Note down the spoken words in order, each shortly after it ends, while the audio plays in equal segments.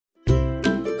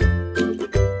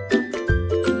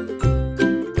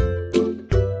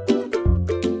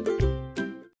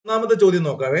ഒന്നാമത്തെ ചോദ്യം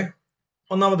നോക്കാവേ.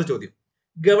 ഒന്നാമത്തെ ചോദ്യം,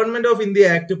 ഗവൺമെന്റ് ഓഫ് ഇന്ത്യ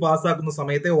ആക്ട് പാസ്സാക്കുന്ന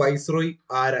സമയത്തെ വൈസ്രോയി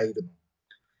ആരായിരുന്നു?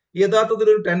 യഥാർത്ഥത്തിൽ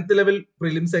ഒരു 10th ലെവൽ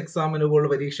പ്രിലിംസ് എക്സാമിന് പോലുള്ള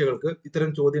പരീക്ഷകൾക്ക് ഇത്തരം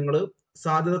ചോദ്യങ്ങൾ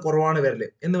സാധ്യത കുറവാണ് വരല്.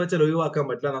 എന്ന് വെച്ചാൽ ഒഴിവാക്കാൻ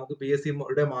പറ്റില്ല, നമുക്ക് PSC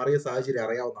മാറിയ സാഹചര്യം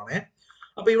അറിയാവുന്നതാണ്.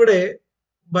 അപ്പൊ ഇവിടെ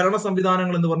ഭരണ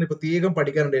സംവിധാനങ്ങൾ എന്ന് പറഞ്ഞ് പ്രത്യേകം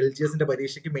പഠിക്കാനുണ്ട് LGSന്റെ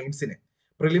പരീക്ഷയ്ക്ക്. മെയിൻസിന്,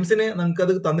 പ്രിലിംസിന് നിങ്ങൾക്ക്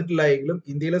അത് തന്നിട്ടില്ല എങ്കിലും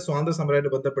ഇന്ത്യയിലെ സ്വാതന്ത്ര്യ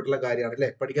സമരമായിട്ട് ബന്ധപ്പെട്ടുള്ള കാര്യമാണ് അല്ലെ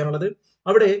പഠിക്കാനുള്ളത്.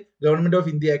 അവിടെ ഗവൺമെന്റ് ഓഫ്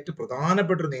ഇന്ത്യ ആക്ട്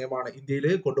പ്രധാനപ്പെട്ട ഒരു നിയമമാണ് ഇന്ത്യയിൽ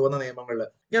കൊണ്ടുവന്ന നിയമങ്ങളിൽ.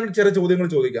 ഞാൻ ചില ചോദ്യങ്ങൾ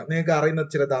ചോദിക്കാം, നിങ്ങൾക്ക് അറിയുന്ന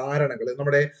ചില ധാരണകൾ.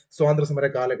 നമ്മുടെ സ്വാതന്ത്ര്യ സമര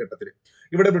കാലഘട്ടത്തിൽ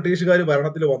ഇവിടെ ബ്രിട്ടീഷുകാർ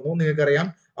ഭരണത്തിൽ വന്നു. നിങ്ങൾക്കറിയാം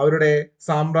അവരുടെ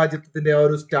സാമ്രാജ്യത്തിന്റെ ആ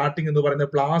ഒരു സ്റ്റാർട്ടിംഗ് എന്ന്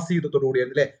പറയുന്നത് പ്ലാസി യുദ്ധത്തോടു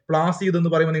കൂടിയാണ് അല്ലെ. പ്ലാസി യുദ്ധം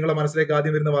എന്ന് പറയുമ്പോൾ നിങ്ങളുടെ മനസ്സിലേക്ക്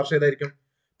ആദ്യം വരുന്ന വർഷം ഏതായിരിക്കും?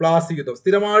 പ്ലാസി യുദ്ധം.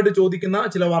 സ്ഥിരമായിട്ട് ചോദിക്കുന്ന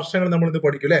ചില വർഷങ്ങൾ നമ്മൾ ഇന്ന്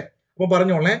പഠിക്കും അല്ലെ. അപ്പൊ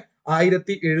പറഞ്ഞോളെ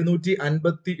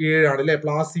 1757 ആണ് അല്ലെ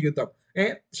പ്ലാസി യുദ്ധം.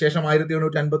 ശേഷം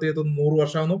 1757 100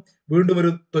 വർഷമാകുന്നു. വീണ്ടും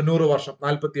ഒരു 90 വർഷം,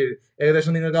 47.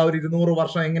 ഏകദേശം നിങ്ങൾക്ക് ആ ഒരു 200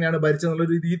 വർഷം എങ്ങനെയാണ്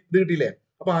ഭരിച്ചെന്നുള്ളൊരു ഇത് കിട്ടിയില്ലേ.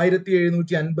 അപ്പൊ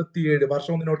 1757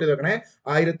 വർഷം ഒന്ന് നോട്ട് ചെയ്ത് വെക്കണേ.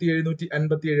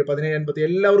 1757 1757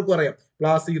 എല്ലാവർക്കും അറിയാം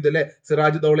പ്ലാസി യുദ്ധം അല്ലെ.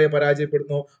 സിറാജ് ദൗളയെ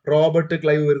പരാജയപ്പെടുന്നു, റോബർട്ട്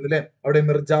ക്ലൈവ് വരുന്നു അല്ലെ, അവിടെ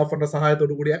മിർജാഫറിന്റെ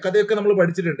സഹായത്തോടു കൂടി. ആ കഥയൊക്കെ നമ്മൾ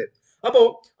പഠിച്ചിട്ടുണ്ട്. അപ്പോ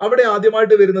അവിടെ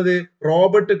ആദ്യമായിട്ട് വരുന്നത്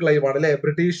റോബർട്ട് ക്ലൈവ് ആണ് അല്ലെ.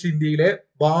 ബ്രിട്ടീഷ് ഇന്ത്യയിലെ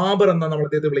ബാബർ എന്നാണ് നമ്മൾ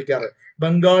അദ്ദേഹത്തെ വിളിക്കാറ്.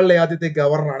 ബംഗാളിലെ ആദ്യത്തെ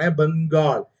ഗവർണറാണ്.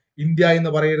 ബംഗാൾ, ഇന്ത്യ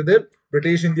എന്ന് പറയരുത്,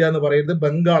 ബ്രിട്ടീഷ് ഇന്ത്യ എന്ന് പറയരുത്,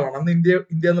 ബംഗാളാണ്. അന്ന്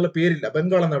ഇന്ത്യ എന്നുള്ള പേരില്ല,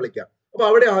 ബംഗാൾ എന്നാ വിളിക്കുക. അപ്പൊ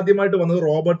അവിടെ ആദ്യമായിട്ട് വന്നത്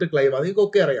റോബർട്ട് ക്ലൈവ്,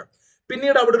 നിങ്ങൾക്കൊക്കെ അറിയാം.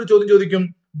 പിന്നീട് അവിടെ ഒരു ചോദ്യം ചോദിക്കും,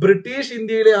 ബ്രിട്ടീഷ്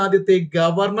ഇന്ത്യയിലെ ആദ്യത്തെ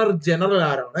ഗവർണർ ജനറൽ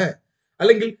ആരാണ്?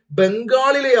 അല്ലെങ്കിൽ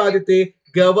ബംഗാളിലെ ആദ്യത്തെ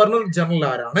ഗവർണർ ജനറൽ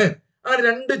ആരാണ്? അങ്ങനെ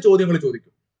രണ്ട് ചോദ്യങ്ങൾ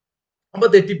ചോദിക്കും. അപ്പൊ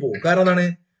തെറ്റിപ്പോവും. കാരണം എന്താണ്?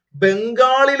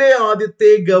 ബംഗാളിലെ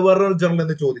ആദ്യത്തെ ഗവർണർ ജനറൽ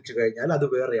എന്ന് ചോദിച്ചു കഴിഞ്ഞാൽ അത്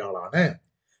വേറെ ആളാണ്.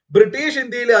 ബ്രിട്ടീഷ്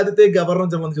ഇന്ത്യയിലെ ആദ്യത്തെ ഗവർണർ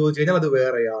ജനറൽ എന്ന് ചോദിച്ചു കഴിഞ്ഞാൽ അത്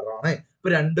വേറെ ആളാണ്. ഇപ്പൊ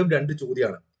രണ്ടും രണ്ട്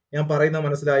ചോദ്യമാണ്. ഞാൻ പറയുന്നത്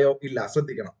മനസ്സിലായോ? ഇല്ല,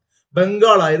 ശ്രദ്ധിക്കണം.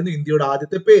 ബംഗാൾ ആയിരുന്നു ഇന്ത്യയുടെ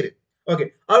ആദ്യത്തെ പേര്. ഓക്കെ,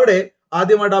 അവിടെ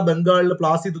ആദ്യമായിട്ട് ആ ബംഗാളിലെ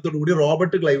പ്ലാസി യുദ്ധത്തോടു കൂടി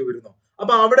റോബർട്ട് ക്ലൈവ് വരുന്നു.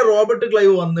 അപ്പൊ അവിടെ റോബർട്ട്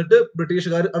ക്ലൈവ് വന്നിട്ട്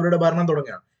ബ്രിട്ടീഷുകാർ അവരുടെ ഭരണം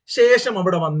തുടങ്ങിയാണ്. ശേഷം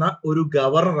അവിടെ വന്ന ഒരു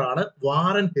ഗവർണറാണ്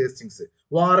വാറൻ ഹേസ്റ്റിങ്സ്.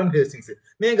 വാറൻ ഹേസ്റ്റിങ്സ്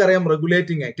നിങ്ങൾക്കറിയാം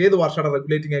റെഗുലേറ്റിംഗ് ആക്ട്. ഏത് വർഷമാണ്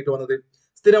റെഗുലേറ്റിംഗ് ആക്ട് വന്നത്?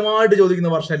 സ്ഥിരമായിട്ട് ചോദിക്കുന്ന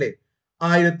വർഷം അല്ലേ,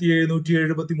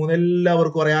 1773.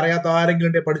 എല്ലാവർക്കും അറിയാം. അറിയാത്ത ആരെങ്കിലും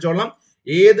ഉണ്ടെ പഠിച്ചോളാം.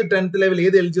 ഏത് 10th ലെവൽ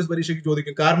ഏത് LGS പരീക്ഷയ്ക്ക്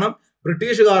ചോദിക്കും. കാരണം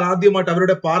ബ്രിട്ടീഷുകാർ ആദ്യമായിട്ട്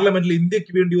അവരുടെ പാർലമെന്റിൽ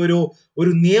ഇന്ത്യക്ക് വേണ്ടി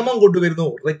ഒരു നിയമം കൊണ്ടുവരുന്നു.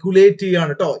 റെഗുലേറ്റ്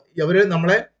ചെയ്യാണ് കേട്ടോ. അവര്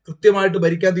നമ്മളെ കൃത്യമായിട്ട്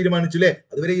ഭരിക്കാൻ തീരുമാനിച്ചു അല്ലെ.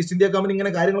 അതുവരെ ഈസ്റ്റ് ഇന്ത്യ കമ്പനി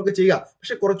ഇങ്ങനെ കാര്യങ്ങളൊക്കെ ചെയ്യുക.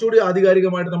 പക്ഷെ കുറച്ചുകൂടി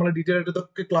ആധികാരികമായിട്ട് നമ്മൾ ഡീറ്റെയിൽ ആയിട്ട്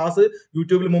ഇതൊക്കെ ക്ലാസ്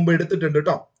യൂട്യൂബിൽ മുമ്പ് എടുത്തിട്ടുണ്ട്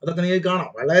കേട്ടോ. അതൊക്കെ നിങ്ങൾക്ക് കാണാം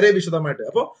വളരെ വിശദമായിട്ട്.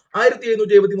 അപ്പൊ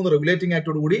 1773 റെഗുലേറ്റിംഗ്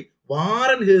ആക്ടോട് കൂടി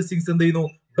വാറൻ ഹേസ്റ്റിങ്സ് എന്ത് ചെയ്യുന്നു?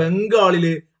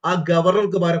 ബംഗാളില് ആ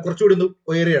ഗവർണർക്ക് പകരം കുറച്ചുകൂടി ഒന്ന്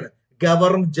ഉയരുകയാണ്,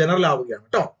 ഗവർണർ ജനറൽ ആവുകയാണ്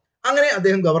കേട്ടോ. അങ്ങനെ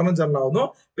അദ്ദേഹം ഗവർണർ ജനറൽ ആവുന്നു.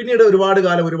 പിന്നീട് ഒരുപാട്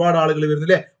കാലം ഒരുപാട് ആളുകൾ വരുന്നു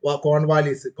അല്ലെ.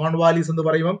 കോൺവാലീസ് എന്ന്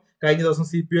പറയുമ്പോൾ കഴിഞ്ഞ ദിവസം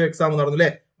CPO എക്സാം നടന്നു അല്ലെ,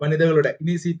 വനിതകളുടെ.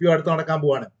 ഇനി CPO അടുത്ത് നടക്കാൻ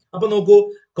പോവാണ്. അപ്പൊ നോക്കൂ,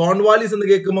 കോൺവാലീസ് എന്ന്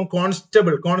കേൾക്കുമ്പോൾ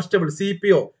കോൺസ്റ്റബിൾ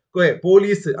CPO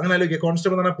പോലീസ്, അങ്ങനെ ആലോചിക്കുക.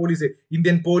 കോൺസ്റ്റബിൾ എന്ന് പറഞ്ഞാൽ പോലീസ്,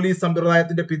 ഇന്ത്യൻ പോലീസ്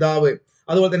സമ്പ്രദായത്തിന്റെ പിതാവ്,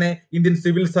 അതുപോലെ തന്നെ ഇന്ത്യൻ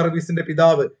സിവിൽ സർവീസിന്റെ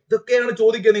പിതാവ്. ഇതൊക്കെയാണ്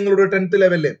ചോദിക്കുക നിങ്ങളുടെ 10th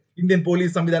ലെവലില്. ഇന്ത്യൻ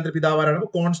പോലീസ് സംവിധാനത്തിന്റെ പിതാവ് ആരാണ്? അപ്പൊ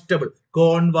കോൺസ്റ്റബിൾ,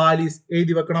 കോൺവാലീസ്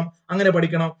എഴുതി വെക്കണം, അങ്ങനെ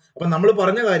പഠിക്കണം. അപ്പൊ നമ്മൾ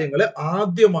പറഞ്ഞ കാര്യങ്ങൾ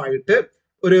ആദ്യമായിട്ട്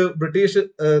ഒരു ബ്രിട്ടീഷ്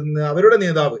അവരുടെ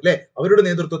നേതാവ് അല്ലെ, അവരുടെ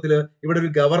നേതൃത്വത്തിൽ ഇവിടെ ഒരു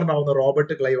ഗവർണർ ആവുന്ന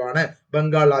റോബർട്ട് ക്ലൈവ് ആണ്,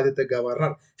 ബംഗാൾ ആദ്യത്തെ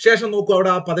ഗവർണർ. ശേഷം നോക്കൂ,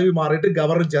 അവിടെ ആ പദവി മാറിയിട്ട്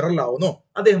ഗവർണർ ജനറൽ ആവുന്നു.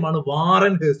 അദ്ദേഹമാണ്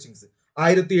വാറൻ ഹേസ്റ്റിങ്സ്.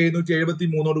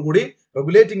 1773 കൂടി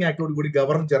റെഗുലേറ്റിംഗ് ആക്ടോട് കൂടി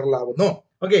ഗവർണർ ജനറൽ ആവുന്നു.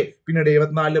 ഓക്കെ, പിന്നീട്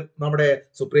 74 നമ്മുടെ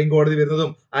സുപ്രീം കോടതി വരുന്നതും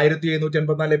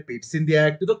 1784 പിറ്റ്സ് ഇന്ത്യ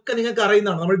ആക്ട്, ഇതൊക്കെ നിങ്ങൾക്ക്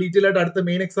അറിയുന്നതാണ്. നമ്മൾ ഡീറ്റെയിൽ ആയിട്ട് അടുത്ത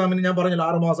മെയിൻ എക്സാമിന് ഞാൻ പറഞ്ഞല്ലോ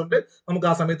 6 മാസം ഉണ്ട്, നമുക്ക്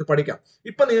ആ സമയത്ത് പഠിക്കാം.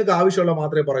 ഇപ്പൊ നിങ്ങൾക്ക് ആവശ്യമുള്ള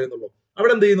മാത്രമേ പറയുന്നുള്ളൂ.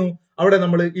 അവിടെ എന്ത് ചെയ്യുന്നു? അവിടെ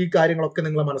നമ്മൾ ഈ കാര്യങ്ങളൊക്കെ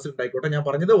നിങ്ങളെ മനസ്സിലുണ്ടായിക്കോട്ടെ. ഞാൻ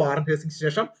പറഞ്ഞത് വാറൻ ഹേസ്റ്റിങ്സ്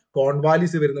ശേഷം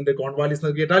കോൺവാലീസ് വരുന്നുണ്ട്. കോൺവാലീസ്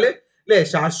എന്ന് കേട്ടാൽ അല്ലെ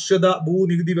ശാശ്വത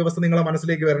ഭൂനികുതി വ്യവസ്ഥ നിങ്ങളെ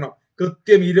മനസ്സിലേക്ക് വരണം.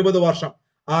 കൃത്യം 20 വർഷം.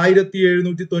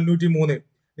 1793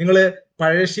 നിങ്ങള്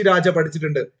പഴശ്ശിരാജ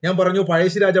പഠിച്ചിട്ടുണ്ട്. ഞാൻ പറഞ്ഞു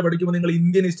പഴശ്ശിരാജ പഠിക്കുമ്പോൾ നിങ്ങൾ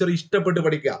ഇന്ത്യൻ ഹിസ്റ്ററി ഇഷ്ടപ്പെട്ട്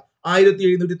പഠിക്കുക.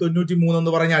 1793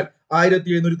 എന്ന് പറഞ്ഞാൽ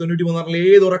 1793 പറഞ്ഞാൽ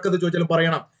ഏത് ഉറക്കത്ത് ചോദിച്ചാലും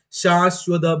പറയണം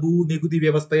ശാശ്വത ഭൂനികുതി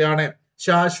വ്യവസ്ഥയാണ്.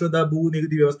 ശാശ്വത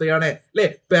ഭൂനികുതി വ്യവസ്ഥയാണ് അല്ലെ,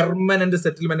 പെർമനന്റ്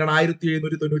സെറ്റിൽമെന്റ് ആണ്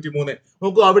 1793.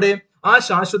 നോക്കൂ, അവിടെ ആ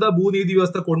ശാശ്വത ഭൂനികുതി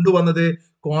വ്യവസ്ഥ കൊണ്ടുവന്നത്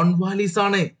കോൺവാലീസ്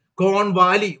ആണ്.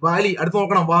 വാലി അടുത്ത്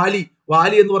നോക്കണം.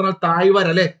 വാലി എന്ന് പറഞ്ഞാൽ താഴ്വര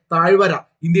അല്ലെ, താഴ്വര.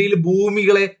 ഇന്ത്യയിൽ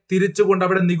ഭൂമികളെ തിരിച്ചുകൊണ്ട്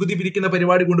അവിടെ നികുതി പിരിക്കുന്ന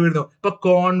പരിപാടി കൊണ്ടുവരുന്നു. ഇപ്പൊ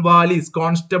കോൺവാലീസ്,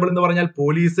 കോൺസ്റ്റബിൾ എന്ന് പറഞ്ഞാൽ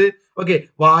പോലീസ്, ഓക്കെ,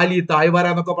 വാലി താഴ്വര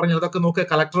എന്നൊക്കെ പറഞ്ഞാൽ അതൊക്കെ നോക്കുക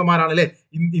കളക്ടർമാരാണ് അല്ലെ.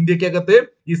 ഇന്ത്യക്കകത്ത്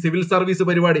ഈ സിവിൽ സർവീസ്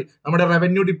പരിപാടി, നമ്മുടെ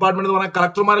റവന്യൂ ഡിപ്പാർട്ട്മെന്റ് എന്ന് പറഞ്ഞാൽ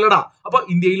കളക്ടർമാരല്ലടാ. അപ്പൊ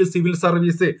ഇന്ത്യയിൽ സിവിൽ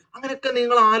സർവീസ്, അങ്ങനെയൊക്കെ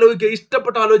നിങ്ങൾ ആലോചിക്കുക,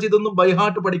 ഇഷ്ടപ്പെട്ട ആലോചിച്ച് ഇതൊന്നും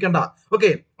ബൈഹാർട്ട് പഠിക്കണ്ട.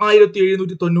 ഓക്കെ,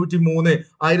 1793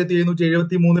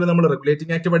 1773 നമ്മൾ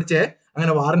റെഗുലേറ്റിംഗ് ആക്ട് പഠിച്ചേ.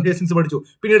 അങ്ങനെ വാറൻ ഹേസ്റ്റിങ്സ് പഠിച്ചു.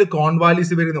 പിന്നീട്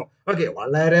കോൺവാലിസ് വരുന്നു. ഓക്കെ,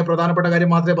 വളരെ പ്രധാനപ്പെട്ട കാര്യം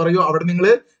മാത്രമേ പറയൂ. അവിടെ നിങ്ങൾ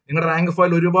നിങ്ങളുടെ റാങ്ക്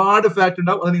ഫയൽ ഒരുപാട് ഫാക്ട്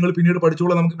ഉണ്ടാവും. അത് നിങ്ങൾ പിന്നീട്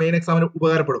പഠിച്ചോളൂ, നമുക്ക് മെയിൻ എക്സാമിന്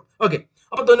ഉപകാരപ്പെടും. ഓക്കെ,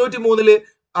 അപ്പൊ 93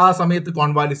 ആ സമയത്ത്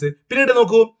കോൺവാലിസ്. പിന്നീട്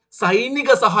നോക്കൂ, സൈനിക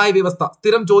സഹായ വ്യവസ്ഥ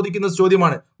സ്ഥിരം ചോദിക്കുന്ന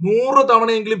ചോദ്യമാണ്. 100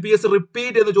 തവണയെങ്കിലും PS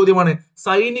റിപ്പീറ്റ് ചെയ്യുന്ന ചോദ്യമാണ്.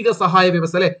 സൈനിക സഹായ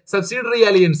വ്യവസ്ഥ അല്ലെ, സബ്സിഡറി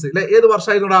അലയൻസ് അല്ലെ, ഏത്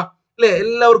വർഷമായിരുന്നുടാ അല്ലെ?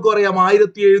 എല്ലാവർക്കും അറിയാം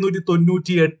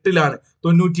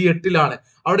 1798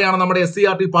 അവിടെയാണ് നമ്മുടെ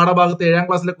SCERT പാഠഭാഗത്ത് 7ാം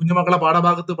ക്ലാസ്സിലെ കുഞ്ഞുമക്കളെ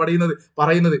പാഠഭാഗത്ത്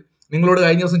പറയുന്നത്. നിങ്ങളോട്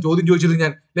കഴിഞ്ഞ ദിവസം ചോദ്യം ചോദിച്ചിരുന്നു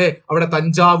ഞാൻ അല്ലെ, അവിടെ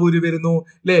തഞ്ചാവൂര് വരുന്നു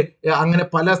അല്ലെ, അങ്ങനെ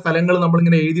പല സ്ഥലങ്ങൾ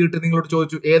നമ്മളിങ്ങനെ എഴുതിയിട്ട് നിങ്ങളോട്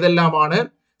ചോദിച്ചു ഏതെല്ലാമാണ്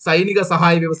സൈനിക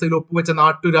സഹായ വ്യവസ്ഥയിൽ ഒപ്പുവെച്ച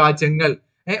നാട്ടുരാജ്യങ്ങൾ.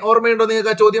 ഓർമ്മയുണ്ടോ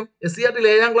നിങ്ങൾക്ക് ആ ചോദ്യം? SCERT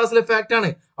 7ാം ക്ലാസ്സിലെ ഫാക്ട് ആണ്.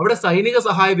 അവിടെ സൈനിക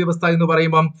സഹായ വ്യവസ്ഥ എന്ന്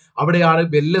പറയുമ്പം അവിടെയാണ്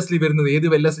വെല്ലസ്ലി വരുന്നത്. ഏത്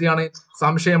വെല്ലസ്ലിയാണ്?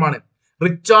 സംശയമാണ്.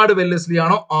 റിച്ചാർഡ് വെല്ലസ്ലി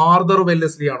ആണോ ആർതർ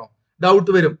വെല്ലസ്ലി ആണോ?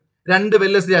 ഡൗട്ട് വരും. 2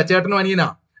 വെല്ലസ്ലിയാ, ചേട്ടനും അനിയനാ.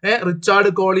 റിച്ചാർഡ്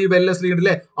കോളി വെല്ലസ്ലി ഉണ്ട്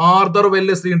അല്ലെ, ആർതർ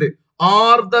വെല്ലസ്ലി ഉണ്ട്.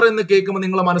 ആർതർ എന്ന് കേൾക്കുമ്പോൾ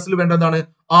നിങ്ങളെ മനസ്സിൽ വേണ്ടതാണ്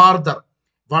ആർതർ.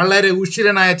 വളരെ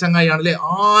ഉശിരനായ ചങ്ങായിയാണ് അല്ലെ,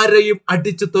 ആരെയും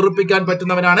അടിച്ചു തെറിപ്പിക്കാൻ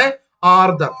പറ്റുന്നവനാണ്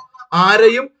ആർതർ.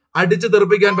 ആരെയും അടിച്ചു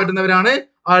തെറിപ്പിക്കാൻ പറ്റുന്നവരാണ്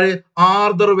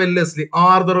ആർതർ വെല്ലസ്ലി.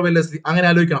 അങ്ങനെ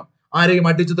ആലോചിക്കണം. ആരെയും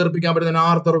അടിച്ചു തെറിപ്പിക്കാൻ പറ്റുന്ന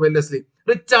ആർതർ വെല്ലസ്ലി.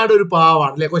 റിച്ചാർഡ് ഒരു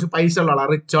പാവാണ് അല്ലെ, കുറച്ച് പൈസ ഉള്ള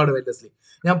ആളാണ് റിച്ചാർഡ് വെല്ലസ്ലി.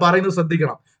 ഞാൻ പറയുന്നത്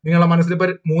ശ്രദ്ധിക്കണം. നിങ്ങളുടെ മനസ്സിൽ ഇപ്പൊ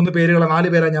 3 പേരുകളെ 4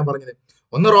 പേരാണ് ഞാൻ പറഞ്ഞത്.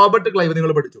 ഒന്ന് റോബർട്ട് ക്ലൈവ്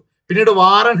നിങ്ങൾ പഠിച്ചു. പിന്നീട്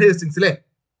വാറൻ ഹേസ്റ്റിങ്സ് അല്ലെ,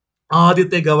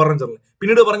 ആദ്യത്തെ ഗവർണർ ജനറൽ.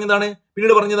 പിന്നീട്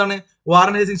പറഞ്ഞതാണ്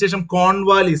വാറൻ ഹേസ്റ്റിംഗ്സിന് ശേഷം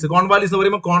കോൺവാലിസ് എന്ന്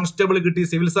പറയുമ്പോൾ കോൺസ്റ്റബിൾ കിട്ടി,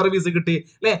 സിവിൽ സർവീസ് കിട്ടി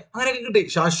അല്ലെ, അങ്ങനെയൊക്കെ കിട്ടി.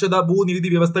 ശാശ്വത ഭൂനീതി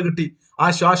വ്യവസ്ഥ കിട്ടി. ആ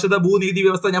ശാശ്വത ഭൂനീതി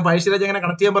വ്യവസ്ഥ ഞാൻ പഴശ്ശിരാജ എങ്ങനെ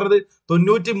കണക്ട് ചെയ്യാൻ പറഞ്ഞത്?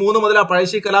 93 മുതൽ ആ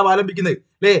പഴശ്ശി കലാപം ആരംഭിക്കുന്നത്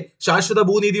അല്ലെ, ശാശ്വത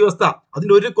ഭൂനീതി വ്യവസ്ഥ.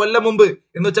 അതിന്റെ 1 കൊല്ലം മുമ്പ്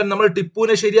എന്ന് വെച്ചാൽ നമ്മൾ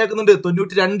ടിപ്പുവിനെ ശരിയാക്കുന്നുണ്ട്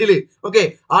 92. ഓക്കെ,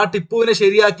 ആ ടിപ്പുവിനെ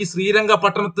ശരിയാക്കി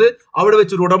ശ്രീരംഗപട്ടണത്ത് അവിടെ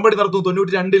വെച്ച് ഒരു ഉടമ്പടി നടത്തുന്നു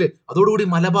 92. അതോടുകൂടി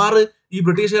മലബാർ ഈ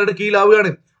ബ്രിട്ടീഷുകാരുടെ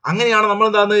കീഴിലാവുകയാണ്. അങ്ങനെയാണ് നമ്മൾ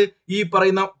എന്താണ് ഈ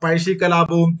പറയുന്ന പഴശ്ശി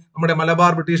കലാപവും നമ്മുടെ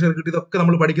മലബാർ ബ്രിട്ടീഷുകാർ കിട്ടിയതൊക്കെ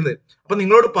നമ്മൾ പഠിക്കുന്നത്. അപ്പൊ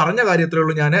നിങ്ങളോട് പറഞ്ഞ കാര്യത്തിലേ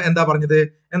ഉള്ളൂ. ഞാൻ എന്താ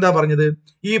പറഞ്ഞത്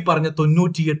ഈ പറഞ്ഞ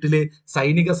 98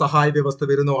 സൈനിക സഹായ വ്യവസ്ഥ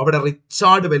വരുന്നു. അവിടെ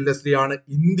റിച്ചാർഡ് വെല്ലസ്ലി ആണ്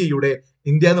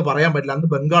ഇന്ത്യ എന്ന് പറയാൻ പറ്റില്ല, അന്ന്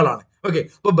ബംഗാളാണ്. ഓക്കെ,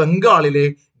 അപ്പൊ ബംഗാളിലെ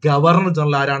ഗവർണർ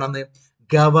ജനറൽ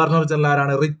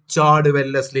ആരാണ്? Richard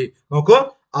Wellesley. നോക്കൂ,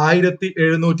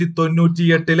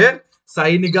 1798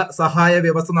 സൈനിക സഹായ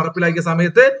വ്യവസ്ഥ നടപ്പിലാക്കിയ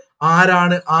സമയത്ത്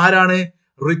ആരാണ്?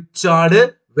 റിച്ചാർഡ്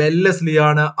വെല്ലസ്ലി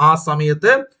ആണ് ആ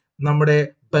സമയത്ത് നമ്മുടെ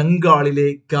ബംഗാളിലെ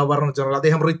ഗവർണർ ജനറൽ.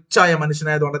 അദ്ദേഹം റിച്ചായ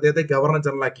മനുഷ്യനായതുകൊണ്ട് അദ്ദേഹത്തെ ഗവർണർ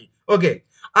ജനറൽ ആക്കി. ഓക്കെ,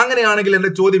 അങ്ങനെയാണെങ്കിൽ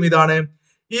എന്റെ ചോദ്യം ഇതാണ്,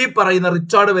 ഈ പറയുന്ന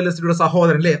റിച്ചാർഡ് വെല്ലസ്ലിയുടെ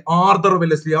സഹോദരൻ അല്ലെ ആർതർ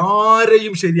വെല്ലസ്ലി,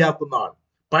 ആരെയും ശരിയാക്കുന്ന ആൾ.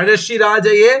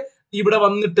 പഴശ്ശിരാജയെ ഇവിടെ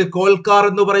വന്നിട്ട് കോൽക്കാർ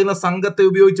എന്ന് പറയുന്ന സംഘത്തെ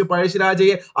ഉപയോഗിച്ച്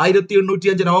പഴശ്ശിരാജയെ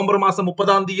 1805 നവംബർ മാസം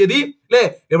 30-ാം തീയതി അല്ലെ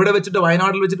എവിടെ വെച്ചിട്ട്?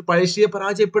 വയനാട്ടിൽ വെച്ചിട്ട് പഴശ്ശിയെ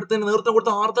പരാജയപ്പെടുത്തുന്നതിന് നേതൃത്വം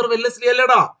കൊടുത്ത ആർതർ വെല്ലസ്ലി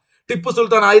അല്ലടാ. ടിപ്പു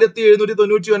സുൽത്താൻ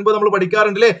 1799 നമ്മൾ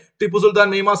പഠിക്കാറുണ്ട് അല്ലെ, ടിപ്പു സുൽത്താൻ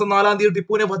മെയ് മാസം 4-ാം തീയതി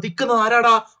ടിപ്പുവിനെ വധിക്കുന്നത്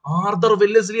ആരാടാ? ആർതർ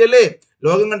വെല്ലസ്ലി അല്ലേ.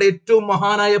 ലോകം കണ്ട ഏറ്റവും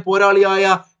മഹാനായ പോരാളിയായ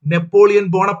നെപ്പോളിയൻ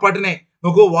ബോണപ്പാർട്ടിനെ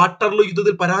നോക്കൂ, വാട്ടർലൂ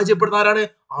യുദ്ധത്തിൽ പരാജയപ്പെടുന്ന ആരാണ്?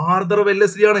 ആർതർ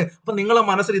വെല്ലസ്ലി ആണ്. അപ്പൊ നിങ്ങളെ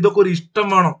മനസ്സിൽ ഇതൊക്കെ ഒരു ഇഷ്ടം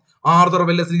വേണം. ആർതർ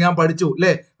വെല്ലസ്ലി ഞാൻ പഠിച്ചു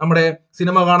അല്ലെ, നമ്മുടെ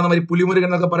സിനിമ കാണുന്ന മാതിരി പുലിമുരുകൻ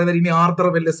എന്നൊക്കെ പറയുന്നത് ഇനി ആർതർ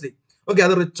വെല്ലസ്ലി. ഓക്കെ,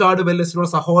 അത് റിച്ചാർഡ് വെല്ലസ്ലിയുടെ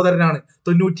സഹോദരനാണ്.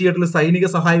 98 സൈനിക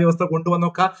സഹായ വ്യവസ്ഥ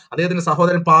കൊണ്ടുവന്നൊക്കെ അദ്ദേഹത്തിന്റെ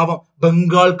സഹോദരൻ പാവം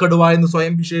ബംഗാൾ കടുവ എന്ന്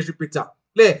സ്വയം വിശേഷിപ്പിച്ച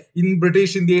അല്ലെ,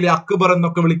 ബ്രിട്ടീഷ് ഇന്ത്യയിലെ അക്ബർ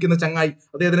എന്നൊക്കെ വിളിക്കുന്ന ചങ്ങായി,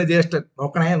 അദ്ദേഹത്തിന്റെ ജ്യേഷ്ഠൻ.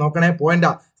 നോക്കണേ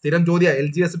പോയിന്റാ, സ്ഥിരം ചോദ്യ.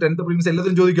 LGS 10th പ്രിലിംസ്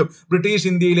എല്ലാത്തിനും ചോദിക്കും. ബ്രിട്ടീഷ്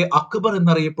ഇന്ത്യയിലെ അക്ബർ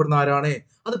എന്നറിയപ്പെടുന്ന ആരാണ്?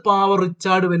 അത് പാവം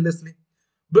റിച്ചാർഡ് വെല്ലസ്ലി.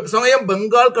 സ്വയം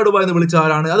ബംഗാൾ കടുവ എന്ന് വിളിച്ച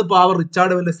ആരാണ്? അത് പാവം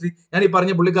റിച്ചാർഡ് വെല്ലസ്ലി. ഞാൻ ഈ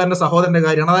പറഞ്ഞ പുള്ളിക്കാരന്റെ സഹോദരന്റെ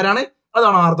കാര്യമാണ്.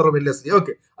 അതാണ് ആർതർ വെല്ലസ്ലി.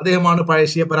 ഓക്കെ, അദ്ദേഹമാണ്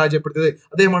പഴശ്ശിയെ പരാജയപ്പെടുത്തിയത്.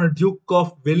 അദ്ദേഹമാണ് ഡ്യൂക്ക്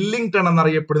ഓഫ് വെല്ലിംഗ്ടൺ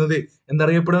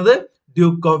എന്നറിയപ്പെടുന്നത്.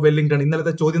 Duke of Wellington.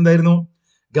 ഇന്നലത്തെ ചോദ്യം എന്തായിരുന്നു?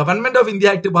 ഗവൺമെന്റ് ഓഫ്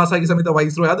ഇന്ത്യ ആക്ട് പാസ്സാക്കിയ സമയത്ത്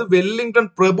വൈസ്രോയ് അത് വെല്ലിംഗ്ടൺ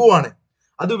പ്രഭുവാണ്.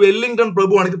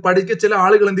 ഇത് പഠിக்க ചില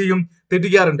ആളുകൾ എന്ത് ചെയ്യും?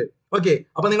 തെറ്റിക്കാറുണ്ട്. ഓക്കെ,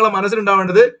 അപ്പൊ നിങ്ങളെ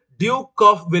മനസ്സിലുണ്ടാവേണ്ടത് ഡ്യൂക്ക്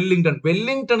ഓഫ് വെല്ലിംഗ്ടൺ,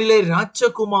 വെല്ലിംഗ്ടണിലെ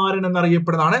രാജകുമാരൻ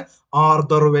എന്നറിയപ്പെടുന്നതാണ്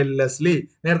ആർതർ വെല്ലസ്ലി.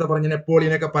 നേരത്തെ പറഞ്ഞ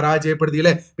നെപ്പോളിയനൊക്കെ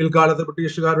പരാജയപ്പെടുത്തിയില്ലേ, പിൽക്കാലത്ത്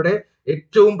ബ്രിട്ടീഷുകാരുടെ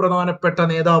ഏറ്റവും പ്രധാനപ്പെട്ട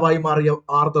നേതാവായി മാറിയ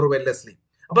ആർതർ വെല്ലസ്ലി.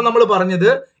 അപ്പൊ നമ്മൾ പറഞ്ഞത്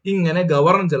ഇങ്ങനെ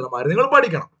ഗവർണർ ജനറൽമാർ നിങ്ങൾ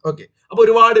പഠിക്കണം. ഓക്കെ, അപ്പൊ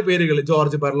ഒരുപാട് പേരുകൾ,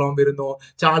 ജോർജ് ബെർലോം വരുന്നു,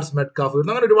 ചാൾസ് മെറ്റ്കാഫ്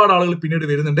വരുന്നു, അങ്ങനെ ഒരുപാട് ആളുകൾ പിന്നീട്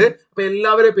വരുന്നുണ്ട്. അപ്പൊ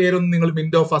എല്ലാവരുടെ പേരൊന്നും നിങ്ങൾ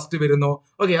മിൻഡോ ഫസ്റ്റ് വരുന്നു.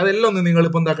 ഓക്കെ, അതെല്ലാം ഒന്നും നിങ്ങൾ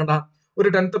ഇപ്പൊ എന്താക്കണ്ട, ഒരു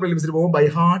 10th പ്രിലിംസിൽ പോകുമ്പോൾ ബൈ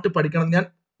ഹാർട്ട് പഠിക്കണം ഞാൻ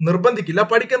നിർബന്ധിക്കില്ല,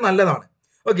 പഠിക്കാൻ നല്ലതാണ്.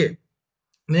 ഓക്കെ,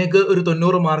 നിങ്ങൾക്ക് ഒരു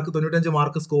 90 മാർക്ക് 95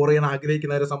 മാർക്ക് സ്കോർ ചെയ്യാൻ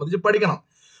ആഗ്രഹിക്കുന്നവരെ സംബന്ധിച്ച് പഠിക്കണം.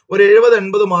 ഒരു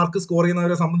 70-80 മാർക്ക് സ്കോർ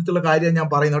ചെയ്യുന്നവരെ സംബന്ധിച്ചുള്ള കാര്യം ഞാൻ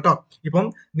പറയുന്നത് കേട്ടോ. ഇപ്പം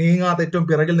നീങ്ങാതെ ഏറ്റവും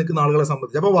പിറകിൽ നിൽക്കുന്ന ആളുകളെ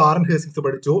സംബന്ധിച്ച് അപ്പൊ വാറൻ ഹേസ്റ്റിങ്സ്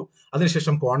പഠിച്ചു,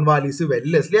 അതിനുശേഷം കോൺവാലിസ്,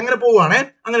 വെല്ലസ്ലി, അങ്ങനെ പോവാണ്.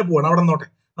 അവിടെ നോട്ടെ,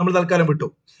 നമ്മൾ തൽക്കാലം വിട്ടു.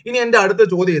 ഇനി എന്റെ അടുത്ത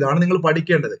ചോദ്യം ഇതാണ് നിങ്ങൾ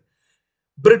പഠിക്കേണ്ടത്.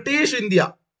 ബ്രിട്ടീഷ് ഇന്ത്യ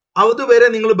അതുവരെ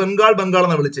നിങ്ങൾ ബംഗാൾ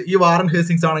എന്നാണ് വിളിച്ചത്. ഈ വാറൻ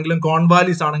ഹേസ്റ്റിങ്സ് ആണെങ്കിലും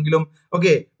കോൺവാലിസ് ആണെങ്കിലും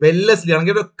ഓക്കെ വെല്ലസ്ലി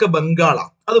ആണെങ്കിലും ഇതൊക്കെ ബംഗാളാ.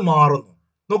 അത് മാറുന്നു.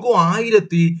 നോക്കൂ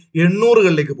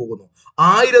 1800കളിലേക്ക് പോകുന്നു.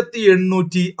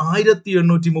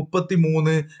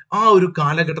 1833 ആ ഒരു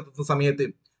കാലഘട്ടത്തെ സമയത്ത്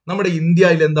നമ്മുടെ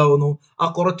ഇന്ത്യയിൽ എന്താവുന്നു, ആ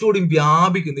കുറച്ചുകൂടി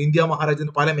വ്യാപിക്കുന്നു ഇന്ത്യ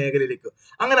മഹാരാജ്യത്തിന്റെ പല മേഖലയിലേക്ക്.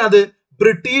 അങ്ങനെ അത്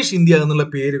ബ്രിട്ടീഷ് ഇന്ത്യ എന്നുള്ള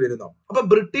പേര് വരുന്നു. അപ്പൊ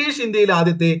ബ്രിട്ടീഷ് ഇന്ത്യയിൽ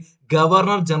ആദ്യത്തെ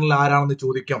ഗവർണർ ജനറൽ ആരാണെന്ന്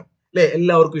ചോദിക്കാം അല്ലെ.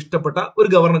 എല്ലാവർക്കും ഇഷ്ടപ്പെട്ട ഒരു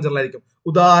ഗവർണർ ജനറൽ ആയിരിക്കും,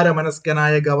 ഉദാര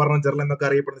മനസ്കനായ ഗവർണർ ജനറൽ എന്നൊക്കെ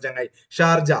അറിയപ്പെടുന്ന ചങ്ങായി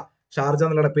ഷാർജ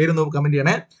എന്നുള്ള പേര് നോക്ക് കമന്റ്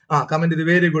ചെയ്യണേ. കമന്റ് ചെയ്ത്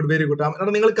വെരി ഗുഡ്.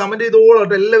 നിങ്ങൾ കമന്റ്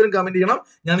ചെയ്തോളട്ടെ, എല്ലാവരും കമന്റ് ചെയ്യണം.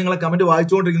 ഞാൻ നിങ്ങളെ കമന്റ്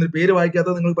വായിച്ചുകൊണ്ടിരിക്കുന്ന പേര്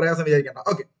വായിക്കാത്തത് നിങ്ങൾ പ്രയാസം വിചാരിക്കേണ്ട.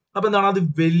 ഓക്കെ, അപ്പൊ എന്താണ് അത്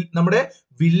നമ്മുടെ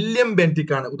വില്യം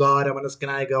ബെന്റിക് ആണ് ഉദാര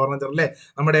മനസ്കനായ ഗവർണർ ജനറൽ അല്ലെ.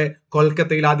 നമ്മുടെ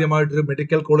കൊൽക്കത്തയിൽ ആദ്യമായിട്ടൊരു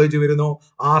മെഡിക്കൽ കോളേജ് വരുന്നു,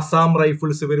 ആസാം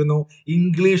റൈഫിൾസ് വരുന്നു,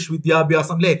 ഇംഗ്ലീഷ്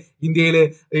വിദ്യാഭ്യാസം അല്ലെ, ഇന്ത്യയിലെ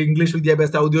ഇംഗ്ലീഷ്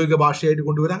വിദ്യാഭ്യാസത്തെ ഔദ്യോഗിക ഭാഷയായിട്ട്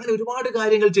കൊണ്ടുവരും. അങ്ങനെ ഒരുപാട്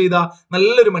കാര്യങ്ങൾ ചെയ്ത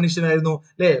നല്ലൊരു മനുഷ്യനായിരുന്നു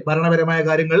അല്ലെ. ഭരണപരമായ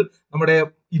കാര്യങ്ങൾ നമ്മുടെ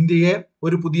ഇന്ത്യയെ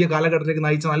ഒരു പുതിയ കാലഘട്ടത്തിലേക്ക്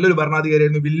നയിച്ച നല്ലൊരു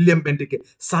ഭരണാധികാരിയായിരുന്നു വില്യം ബെന്റിക്.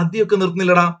 സതിയൊക്കെ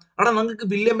നിർത്തുന്നില്ലടാ. നിങ്ങൾക്ക്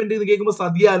വില്യം ബെന്റിക് കേൾക്കുമ്പോൾ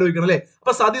സതി ആലോചിക്കണം അല്ലെ.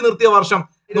 അപ്പൊ സതി നിർത്തിയ വർഷം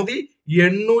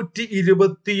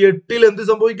 828 എന്ത്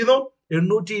സംഭവിക്കുന്നു?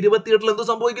 828 എന്ത്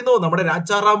സംഭവിക്കുന്നു? നമ്മുടെ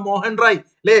രാജാറാം മോഹൻ റായ്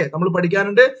അല്ലെ, നമ്മൾ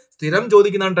പഠിക്കാനുണ്ട്, സ്ഥിരം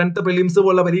ചോദിക്കുന്നതാണ് 10th പ്രിലിംസ്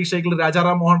പോലുള്ള പരീക്ഷയ്ക്ക്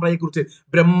രാജാറാം മോഹൻ റായെ കുറിച്ച്.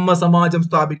 ബ്രഹ്മസമാജം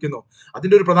സ്ഥാപിക്കുന്നു.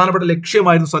 അതിന്റെ ഒരു പ്രധാനപ്പെട്ട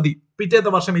ലക്ഷ്യമായിരുന്നു സതി. പിറ്റേത്തെ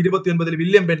വർഷം 29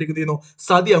 വില്യം ബെന്റിക് ചെയ്യുന്നു,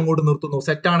 സതി അങ്ങോട്ട് നിർത്തുന്നു.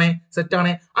 സെറ്റാണേ.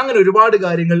 അങ്ങനെ ഒരുപാട്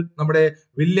കാര്യങ്ങൾ നമ്മുടെ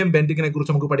വില്യം ബെന്റിക്കിനെ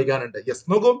കുറിച്ച് നമുക്ക് പഠിക്കാനുണ്ട്. യെസ്,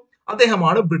 നോക്കൂ,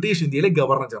 അദ്ദേഹമാണ് ബ്രിട്ടീഷ് ഇന്ത്യയിലെ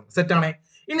ഗവർണർ ജനറൽ. സെറ്റാണേ.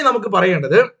 ഇനി നമുക്ക്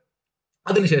പറയേണ്ടത്,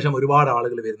 അതിനുശേഷം ഒരുപാട്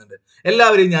ആളുകൾ വരുന്നുണ്ട്,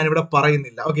 എല്ലാവരെയും ഞാനിവിടെ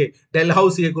പറയുന്നില്ല. ഓക്കെ,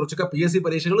 ഡൽഹൌസിയെ കുറിച്ചൊക്കെ PSC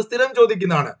പരീക്ഷകൾ സ്ഥിരം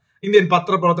ചോദിക്കുന്നതാണ്. ഇന്ത്യൻ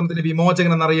പത്രപ്രവർത്തനത്തിന്റെ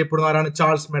വിമോചകൻ എന്നറിയപ്പെടുന്ന ആരാണ്?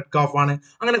 ചാൾസ് മെറ്റ്കാഫ് ആണ്.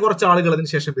 അങ്ങനെ കുറച്ച് ആളുകൾ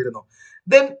അതിനുശേഷം വരുന്നു.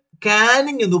 ദെൻ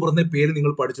കാനിങ് എന്ന് പറഞ്ഞ പേര്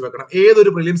നിങ്ങൾ പഠിച്ചു വെക്കണം. ഏതൊരു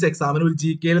പ്രിലിംസ് എക്സാമിനും ഒരു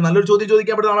GK നല്ലൊരു ചോദ്യം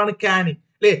ചോദിക്കാൻ പറ്റുന്ന ആളാണ് കാനിങ്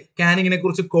അല്ലെ. കാനിങ്ങിനെ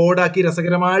കുറിച്ച് കോഡാക്കി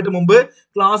രസകരമായിട്ട് മുമ്പ്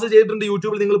ക്ലാസ് ചെയ്തിട്ടുണ്ട്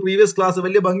യൂട്യൂബിൽ. നിങ്ങൾ പ്രീവിയസ് ക്ലാസ്,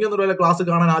 വലിയ ഭംഗിയൊന്നുമില്ല ക്ലാസ്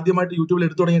കാണാൻ, ആദ്യമായിട്ട് യൂട്യൂബിൽ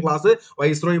എടുത്തു തുടങ്ങിയ ക്ലാസ്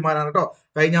വൈസ്രോയിമാരാണ് കേട്ടോ.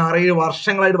 കഴിഞ്ഞ 6-7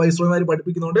 വർഷങ്ങളായിട്ട് വൈസ്രോയിമാർ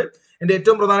പഠിപ്പിക്കുന്നുണ്ട്. എന്റെ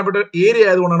ഏറ്റവും പ്രധാനപ്പെട്ട ഏരിയ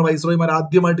ആയതുകൊണ്ടാണ് വൈസ്രോയിമാർ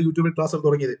ആദ്യമായിട്ട് യൂട്യൂബിൽ ക്ലാസ്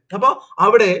തുടങ്ങിയത്. അപ്പൊ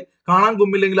അവിടെ കാണാൻ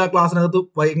കുമ്പില്ലെങ്കിൽ ആ ക്ലാസ്സിനകത്ത്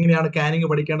എങ്ങനെയാണ് കാനിങ്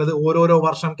പഠിക്കേണ്ടത്, ഓരോരോ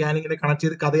വർഷം കാനിങ്ങിനെ കണക്ട്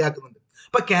ചെയ്ത് കഥയാക്കുന്നുണ്ട്.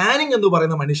 അപ്പൊ കാനിങ് എന്ന്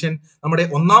പറയുന്ന മനുഷ്യൻ നമ്മുടെ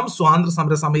ഒന്നാം സ്വാതന്ത്ര്യ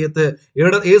സമര സമയത്ത്,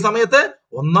 ഏത് സമയത്ത്?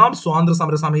 ഒന്നാം സ്വാതന്ത്ര്യ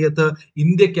സമര സമയത്ത്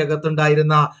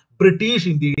ഇന്ത്യക്കകത്തുണ്ടായിരുന്ന ബ്രിട്ടീഷ്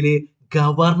ഇന്ത്യയിലെ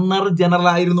ഗവർണർ ജനറൽ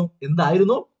ആയിരുന്നു.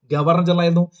 എന്തായിരുന്നു? ഗവർണർ ജനറൽ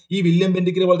ആയിരുന്നു. ഈ വില്യം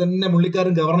ബെന്റിക്കിനെ പോലെ തന്നെ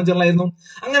മുള്ളിക്കാരൻ ഗവർണർ ജനറൽ ആയിരുന്നു.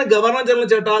 അങ്ങനെ ഗവർണർ ജനറൽ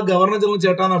ചേട്ടാ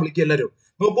എന്നാ വിളിക്കുക എല്ലാവരും.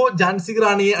 നോക്കൂ, ഝാൻസി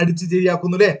റാണിയെ അടിച്ച്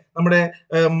ശരിയാക്കുന്നു അല്ലെ. നമ്മുടെ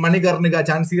മണികർണിക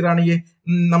ഝാൻസി റാണിയെ,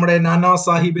 നമ്മുടെ നാനാ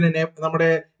സാഹിബിനെ നമ്മുടെ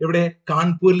എവിടെ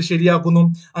കാൺപൂരിൽ ശരിയാക്കുന്നു.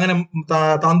 അങ്ങനെ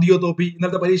താന്തിയോ തോപ്പി,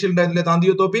 ഇന്നത്തെ പരീക്ഷയിൽ ഉണ്ടായിരുന്നില്ലേ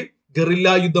താന്തിയോ തോപ്പി, ഗറില്ല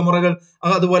യുദ്ധമുറകൾ,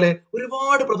 അതുപോലെ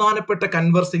ഒരുപാട് പ്രധാനപ്പെട്ട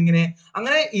കൻവർ സിംഗിനെ,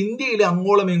 അങ്ങനെ ഇന്ത്യയിലെ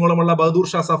അങ്ങോളം ഇങ്ങോളമുള്ള ബഹദൂർ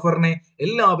ഷാ സഫറിനെ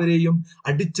എല്ലാവരെയും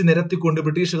അടിച്ചു നിരത്തിക്കൊണ്ട്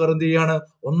ബ്രിട്ടീഷുകാർ എന്ത് ചെയ്യാണ്?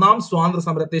 ഒന്നാം സ്വാതന്ത്ര്യ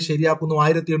സമരത്തെ ശരിയാക്കുന്നു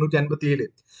 1857.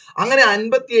 അങ്ങനെ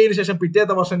 57 ശേഷം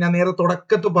പിറ്റേത്തെ വർഷം ഞാൻ നേരെ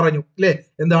തുടക്കത്തിൽ പറഞ്ഞു അല്ലെ,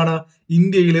 എന്താണ്?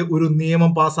 ഇന്ത്യയിൽ ഒരു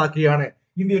നിയമം പാസ്സാക്കിയാണ്.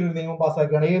 ഏത്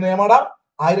നിയമമാണ്?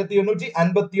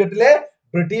 1858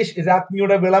 ബ്രിട്ടീഷ്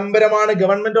രാജ്ഞിയുടെ വിളംബരമാണ്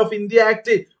ഗവൺമെന്റ് ഓഫ് ഇന്ത്യ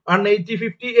ആക്ട്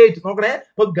 1858. നോക്കണേ,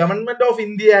 അപ്പൊ government of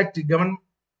India act,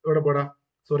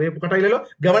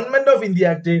 government of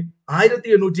India act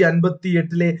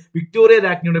 1858 Victoria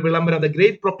രാജ്ഞിയുടെ വിളംബരം, the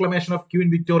great proclamation of Queen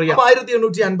Victoria.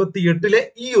 1858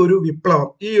 ഈ ഒരു വിപ്ലവം,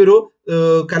 ഈ ഒരു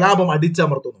കലാപം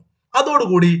അടിച്ചമർത്തുന്നു.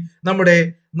 അതോടുകൂടി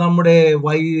നമ്മുടെ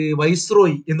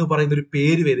വൈസ്രോയി എന്ന് പറയുന്ന ഒരു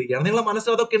പേര് വരികയാണ്. നിങ്ങളെ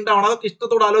മനസ്സിൽ അതൊക്കെ ഉണ്ടാവണം. അതൊക്കെ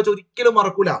ഇഷ്ടത്തോടെ ആലോചിച്ച് ഒരിക്കലും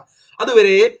മറക്കൂല.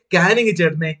 അതുവരെ കാനിങ്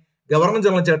ചേട്ടനെ ഗവർണർ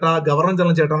ജനറൽ ചേട്ടാ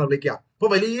എന്ന് വിളിക്കുക. അപ്പൊ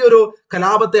വലിയൊരു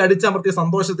കലാപത്തെ അടിച്ചമർത്തിയ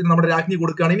സന്തോഷത്തിന് നമ്മുടെ രാജ്ഞി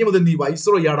കൊടുക്കുകയാണ്, ഇനി മുതൽ നീ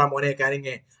വൈസ്രോയി ആടാ മോനെ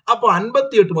കാനിങ്ങെ. അപ്പൊ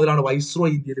 58 മുതലാണ്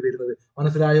വൈസ്രോയി ഇന്ത്യയിൽ വരുന്നത്.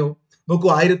 മനസ്സിലായോ? നോക്കൂ,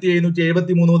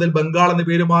 1773 മുതൽ ബംഗാൾ എന്ന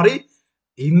പേര് മാറി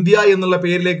ഇന്ത്യ എന്നുള്ള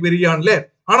പേരിലേക്ക് വരികയാണ് അല്ലെ.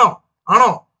 ആണോ?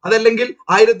 അതല്ലെങ്കിൽ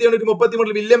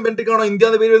 1833 വില്യം ബെന്റിക് ആണോ ഇന്ത്യ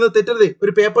എന്ന പേര് വരുന്നത്? തെറ്റരുത്.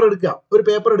 ഒരു പേപ്പർ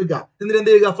എടുക്കുക. എന്നിട്ട്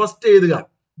എന്ത് ചെയ്യുക? ഫസ്റ്റ് എഴുതുക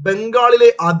ബംഗാളിലെ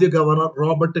ആദ്യ ഗവർണർ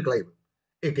റോബർട്ട് ക്ലൈവ്.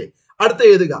 ഓക്കെ, അടുത്ത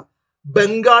എഴുതുക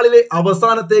ബംഗാളിലെ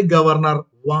അവസാനത്തെ ഗവർണർ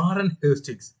വാറൻ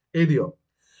ഹേസ്റ്റിങ്സ്. എഴുതിയോ?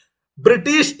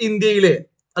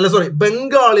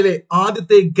 ബംഗാളിലെ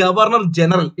ആദ്യത്തെ ഗവർണർ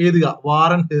ജനറൽ എഴുതുക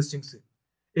വാറൻ ഹേസ്റ്റിങ്സ്.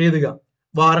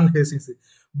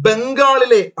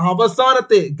 ബംഗാളിലെ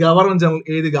അവസാനത്തെ ഗവർണർ ജനറൽ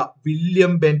എഴുതുക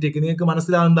വില്യം ബെന്റിക്. നിങ്ങൾക്ക്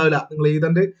മനസ്സിലാവുണ്ടാവില്ല, നിങ്ങൾ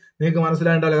എഴുതണ്ട്, നിങ്ങൾക്ക്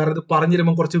മനസ്സിലാവുണ്ടാവില്ല, കാരണം ഇത് പറഞ്ഞു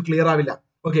തരുമ്പോൾ കുറച്ച് ക്ലിയർ ആവില്ല.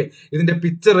 ഓക്കെ, ഇതിന്റെ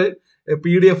പിക്ചർ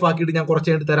PDF ആക്കിയിട്ട് ഞാൻ കുറച്ച്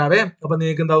കഴിഞ്ഞിട്ട് തരാവേ. അപ്പൊ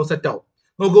നിങ്ങൾക്ക് എന്താവും? സെറ്റ് ആവും.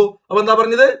 നോക്കൂ, അപ്പൊ എന്താ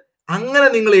പറഞ്ഞത്? അങ്ങനെ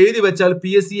നിങ്ങൾ എഴുതി വെച്ചാൽ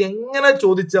PSC എങ്ങനെ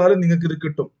ചോദിച്ചാലും നിങ്ങൾക്ക് ഇത്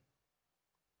കിട്ടും.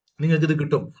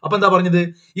 അപ്പൊ എന്താ പറഞ്ഞത്?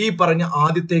 ഈ പറഞ്ഞ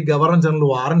ആദ്യത്തെ ഗവർണർ ജനറൽ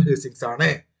വാറൻ ഹേസ്റ്റിങ്സ് ആണ്.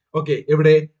 ഓക്കെ,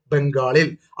 എവിടെ? ബംഗാളിൽ.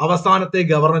 അവസാനത്തെ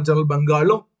ഗവർണർ ജനറൽ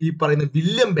ബംഗാളിലും ഈ പറയുന്ന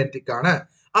വില്യം ബെന്റിക് ആണ്.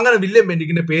 അങ്ങനെ വില്യം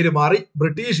ബെന്റിക്കിന്റെ പേര് മാറി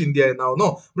ബ്രിട്ടീഷ് ഇന്ത്യ എന്നാവുന്നു.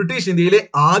 ബ്രിട്ടീഷ് ഇന്ത്യയിലെ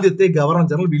ആദ്യത്തെ ഗവർണർ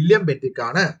ജനറൽ വില്യം ബെന്റിക്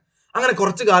ആണ്. അങ്ങനെ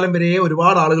കുറച്ചു കാലം വരെ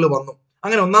ഒരുപാട് ആളുകൾ വന്നു.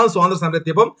 അങ്ങനെ ഒന്നാമത് സ്വാതന്ത്ര്യ സമരം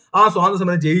എത്തിയപ്പം ആ സ്വാതന്ത്ര്യ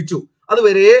സമരം ജയിച്ചു.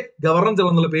 അതുവരെ ഗവർണർ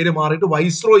ജനറൽ എന്നുള്ള പേര് മാറിയിട്ട്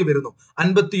വൈസ്രോയ് വരുന്നു.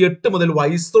 58 മുതൽ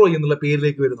വൈസ്രോയ് എന്നുള്ള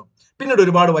പേരിലേക്ക് വരുന്നു. പിന്നീട്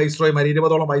ഒരുപാട് വൈസ്രോയ്മാർ,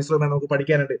 20ഓളം വൈസ്രോയ്മാർ നമുക്ക്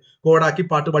പഠിക്കാനുണ്ട്. കോഡാക്കി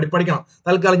പാട്ട് പഠിക്കണം.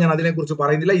 തൽക്കാലം ഞാൻ അതിനെക്കുറിച്ച്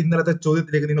പറയുന്നില്ല. ഇന്നലത്തെ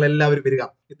ചോദ്യത്തിലേക്ക് നിങ്ങൾ എല്ലാവരും വരിക.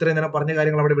 ഇത്രയും നേരം പറഞ്ഞ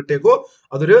കാര്യങ്ങൾ അവിടെ വിട്ടേക്കോ.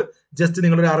 അതൊരു ജസ്റ്റ്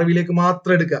നിങ്ങളുടെ അറിവിലേക്ക്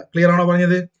മാത്രം എടുക്കുക. ക്ലിയർ ആണോ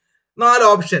പറഞ്ഞത്? 4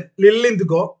 option: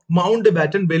 ലില്ലിൻഗോ, mount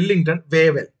batten, Wellington,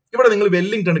 Wavell. ഇവിടെ നിങ്ങൾ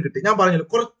വെല്ലിംഗ്ടൺ കിട്ടി. ഞാൻ പറഞ്ഞല്ലോ,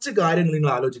 കുറച്ച് കാര്യങ്ങൾ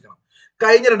നിങ്ങൾ ആലോചിക്കണം.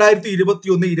 കഴിഞ്ഞ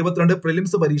 2021-22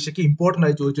 പ്രിലിംസ് പരീക്ഷയ്ക്ക് ഇമ്പോർട്ടന്റ്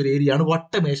ആയി ചോദിച്ച ഒരു ഏരിയ ആണ്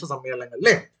വട്ടമേശ സമ്മേളനങ്ങൾ,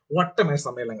 അല്ലെ? വട്ടമേശ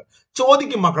സമ്മേളനങ്ങൾ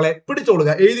ചോദിക്കും മക്കളെ, പിടിച്ചോളുക,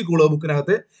 എഴുതിക്കോളുക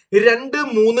ബുക്കിനകത്ത്.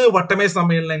 2-3 വട്ടമേശ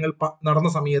സമ്മേളനങ്ങൾ നടന്ന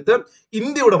സമയത്ത്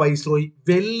ഇന്ത്യയുടെ വൈസ്രോയി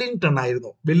വെല്ലിംഗ്ടൺ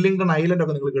ആയിരുന്നു. വെല്ലിംഗ്ടൺ ഐലൻഡ്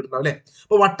ഒക്കെ നിങ്ങൾ കേട്ടിട്ടുണ്ടാവും, അല്ലെ?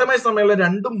 അപ്പൊ വട്ടമേശ സമ്മേളനം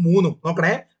 2ഉം 3ഉം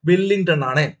നോക്കണേ, വെല്ലിംഗ്ടൺ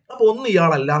ആണ്. അപ്പൊ ഒന്ന്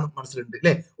ഇയാളല്ല എന്ന് മനസ്സിലുണ്ട്,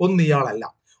 അല്ലെ? ഒന്ന് ഇയാളല്ല.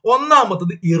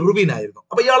 ഒന്നാമത്തത് ഇർവിൻ ആയിരുന്നു.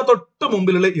 അപ്പൊ ഇയാൾ തൊട്ട്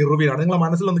മുമ്പിലുള്ള ഇർവിൻ ആണ്. നിങ്ങളെ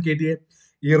മനസ്സിലൊന്ന് കേട്ടിയേ,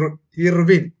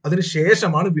 ഇർവിൻ.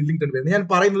 അതിനുശേഷമാണ് വെല്ലിംഗ്ടൺ വരുന്നത്. ഞാൻ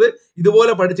പറയുന്നത്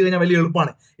ഇതുപോലെ പഠിച്ചു കഴിഞ്ഞാൽ വലിയ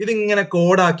എളുപ്പമാണ്. ഇതിങ്ങനെ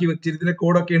കോഡാക്കി വെച്ചിട്ട്, ഇതിന്റെ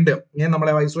കോഡൊക്കെ ഉണ്ട്. ഇങ്ങനെ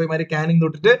നമ്മളെ വൈസ്രോയ്മാര് കാനിങ്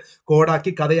തൊട്ടിട്ട്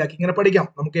കോഡാക്കി കഥയാക്കി ഇങ്ങനെ പഠിക്കാം.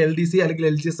 നമുക്ക് LDC അല്ലെങ്കിൽ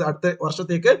LGS അടുത്ത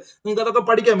വർഷത്തേക്ക് നിങ്ങൾക്ക് അതൊക്കെ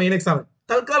പഠിക്കാം മെയിൻ എക്സാമിന്.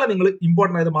 തൽക്കാലം നിങ്ങൾ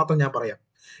ഇമ്പോർട്ടന്റ് ആയത് മാത്രം ഞാൻ പറയാം.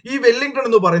 ഈ വെല്ലിംഗ്ടൺ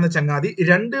എന്ന് പറയുന്ന ചങ്ങാതി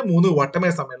 2-3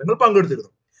 വട്ടമേശ സമ്മേളനങ്ങൾ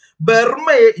പങ്കെടുത്തിരുന്നു.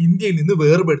 ബർമയെ ഇന്ത്യയിൽ നിന്ന്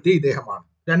വേർപെടുത്തിയ ഇദ്ദേഹമാണ്.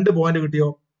 2 പോയിന്റ് കിട്ടിയോ?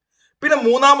 പിന്നെ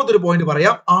മൂന്നാമത്തെ ഒരു പോയിന്റ്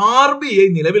പറയാം, RBI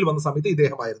നിലവിൽ വന്ന സമയത്ത്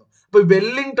ഇദ്ദേഹമായിരുന്നു. അപ്പൊ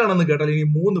വെല്ലിംഗ്ടൺ എന്ന് കേട്ടാൽ ഇനി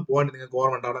 3 പോയിന്റ് നിങ്ങൾക്ക്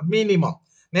ഓർമ്മ ഉണ്ടാവണം മിനിമം.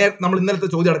 നമ്മൾ ഇന്നലത്തെ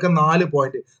ചോദ്യം അടക്കം 4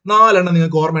 പോയിന്റ്, 4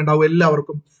 നിങ്ങൾക്ക് ഓർമ്മ ഉണ്ടാവും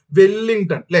എല്ലാവർക്കും.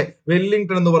 വെല്ലിംഗ്ടൺ, അല്ലെ?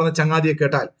 വെല്ലിംഗ്ടൺ എന്ന് പറയുന്ന ചങ്ങാതിയെ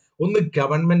കേട്ടാൽ ഒന്ന്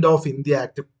ഗവൺമെന്റ് ഓഫ് ഇന്ത്യ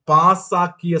ആക്ട്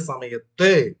പാസ്സാക്കിയ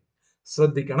സമയത്ത്,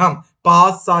 ശ്രദ്ധിക്കണം,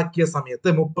 പാസ്സാക്കിയ സമയത്ത്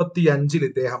 35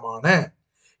 ഇദ്ദേഹമാണ്.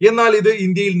 എന്നാൽ ഇത്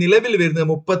ഇന്ത്യയിൽ നിലവിൽ വരുന്നത്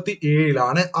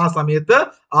 37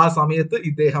 ആ സമയത്ത്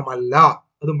ഇദ്ദേഹമല്ല,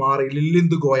 അത് മാറി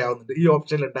ലില്ലിൻഗോ ആവുന്നുണ്ട്. ഈ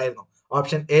ഓപ്ഷനിൽ ഉണ്ടായിരുന്നു.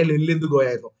 ഓപ്ഷൻ എ ലില്ലിൻഗോ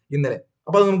ആയിരുന്നു ഇന്നലെ.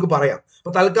 അപ്പൊ അത് നമുക്ക് പറയാം.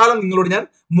 അപ്പൊ തൽക്കാലം നിങ്ങളോട് ഞാൻ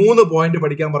 3 പോയിന്റ്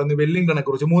പഠിക്കാൻ പറഞ്ഞു വെല്ലിംഗ്ടണെ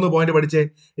കുറിച്ച്. 3 പോയിന്റ് പഠിച്ചേ.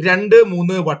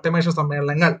 2-3 വട്ടമേശ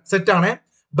സമ്മേളനങ്ങൾ സെറ്റാണ്.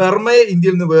 ബർമയെ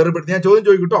ഇന്ത്യയിൽ നിന്ന് വേർപെടുത്തി. ഞാൻ ചോദ്യം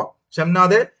ചോദിക്കട്ടോ,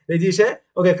 ഷംനാദ്, രജീഷ്,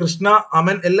 ഓക്കെ, കൃഷ്ണ,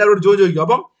 അമൻ, എല്ലാവരോടും ചോദ്യം ചോദിക്കും.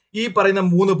 അപ്പം ഈ പറയുന്ന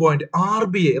 3 point,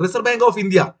 RBI reserve bank of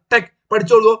India, tech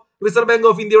പഠിച്ചോളൂ. റിസർവ് ബാങ്ക്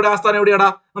ഓഫ് ഇന്ത്യയുടെ ആസ്ഥാനം എവിടെയാടാ?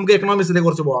 നമുക്ക് എക്കണോമിക്സിനെ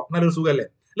കുറിച്ച് പോവാം, നല്ലൊരു സുഖല്ലേ,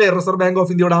 അല്ലെ? റിസർവ് ബാങ്ക്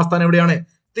ഓഫ് ഇന്ത്യയുടെ ആസ്ഥാനം എവിടെയാണ്?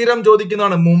 സ്ഥിരം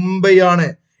ചോദിക്കുന്നതാണ്, മുംബൈ ആണ്.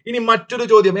 ഇനി മറ്റൊരു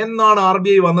ചോദ്യം, എന്നാണ്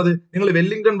RBI വന്നത്? നിങ്ങൾ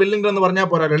വെല്ലിംഗ്ടൺ എന്ന് പറഞ്ഞാൽ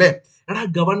പോരാലോ, അല്ലെ? എടാ,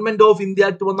 ഗവൺമെന്റ് ഓഫ് ഇന്ത്യ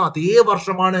ആക്ട് വന്ന അതേ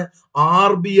വർഷമാണ്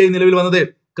RBI നിലവിൽ വന്നത്.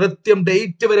 കൃത്യം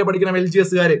ഡേറ്റ് വരെ പഠിക്കണം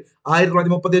LGSകാര്.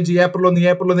 1935 ഏപ്രിൽ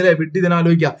 1 വിട്ടി ഇതിനെ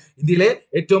ആലോചിക്കുക. ഇന്ത്യയിലെ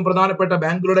ഏറ്റവും പ്രധാനപ്പെട്ട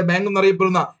ബാങ്കുകളുടെ ബാങ്ക്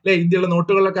എന്നറിയപ്പെടുന്ന, അല്ലെ, ഇന്ത്യയിലെ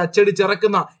നോട്ടുകളിലൊക്കെ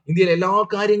അച്ചടിച്ചിറക്കുന്ന, ഇന്ത്യയിലെ എല്ലാ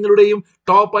കാര്യങ്ങളുടെയും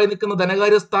ടോപ്പായി നിൽക്കുന്ന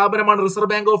ധനകാര്യ സ്ഥാപനമാണ്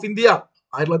reserve bank of India.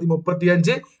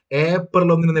 1935 April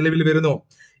 1 നിലവിൽ വരുന്നു.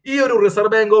 ഈ ഒരു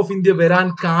റിസർവ് ബാങ്ക് ഓഫ് ഇന്ത്യ വരാൻ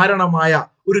കാരണമായ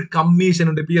ഒരു കമ്മീഷൻ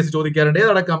ഉണ്ട്. PSC ചോദിക്കാറുണ്ട്.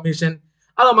 ഏതാണ് കമ്മീഷൻ?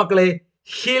 അതാ മക്കളെ,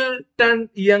 ഹിൽട്ടൺ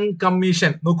യങ്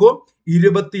കമ്മീഷൻ. നോക്കൂ,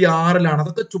 26ലാണ്.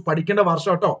 അതൊക്കെ പഠിക്കേണ്ട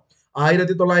വർഷം കേട്ടോ.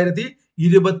 1926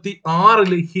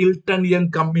 ഹിൽട്ടൺ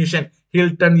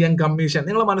യങ് കമ്മീഷൻ.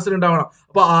 നിങ്ങൾ മനസ്സിലുണ്ടാവണം.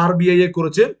 അപ്പൊ RBI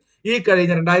കുറിച്ച് ഈ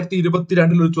കഴിഞ്ഞ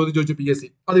 2022 ഒരു ചോദ്യം ചോദിച്ചു PSC.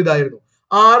 അത് ഇതായിരുന്നു: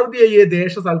 RBI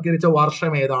ദേശസാൽക്കരിച്ച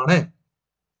വർഷം ഏതാണ്?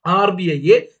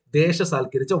 RBI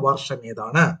ദേശസാൽക്കരിച്ച വർഷം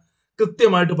ഏതാണ്?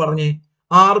 കൃത്യമായിട്ട് പറഞ്ഞേ.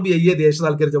 RBI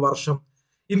ദേശസാൽക്കരിച്ച വർഷം.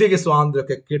 ഇന്ത്യക്ക്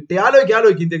സ്വാതന്ത്ര്യമൊക്കെ കിട്ടി.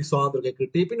 ആലോചിക്കും, ഇന്ത്യക്ക് സ്വാതന്ത്ര്യമൊക്കെ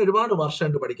കിട്ടി. പിന്നെ ഒരുപാട്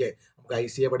വർഷമുണ്ട് പഠിക്കാൻ. നമുക്ക്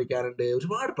ICA പഠിക്കാനുണ്ട്,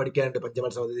 ഒരുപാട് പഠിക്കാനുണ്ട്.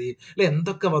 പഞ്ചവത്സര പദ്ധതി, അല്ലെ,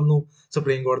 എന്തൊക്കെ വന്നു,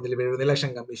 സുപ്രീം കോടതിയിൽ വരുന്ന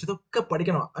ഇലക്ഷൻ കമ്മീഷൻ, ഇതൊക്കെ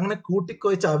പഠിക്കണം. അങ്ങനെ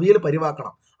കൂട്ടിക്കൊഴിച്ച് അവിയൽ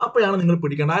പരിവാക്കണം. അപ്പോഴാണ് നിങ്ങൾ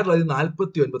പിടിക്കണം.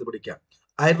 1949 പഠിക്കാം.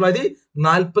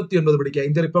 1949 പഠിക്കുക.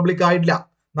 ഇന്ത്യ റിപ്പബ്ലിക് ആയിട്ടില്ല.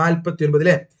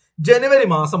 49 ജനുവരി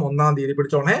മാസം 1-ാം തീയതി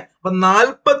പിടിച്ചോണേ. അപ്പൊ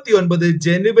 49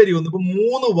 ജനുവരി 1. ഇപ്പൊ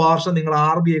 3 വർഷം നിങ്ങൾ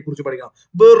RBI കുറിച്ച് പഠിക്കണം.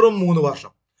 വെറും 3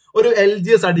 വർഷം. ഒരു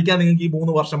LGS അടിക്കാൻ നിങ്ങൾക്ക് ഈ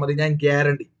 3 വർഷം മതി, ഞാൻ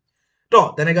ഗ്യാരണ്ടി കേട്ടോ.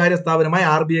 ധനകാര്യ സ്ഥാപനമായ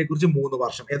RBI കുറിച്ച് 3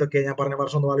 വർഷം. ഏതൊക്കെയാ ഞാൻ പറഞ്ഞ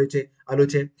വർഷം ഒന്ന്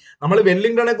ആലോചിച്ചേ. നമ്മൾ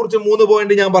വെല്ലിംഗ്ടണെ കുറിച്ച് 3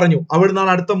 പോയിന്റ് ഞാൻ പറഞ്ഞു. അവിടെ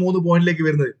നിന്നാണ് അടുത്ത 3 പോയിന്റിലേക്ക്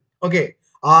വരുന്നത്. ഓക്കെ,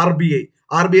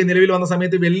 RBI നിലവിൽ വന്ന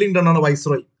സമയത്ത് വെല്ലിംഗ്ടൺ ആണ്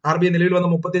വൈസ്രോയി. RBI നിലവിൽ വന്ന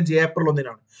 35 ഏപ്രിൽ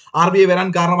 1-നാണ്. RBI വരാൻ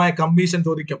കാരണമായ കമ്മീഷൻ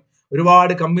ചോദിക്കും.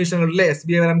 ഒരുപാട് കമ്മീഷനുകളിലെ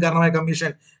SBI വരാൻ കാരണമായ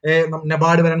കമ്മീഷൻ,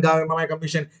 നബാർഡ് വരാൻ കാരണമായ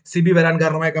കമ്മീഷൻ, SEBI വരാൻ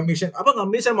കാരണമായ കമ്മീഷൻ. അപ്പൊ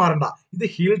കമ്മീഷൻ മാറണ്ട. ഇത്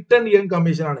ഹിൽട്ടൺ യങ്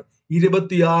കമ്മീഷൻ ആണ്.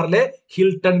 26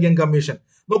 ഹിൽട്ടൺ യങ് കമ്മീഷൻ.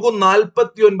 നോക്കൂ,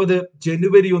 49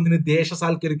 ജനുവരി 1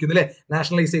 ദേശസാൽക്കരിക്കുന്നു, അല്ലെ,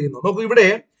 നാഷണലൈസ് ചെയ്യുന്നു. നോക്കൂ, ഇവിടെ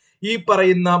ഈ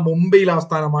പറയുന്ന മുംബൈയിൽ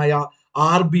ആസ്ഥാനമായ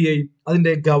RBI,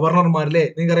 അതിന്റെ ഗവർണർമാരല്ലേ,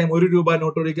 നിങ്ങൾക്കറിയാം, 1 രൂപ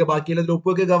നോട്ട് ഒഴികെ ബാക്കിയെല്ലാം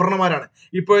ഒപ്പൊക്കെ ഗവർണർമാരാണ്.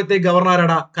 ഇപ്പോഴത്തെ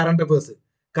ഗവർണറാടാ കറണ്ട് അഫേഴ്സ്.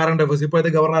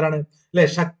 ഇപ്പോഴത്തെ ഗവർണറാണ്, അല്ലെ,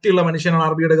 ശക്തിയുള്ള മനുഷ്യനാണ്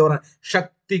RBIയുടെ ഗവർണർ.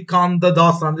 ശക്തികാന്ത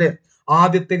ദാസ് ആണ്, അല്ലെ.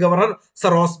 ആദ്യത്തെ governor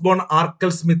sir Osborne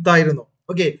Arkell Smith ആയിരുന്നു.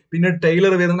 ഓക്കെ, പിന്നെ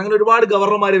ടൈലർ വരുന്നുണ്ട്. അങ്ങനെ ഒരുപാട്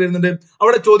ഗവർണർമാർ വരുന്നുണ്ട്.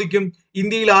 അവിടെ ചോദിക്കും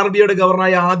ഇന്ത്യയിൽ RBIയുടെ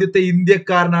ഗവർണറായ ആദ്യത്തെ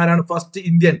ഇന്ത്യക്കാരൻ ആരാണ്? ഫസ്റ്റ്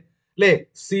ഇന്ത്യൻ അല്ലെ,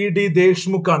 CD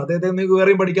ദേശ്മുഖ് ആണ്. അദ്ദേഹത്തെ നിങ്ങൾക്ക്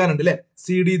വേറെയും പഠിക്കാനുണ്ട് അല്ലെ.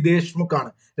 CD ദേശ്മുഖ് ആണ്.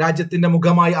 രാജ്യത്തിന്റെ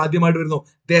മുഖമായി ആദ്യമായിട്ട് വരുന്നു.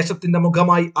 ദേശത്തിന്റെ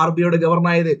മുഖമായി RBIയുടെ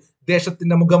ഗവർണറായത്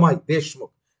ദേശത്തിന്റെ മുഖമായി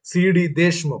ദേശ്മുഖ്, CD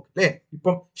ദേശ്മുഖ് അല്ലെ.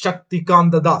 ഇപ്പം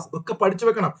ശക്തികാന്ത ദാസ്, ഇതൊക്കെ പഠിച്ചു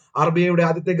വെക്കണം. RBIയുടെ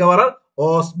ആദ്യത്തെ ഗവർണർ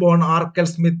ഓസ്ബോൺ ആർക്കൽ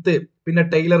സ്മിത്ത്, പിന്നെ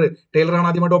ടൈലറാണ്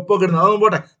ആദ്യമായിട്ട് ഒപ്പൊക്കെ ഇടുന്നത്. അതൊന്നും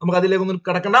പോട്ടെ, നമുക്ക് അതിലേക്കൊന്നും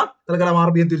കിടക്കണ്ട. തൽക്കാലം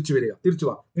RBI തിരിച്ചു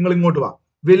വാ, നിങ്ങൾ ഇങ്ങോട്ട് വാ.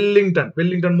 വെല്ലിംഗ്ടൺ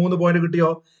 3 പോയിന്റ് കിട്ടിയോ?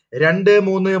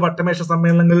 2-3 വട്ടമേശ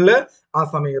സമ്മേളനങ്ങളിൽ ആ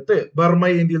സമയത്ത്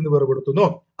ബർമയെ ഇന്ത്യയിൽ നിന്ന് വേർപെടുത്തുന്നു.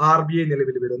 RBI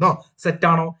നിലവിൽ വരുന്നു.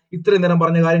 സെറ്റാണോ? ഇത്രയും നേരം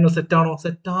പറഞ്ഞ കാര്യങ്ങൾ സെറ്റാണോ?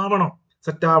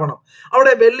 സെറ്റാവണം.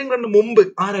 അവിടെ വെല്ലിംഗ്ടണിന് മുമ്പ്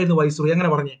ആരായിരുന്നു വൈസ്രോയി? അങ്ങനെ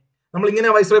പറഞ്ഞേ, നമ്മൾ ഇങ്ങനെ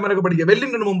വൈസ്രോയിമാരൊക്കെ പഠിക്കുക.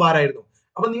 വെല്ലിംഗ്ടണിന് മുമ്പ് ആരായിരുന്നു?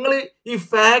 അപ്പൊ നിങ്ങൾ ഈ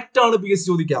ഫാക്ട് ആണ് PSC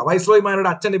ചോദിക്കുക. വൈസ്രോയിമാരുടെ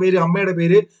അച്ഛന്റെ പേര്, അമ്മയുടെ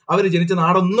പേര്, അവർ ജനിച്ച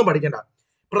നാടൊന്നും പഠിക്കണ്ട.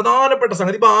 പ്രധാനപ്പെട്ട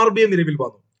സംഗതി ഇപ്പൊ RBI നിലവിൽ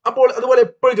വന്നു. അപ്പോൾ അതുപോലെ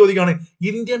എപ്പോഴും ചോദിക്കുകയാണ്,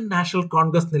 ഇന്ത്യൻ നാഷണൽ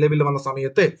കോൺഗ്രസ് നിലവിൽ വന്ന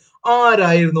സമയത്ത്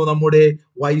ആരായിരുന്നു നമ്മുടെ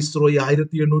വൈസ്രോയി?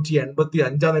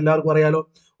 1885 എല്ലാവർക്കും അറിയാലോ.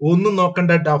 ഒന്നും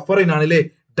നോക്കണ്ട, ഡഫറിൻ ആണ് അല്ലെ.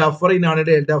 ഡഫറിൻ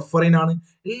ആണ്.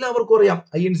 എല്ലാവർക്കും അറിയാം.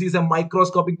 INC is a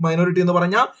microscopic minority എന്ന്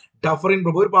പറഞ്ഞ ഡഫറിൻ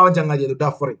പ്രഭു ഒരു പാവം ചങ്ങാതിയായിരുന്നു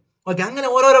ഡഫറിൻ. ഓക്കെ, അങ്ങനെ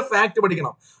ഓരോരോ ഫാക്ട്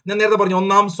പഠിക്കണം. ഞാൻ നേരത്തെ പറഞ്ഞു,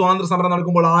 ഒന്നാം സ്വാതന്ത്ര്യ സമരം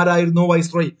നടക്കുമ്പോൾ ആരായിരുന്നു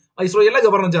വൈസ്രോയി? അല്ല,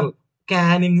 ഗവർണർ ജനറൽ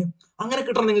കാനിങ്. അങ്ങനെ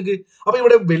കിട്ടണം നിങ്ങൾക്ക്. അപ്പൊ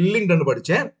ഇവിടെ വെല്ലിംഗ്ടൺ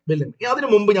പഠിച്ചേ. അതിനു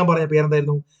മുമ്പ് ഞാൻ പറഞ്ഞ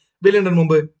പേരെന്തായിരുന്നു? വെല്ലിംഗ്ടൺ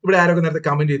മുമ്പ് ഇവിടെ ആരൊക്കെ നേരത്തെ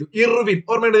കമന്റ് ചെയ്തു? ഇർവിൻ.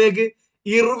 ഓർമ്മയുണ്ട് നിങ്ങൾക്ക്?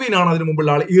 ഇർവിൻ ആണ് അതിന്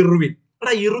മുമ്പുള്ള ആള്.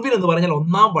 ഇർവിൻ എന്ന് പറഞ്ഞാൽ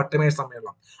ഒന്നാം വട്ടമേശ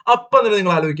സമ്മേളനം. അപ്പൊ തന്നെ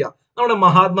നിങ്ങൾ ആലോചിക്കുക, നമ്മുടെ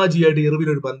മഹാത്മാജിയായിട്ട് ഇർവിൻ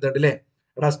ഒരു ബന്ധമുണ്ട് അല്ലെ.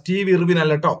 സ്റ്റീവ് ഇർവിൻ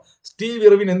അല്ല കേട്ടോ. സ്റ്റീവ്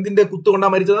ഇർവിൻ എന്തിന്റെ കുത്തുകൊണ്ടാ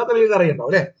മരിച്ചത്? അതൊക്കെ നിങ്ങൾക്ക് അറിയണ്ടോ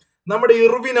അല്ലെ. നമ്മുടെ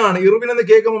ഇർവിൻ എന്ന്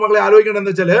കേൾക്കുമ്പോൾ മക്കളെ ആലോചിക്കേണ്ടത്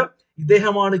എന്താ വെച്ചാല്,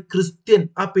 ഇദ്ദേഹമാണ് ക്രിസ്ത്യൻ.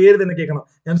 ആ പേര് തന്നെ കേൾക്കണം.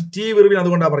 ഞാൻ സ്റ്റീവ് ഇർവിൻ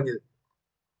അതുകൊണ്ടാ പറഞ്ഞത്.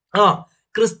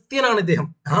 ക്രിസ്ത്യൻ ആണ് ഇദ്ദേഹം.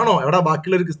 ആണോ? എവിടെ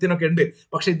ബാക്കിയുള്ള ഒരു ക്രിസ്ത്യൻ ഒക്കെ ഉണ്ട്.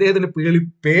 പക്ഷെ ഇദ്ദേഹത്തിന്റെ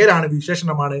പേരാണ്,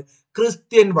 വിശേഷണമാണ്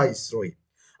ക്രിസ്ത്യൻ വൈസ്രോയി.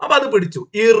 അപ്പൊ അത് പിടിച്ചു.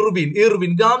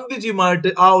 ഇർവിൻ ഗാന്ധിജിയുമായിട്ട്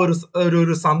ആ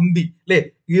ഒരു സന്ധി അല്ലെ,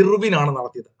 ഇർവിൻ ആണ്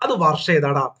നടത്തിയത്. അത് വർഷം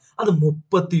ഏതാടാ? അത്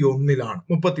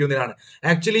 31-ലാണ്.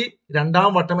 ആക്ച്വലി രണ്ടാം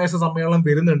വട്ടമേശ സമ്മേളനം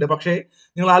വരുന്നുണ്ട്. പക്ഷേ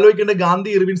നിങ്ങൾ ആലോചിക്കേണ്ട,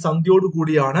 ഗാന്ധി ഇർവിൻ സന്ധിയോട്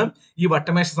കൂടിയാണ് ഈ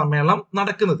വട്ടമേശ സമ്മേളനം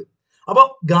നടക്കുന്നത്. അപ്പൊ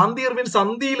ഗാന്ധി ഇർവിൻ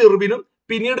സന്ധിയിൽ ഇർവിനും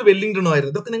പിന്നീട് വെല്ലിംഗ്ടണും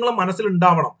ആയിരുന്നു. ഇതൊക്കെ നിങ്ങളെ മനസ്സിൽ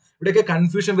ഉണ്ടാവണം. ഇവിടെയൊക്കെ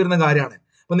കൺഫ്യൂഷൻ വരുന്ന കാര്യമാണ്.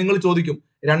 അപ്പൊ നിങ്ങൾ ചോദിക്കും,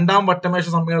 രണ്ടാം വട്ടമേശ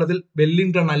സമ്മേളനത്തിൽ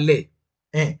വെല്ലിംഗ്ടൺ അല്ലേ?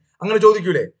 അങ്ങനെ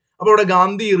ചോദിക്കൂലേ? അപ്പൊ ഇവിടെ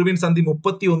ഗാന്ധി ഇർവിൻ സന്ധി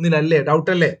 31-ലല്ലേ?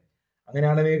 ഡൗട്ട് അല്ലേ?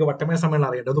 അങ്ങനെയാണ് നിങ്ങൾക്ക് വട്ടമേശ സമ്മേളനം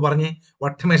അറിയേണ്ടത്. അത് പറഞ്ഞേ,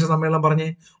 വട്ടമേശ സമ്മേളനം പറഞ്ഞേ.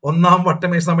 ഒന്നാം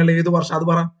വട്ടമേശ സമ്മേളനം ഏത് വർഷം? അത്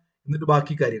പറ. എന്നിട്ട്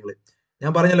ബാക്കി കാര്യങ്ങൾ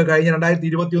ഞാൻ പറഞ്ഞല്ലോ. കഴിഞ്ഞ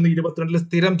 2021-22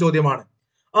 സ്ഥിരം ചോദ്യമാണ്.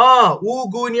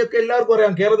 ഊഗൂനിയൊക്കെ എല്ലാവർക്കും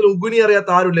അറിയാം. കേരളത്തിൽ ഉഗുനി അറിയാത്ത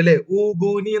ആരുമില്ലല്ലേ.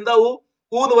 ഊഗൂനി എന്താ?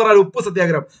 എന്ന് പറഞ്ഞാൽ ഉപ്പ്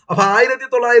സത്യാഗ്രഹം. അപ്പൊ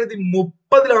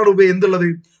 1930-ലാണ് എന്തുള്ളത്?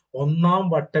 ഒന്നാം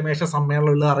വട്ടമേശ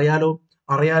സമ്മേളനം ഉള്ളത്.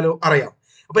 അറിയാം.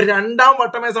 അപ്പൊ രണ്ടാം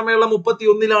വട്ടമേശ സമ്മേളനം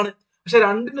 31-ലാണ്. പക്ഷെ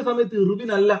രണ്ടിന്റെ സമയത്ത് ഇർവിൻ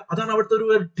അല്ല. അതാണ് അവിടുത്തെ ഒരു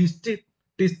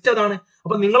ട്വിസ്റ്റ് അതാണ്.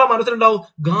 അപ്പൊ നിങ്ങളെ മനസ്സിലുണ്ടാവും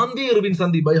ഗാന്ധി ഇർവിൻ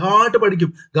സന്ധി. ബൈ ഹാർട്ട് പഠിക്കും.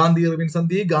 ഗാന്ധി ഇർവിൻ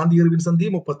സന്ധി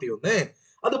 31.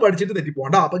 അത് പഠിച്ചിട്ട്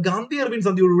തെറ്റിപ്പോണ്ട. അപ്പൊ ഗാന്ധി ഇർവിൻ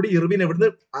സന്ധിയോടുകൂടി ഇർവിൻ എവിടുന്ന്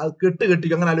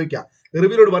കെട്ടിക്കും? അങ്ങനെ ആലോചിക്കാം.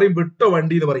 ഇർവിനോട് പറയും വിട്ടോ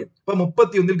വണ്ടി എന്ന് പറയും. അപ്പൊ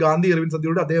 31-ൽ ഗാന്ധി ഇർവിൻ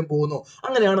സന്ധിയോട് അദ്ദേഹം പോകുന്നു.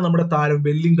 അങ്ങനെയാണ് നമ്മുടെ താരം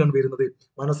വെല്ലിംഗ്ടൺ വരുന്നത്.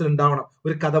 മനസ്സിലുണ്ടാവണം.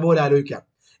 ഒരു കഥ പോലെ ആലോചിക്കാം.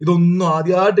 ഇതൊന്നും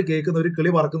ആദ്യമായിട്ട് കേൾക്കുന്ന ഒരു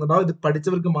കിളി പറക്കുന്നുണ്ടാവും. ഇത്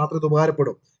പഠിച്ചവർക്ക് മാത്രമേ ഇത്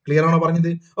ഉപകാരപ്പെടും. ക്ലിയർ ആണോ പറഞ്ഞത്?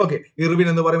 ഓക്കെ. ഇർവിൻ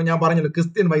എന്ന് പറയുമ്പോൾ ഞാൻ പറഞ്ഞല്ലോ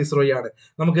ക്രിസ്ത്യൻ വൈസ്രോയി ആണ്.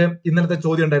 നമുക്ക് ഇന്നലത്തെ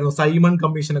ചോദ്യം ഉണ്ടായിരുന്നു സൈമൺ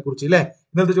കമ്മീഷനെ കുറിച്ച് ഇല്ലേ?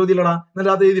 ഇന്നലത്തെ ചോദ്യം ഇല്ലടാ,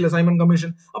 ഇന്നലെ അത് എഴുതിയില്ല സൈമൺ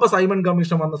കമ്മീഷൻ. അപ്പൊ സൈമൺ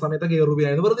കമ്മീഷൻ വന്ന സമയത്തൊക്കെ ഇർവിൻ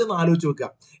ആയിരുന്നു. വെറുതെ ഒന്ന് ആലോചിച്ച് വെക്കുക.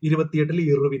 28-ൽ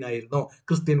ഇർവിൻ ആയിരുന്നു.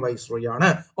 ക്രിസ്ത്യൻ വൈസ്രോയി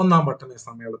ആണ്. ഒന്നാം വട്ടമേശ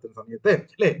സമ്മേളനത്തിന്റെ സമയത്ത്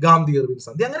അല്ലെ, ഗാന്ധി ഇർവിൻ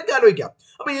സന്ധി. അങ്ങനെയൊക്കെ ആലോചിക്കാം.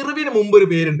 അപ്പൊ ഇർവിന് മുമ്പ് ഒരു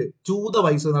പേരുണ്ട്, ജൂത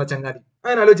വൈസ്രോയി എന്ന ചങ്ങാതി.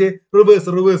 അങ്ങനെ ആലോചിച്ചേ.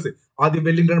 റിവേഴ്സ്. ആദ്യം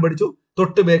വെല്ലിംഗ്ടൺ പഠിച്ചു,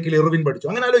 തൊട്ട് ബേക്കിൽ ഇർവിൻ പഠിച്ചു.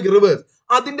 അങ്ങനെ ആലോചിക്കും. റിവേഴ്സ്.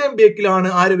 അതിന്റെ ബേക്കിലാണ്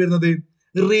ആര് വരുന്നത്?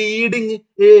 റീഡിങ്.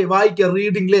 വായിക്കുക.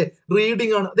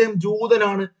 റീഡിംഗ് ആണ്. അദ്ദേഹം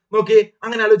ജൂതനാണ്. നോക്കേ,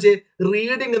 അങ്ങനെ ആലോചിച്ചേ.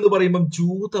 റീഡിംഗ് എന്ന് പറയുമ്പോൾ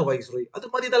ജൂത വൈസ്രോയി. അത്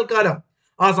മതി തൽക്കാലം.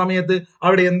 ആ സമയത്ത്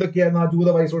അവിടെ എന്തൊക്കെയാണ് ആ ജൂത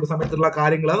വൈസ്രോയുടെ സമയത്തുള്ള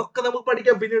കാര്യങ്ങൾ, അതൊക്കെ നമുക്ക്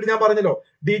പഠിക്കാം. പിന്നീട് ഞാൻ പറഞ്ഞല്ലോ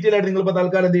ഡീറ്റെയിൽ ആയിട്ട്. നിങ്ങൾ ഇപ്പൊ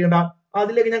തൽക്കാലം എന്ത് ചെയ്യണ്ട,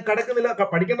 അതിലേക്ക് ഞാൻ കടക്കുന്നില്ല.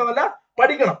 പഠിക്കേണ്ടതല്ല,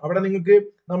 പഠിക്കണം. അവിടെ നിങ്ങൾക്ക്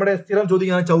നമ്മുടെ സ്ഥിരം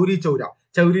ചോദിക്കുന്ന ചൗരി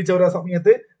ചൗര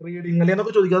സമയത്ത് റീഡിംഗ് അല്ലെ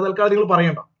എന്നൊക്കെ ചോദിക്കുക. തൽക്കാലം നിങ്ങൾ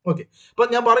പറയണ്ട. ഓക്കെ. അപ്പൊ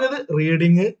ഞാൻ പറഞ്ഞത്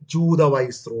റീഡിംഗ് ജൂത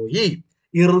viceroy,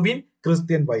 Irwin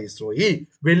Christian viceroy,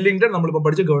 Wellington നമ്മളിപ്പോ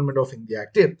പഠിച്ച ഗവൺമെന്റ് ഓഫ് ഇന്ത്യ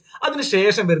ആക്ട്.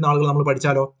 അതിനുശേഷം വരുന്ന ആളുകൾ നമ്മൾ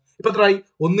പഠിച്ചാലോ? ഇപ്പൊ എത്രയായി?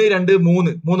 1, 2,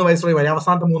 3 വൈസ്രോയി വരെ.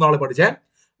 അവസാനത്തെ 3 ആള് പഠിച്ചേ.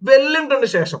 വെല്ലിംഗ്ടണിന്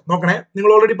ശേഷം നോക്കണേ,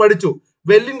 നിങ്ങൾ ഓൾറെഡി പഠിച്ചു.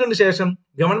 വെല്ലിംഗ്ടണിന് ശേഷം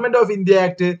ഗവൺമെന്റ് ഓഫ് ഇന്ത്യ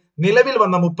ആക്ട് നിലവിൽ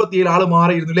വന്ന 37 ആള്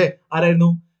മാറിയിരുന്നു അല്ലെ. ആരായിരുന്നു?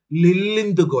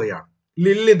 ലില്ലിന്ദുഗോയാണ്.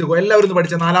 എല്ലാവരും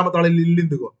പഠിച്ച 4-ാമത്തെ ആള്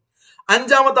ലില്ലിന്ദുഗോ.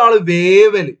 5-ാമത്തെ ആള്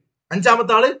വേവൽ.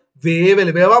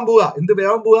 വേവാൻ പോവുക. എന്ത്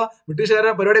വേവാൻ പോവുക?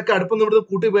 ബ്രിട്ടീഷുകാരുടെ പരിപാടിയൊക്കെ അടുപ്പം ഇവിടുന്ന്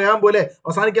കൂട്ടി വേവാൻ പോലെ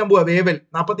അവസാനിക്കാൻ പോവുക. വേവൽ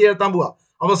 47 എത്താൻ പോവുക.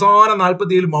 അവസാനം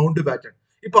 47 മൗണ്ട് ബാറ്റൺ.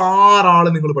 ഇപ്പൊ 6 ആള്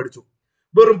നിങ്ങൾ പഠിച്ചു.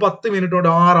 വെറും 10 മിനിറ്റ് കൊണ്ട്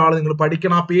 6 ആള് നിങ്ങൾ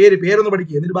പഠിക്കണം. ആ പേരൊന്ന്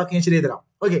പഠിക്കുക, എന്നിട്ട് ബാക്കി ഞാൻ ശരിയായി തരാം.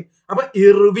 ഓക്കെ, അപ്പൊ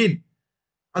ഇർവിൻ.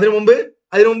 അതിനു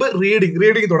മുമ്പ്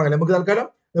റീഡിങ് തുടങ്ങാം നമുക്ക് തൽക്കാലം.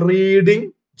 റീഡിങ്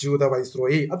ജൂത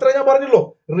വൈസ്രോയി, അത്ര ഞാൻ പറഞ്ഞല്ലോ.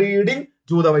 റീഡിങ്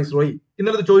ജൂത വൈസ്രോയി.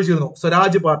 ഇന്നലത്തെ ചോദിച്ചിരുന്നു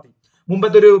സ്വരാജ് പാർട്ടി.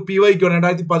 മുമ്പത്തെ ഒരു PYQ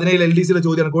 2017 LDCയിലെ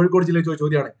ചോദ്യമാണ്, കോഴിക്കോട് ജില്ലയിൽ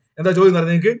ചോദ്യമാണ്. എന്താ ചോദ്യം എന്ന്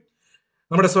നിങ്ങൾക്ക്?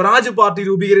 നമ്മുടെ സ്വരാജ് പാർട്ടി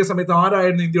രൂപീകരിക്കുന്ന സമയത്ത്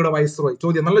ആരായിരുന്നു ഇന്ത്യയുടെ വൈസ്രോയി?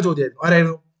 ചോദ്യം, നല്ല ചോദ്യമായിരുന്നു.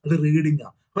 ആരായിരുന്നു? അത് റീഡിംഗ്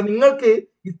ആണ്. അപ്പൊ നിങ്ങൾക്ക്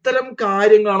ഇത്തരം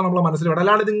കാര്യങ്ങളാണ് നമ്മളെ മനസ്സിൽ വേണ്ടത്.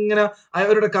 അല്ലാണ്ട് ഇതിങ്ങനെ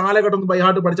അവരുടെ കാലഘട്ടം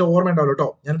ബൈഹാർട്ട് പഠിച്ച ഓർമ്മ ഉണ്ടാവില്ല കേട്ടോ.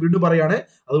 ഞാൻ വീണ്ടും പറയാണ്.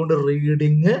 അതുകൊണ്ട്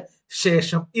റീഡിങ്,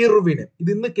 ശേഷം ഇർവിന്.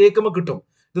 ഇത് ഇന്ന് കേൾക്കുമ്പോൾ കിട്ടും.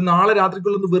 ഇത് നാളെ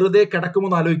രാത്രിക്കുള്ളിൽ വെറുതെ കിടക്കുമോ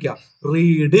എന്ന് ആലോചിക്കുക.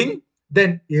 റീഡിംഗ്,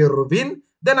 ദെൻ ഇർവിൻ,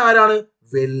 ദെൻ ആരാണ്?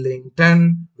 വെല്ലിംഗ്ടൺ.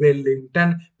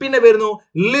 പിന്നെ വരുന്നു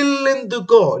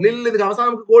ലില്ലിന്ദുകോ. അവസാനം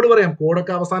നമുക്ക് കോഡ് പറയാം.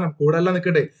 കോഡൊക്കെ അവസാനം, കോഡെല്ലാം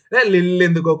നിൽക്കട്ടെ.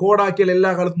 ലില്ലിന്ദുകോ കോഡാക്കിയാൽ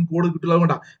എല്ലാ കാലത്തും കോഡ് കിട്ടില്ല,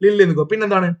 അതുകൊണ്ടാ ലില്ലിന്ദുകോ.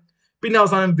 പിന്നെന്താണ്? പിന്നെ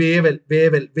അവസാനം വേവൽ.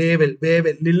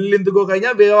 ലില്ലിന്ദുകോ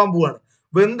കഴിഞ്ഞാൽ വേവാൻ പോവാണ്.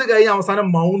 വെന്ത് കഴിഞ്ഞാൽ അവസാനം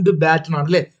മൗണ്ട് ബാറ്റൺ ആണ്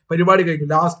അല്ലെ? പരിപാടി കഴിഞ്ഞു.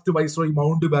 ലാസ്റ്റ് വൈസ്രോയി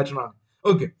മൗണ്ട് ബാറ്റൺ ആണ്.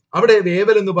 ഓക്കെ, അവിടെ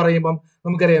വേവൽ എന്ന് പറയുമ്പോൾ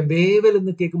നമുക്കറിയാം, വേവൽ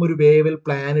എന്ന് കേൾക്കുമ്പോൾ ഒരു വേവൽ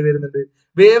പ്ലാൻ വരുന്നുണ്ട്.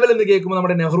 വേവൽ എന്ന് കേൾക്കുമ്പോൾ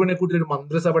നമ്മുടെ നെഹ്റുവിനെ കൂട്ടി ഒരു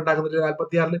മന്ത്രിസഭ ഉണ്ടാക്കുന്നുണ്ട്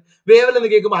 46-ൽ. വേവൽ എന്ന്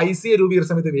കേൾക്കുമ്പോൾ ICA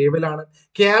രൂപീകരിച്ച സമയത്ത് വേവലാണ്.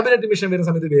 ക്യാബിനറ്റ് മിഷൻ വരുന്ന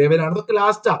സമയത്ത് വേവലാണ്. ഇതൊക്കെ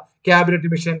ലാസ്റ്റാ. ക്യാബിനറ്റ്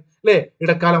മിഷൻ അല്ലെ,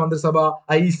 ഇടക്കാല മന്ത്രിസഭ,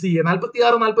 ICA 46,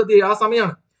 47 ആ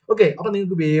സമയമാണ്. ഓക്കെ, അപ്പൊ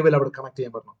നിങ്ങൾക്ക് വേവൽ അവിടെ കണക്ട്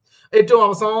ചെയ്യാൻ പറ്റണം. ഏറ്റവും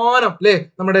അവസാനം അല്ലെ,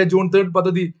 നമ്മുടെ ജൂൺ 3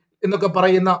 പദ്ധതി എന്നൊക്കെ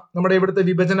പറയുന്ന നമ്മുടെ ഇവിടുത്തെ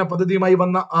വിഭജന പദ്ധതിയുമായി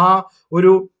വന്ന ആ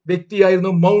ഒരു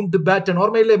വ്യക്തിയായിരുന്നു മൗണ്ട് ബാറ്റൺ.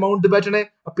 ഓർമ്മയില്ലേ മൗണ്ട് ബാറ്റനെ?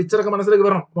 ആ പിക്ചറൊക്കെ മനസ്സിലേക്ക്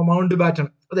വരണം. അപ്പൊ മൗണ്ട് ബാറ്റൺ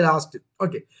അത് ലാസ്റ്റ്.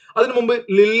 ഓക്കെ, അതിനു മുമ്പ്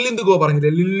ലില്ലിന്ദുകോ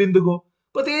പറഞ്ഞില്ലേ? ലില്ലിന്ദുകോ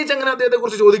പ്രത്യേകിച്ച് അങ്ങനെ അദ്ദേഹത്തെ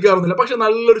കുറിച്ച് ചോദിക്കാറൊന്നുമില്ല. പക്ഷെ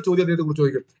നല്ലൊരു ചോദ്യം അദ്ദേഹത്തെ കുറിച്ച്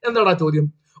ചോദിക്കും. എന്താണ് ആ ചോദ്യം?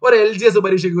 ഒരു LGS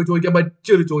പരീക്ഷയ്ക്ക് ചോദിക്കാൻ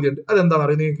പറ്റിയൊരു ചോദ്യമുണ്ട്. അതെന്താണെന്ന്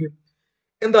അറിയാം നിങ്ങൾക്ക്?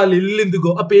 എന്താ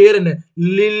ലില്ലിന്ദുകോ? ആ പേര് തന്നെ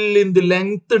ലില്ലിന്ത്.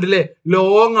 ലെങ്ത് ഉണ്ട് അല്ലെ?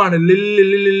 ലോങ് ആണ്.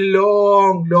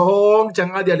 ലോങ്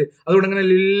ചങ്ങാതിയാല്. അതുകൊണ്ട് അങ്ങനെ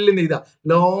ലില്ലിന്ന് ഇതാ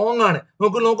ലോങ് ആണ്.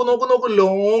 നോക്കൂ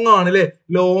ലോങ് ആണ് അല്ലെ?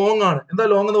 ലോങ് ആണ്. എന്താ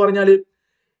ലോങ് എന്ന് പറഞ്ഞാല്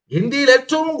ഇന്ത്യയിൽ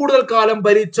ഏറ്റവും കൂടുതൽ കാലം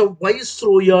ഭരിച്ച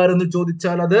വൈസ്രോയി ആരെന്ന്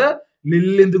ചോദിച്ചാൽ അത്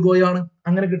ലില്ലിന്ദുകോയാണ്.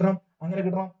 അങ്ങനെ കിട്ടണം.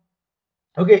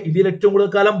 ഓക്കെ, ഇന്ത്യയിൽ ഏറ്റവും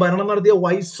കൂടുതൽ കാലം ഭരണം നടത്തിയ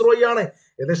വൈസ്രോയി ആണ്.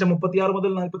 ഏകദേശം 36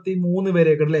 മുതൽ 43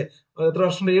 വരെയൊക്കെ അല്ലേ? എത്ര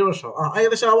വർഷം? 7 വർഷം.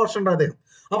 ഏകദേശം ആ വർഷം ഉണ്ട് അദ്ദേഹം.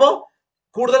 അപ്പോ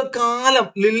കൂടുതൽ കാലം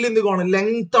ലില്ലിന്ദുകോ ആണ്.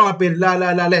 ലെങ്ത് ആണ് പേര്.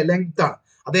 ലെങ്ത് ആണ്.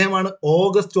 അദ്ദേഹമാണ്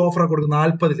ഓഗസ്റ്റ് ഓഫർ കൊടുക്കുന്നത്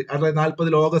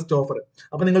 40-ൽ ഓഗസ്റ്റ് ഓഫർ.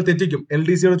 അപ്പൊ നിങ്ങൾ തെറ്റിക്കും.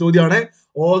 LDCയുടെ ചോദ്യമാണ്.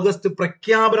 ഓഗസ്റ്റ്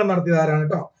പ്രഖ്യാപനം നടത്തിയത് ആരാണ്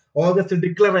കേട്ടോ? ഓഗസ്റ്റ്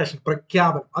ഡിക്ലറേഷൻ,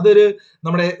 പ്രഖ്യാപനം. അതൊരു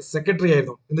നമ്മുടെ സെക്രട്ടറി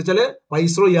ആയിരുന്നു. എന്ന് വെച്ചാല്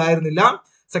വൈസ്രോയി ആയിരുന്നില്ല,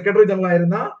 സെക്രട്ടറി ജനറൽ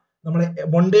ആയിരുന്ന നമ്മുടെ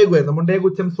മൊണ്ടേഗു ആയിരുന്നു. മൊണ്ടേഗു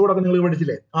ചെംസോടൊക്കെ നിങ്ങൾ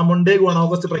പഠിച്ചില്ലേ? ആ മൊണ്ടേഗു ആണ്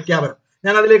ഓഗസ്റ്റ് പ്രഖ്യാപനം.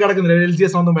 ഞാൻ അതിലേക്ക് കടക്കുന്നില്ല.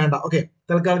 LGS ഒന്നും വേണ്ട. ഓക്കെ,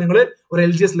 തൽക്കാലം നിങ്ങൾ ഒരു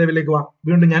LGS ലെവലിലേക്ക് വാ.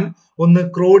 വീണ്ടും ഞാൻ ഒന്ന്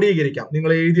ക്രോഡീകരിക്കാം.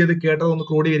 നിങ്ങൾ എഴുതിയത് കേട്ടത് ഒന്ന്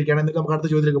ക്രോഡീകരിക്കാം. എന്നിട്ട് നമുക്ക് അടുത്ത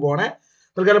ചോദ്യത്തിലേക്ക് പോകണേ.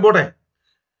 തൽക്കാലം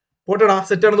പോട്ടെടാ,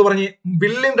 സെറ്റാണെന്ന് പറഞ്ഞ്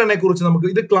വില്ലിംഗ്ടണെ കുറിച്ച് നമുക്ക്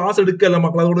ഇത് ക്ലാസ് എടുക്കല്ല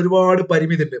മക്കൾ. അതുകൊണ്ട് ഒരുപാട്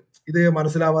പരിമിതി ഉണ്ട്. ഇത്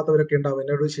മനസ്സിലാവാത്തവരൊക്കെ ഉണ്ടാവും.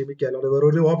 എന്നോട് ക്ഷമിക്കാമല്ലോ. അത്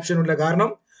വേറൊരു ഓപ്ഷനും ഇല്ല. കാരണം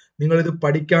നിങ്ങൾ ഇത്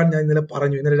പഠിക്കാൻ ഞാൻ ഇന്നലെ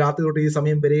പറഞ്ഞു. ഇന്നലെ രാത്രി തൊട്ട് ഈ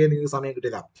സമയം വരെ നിങ്ങൾക്ക് സമയം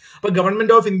കിട്ടില്ല. അപ്പൊ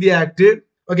government of India act,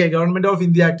 government of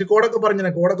India act കോഡൊക്കെ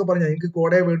പറഞ്ഞ എനിക്ക്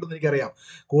കോഡേ വേണ്ടെന്ന് എനിക്കറിയാം.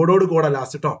 കോഡാ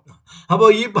ലാസ്റ്റ് കേട്ടോ. അപ്പൊ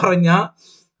ഈ പറഞ്ഞ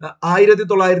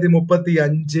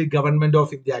 1935 ഗവൺമെന്റ്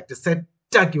ഓഫ് ഇന്ത്യ ആക്ട്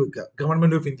സെറ്റാക്കി വെക്കുക.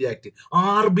 Government of India act,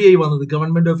 RBI വന്നത്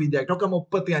ഗവൺമെന്റ് ഓഫ് ഇന്ത്യ ആക്ട് ഒക്കെ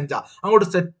 35 അങ്ങോട്ട്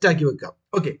സെറ്റാക്കി വെക്കുക.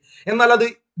 ഓക്കെ, എന്നാൽ അത്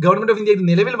ഗവൺമെന്റ് ഓഫ് ഇന്ത്യ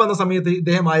നിലവിൽ വന്ന സമയത്ത്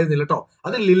ഇദ്ദേഹം ആയിരുന്നില്ല കേട്ടോ.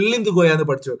 അത് ലില്ലിന്ദുകോയാന്ന്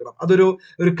പഠിച്ചു വെക്കണം. അതൊരു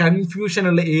ക്ൺഫ്യൂഷൻ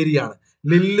ഉള്ള ഏരിയ ആണ്.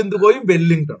 ലില്ലിന്ദുകോയും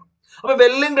വെല്ലിംഗ്ടണും. അപ്പൊ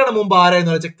വെല്ലിംഗ്ടണ് മുമ്പ്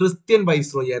ആരായിരുന്നു വെച്ചാൽ ക്രിസ്ത്യൻ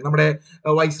വൈസ്രോയി ആയിരുന്നു. നമ്മുടെ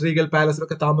വൈസ്രീഗൽ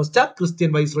പാലസിലൊക്കെ താമസിച്ച ക്രിസ്ത്യൻ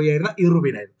വൈസ്രോയി ആയിരുന്ന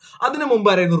ഇർവിൻ ആയിരുന്നു. അതിനു മുമ്പ്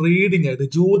ആരായിരുന്നു? റീഡിംഗ് ആയിരുന്നു.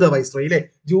 ജൂത വൈസ്രോയി അല്ലെ?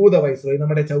 ജൂത വൈസ്രോയി,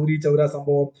 നമ്മുടെ ചൗരി ചൗര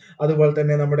സംഭവം, അതുപോലെ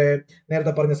തന്നെ നമ്മുടെ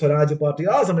നേരത്തെ പറഞ്ഞ സ്വരാജ് പാർട്ടി,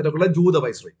 ആ സമയത്തൊക്കെയുള്ള ജൂത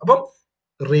വൈസ്രോയി. അപ്പം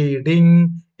റീഡിംഗ്,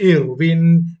 ഇർവിൻ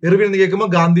എന്ന് കേൾക്കുമ്പോൾ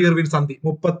ഗാന്ധി ഇർവിൻ സന്ധി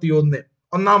 31,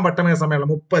 ഒന്നാം വട്ടമേശ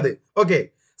സമ്മേളനം 30. ഓക്കെ,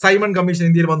 സൈമൺ കമ്മീഷൻ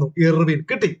ഇന്ത്യയിൽ വന്നു. ഇർവിൻ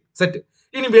കിട്ടി, സെറ്റ്.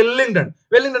 ഇനി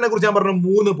വെല്ലിംഗ്ടണെ കുറിച്ച് ഞാൻ പറഞ്ഞ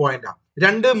 3 പോയിന്റാ.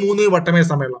 2, 3 വട്ടമേശ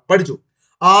സമ്മേളനം പഠിച്ചു.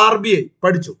 RBI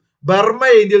പഠിച്ചു.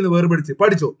 ബർമയെ ഇന്ത്യയിൽ നിന്ന് വേർപിടിച്ച്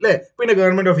പഠിച്ചു അല്ലെ? പിന്നെ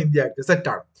ഗവൺമെന്റ് ഓഫ് ഇന്ത്യ ആക്ട്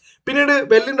സെറ്റാണ്. പിന്നീട്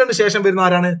വെല്ലിംഗ്ടണ് ശേഷം വരുന്ന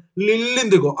ആരാണ്?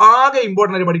 ലില്ലിന്ദുകോ. ആകെ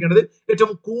ഇമ്പോർട്ടന്റ് ആയിട്ട് പഠിക്കേണ്ടത്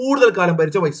ഏറ്റവും കൂടുതൽ കാലം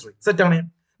ഭരിച്ച വൈസ്രോയി. സെറ്റാണ്.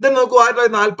 ദെൻ നോക്കൂ,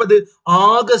 1940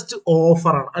 ഓഗസ്റ്റ്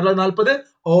ഓഫറാണ്. 1940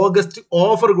 ഓഗസ്റ്റ്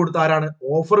ഓഫർ കൊടുത്ത ആരാണ്?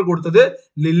 ഓഫർ കൊടുത്തത്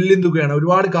ലില്ലിന്ദുകയാണ്.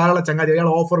 ഒരുപാട് കാലമുള്ള ചങ്ങാതി, അയാൾ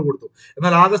ഓഫർ കൊടുത്തു.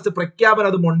 എന്നാൽ ആഗസ്റ്റ് പ്രഖ്യാപനം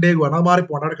അത് മൊണ്ടേഗു ആണ്. അത്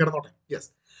മാറിപ്പോണ്ട്, അവിടെ കിടന്നോട്ടെ. യെസ്,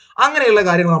 അങ്ങനെയുള്ള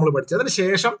കാര്യങ്ങൾ നമ്മൾ പഠിച്ചു.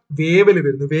 അതിനുശേഷം വേവല്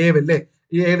വരുന്നു. വേവല്ലേ,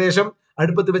 ഈ ഏകദേശം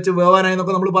അടുപ്പത്ത് വെച്ച് വേവാനായി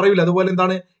എന്നൊക്കെ നമ്മൾ പറയില്ല. അതുപോലെ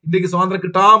എന്താണ് ഇന്ത്യക്ക് സ്വാതന്ത്ര്യം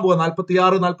കിട്ടാൻ പോവാ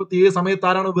 46, 47 സമയത്ത്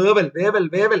ആരാണ്?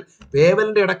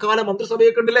 വേവലിന്റെ ഇടക്കാല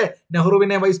മന്ത്രിസഭയൊക്കെ ഉണ്ടല്ലേ?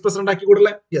 നെഹ്റുവിനെ വൈസ് പ്രസിഡന്റ് ആക്കി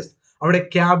കൂടല്ലേ? യെസ്, അവിടെ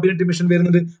ക്യാബിനറ്റ് മിഷൻ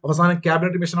വരുന്നുണ്ട്. അവസാനം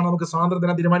ക്യാബിനറ്റ് മിഷനാണ് നമുക്ക്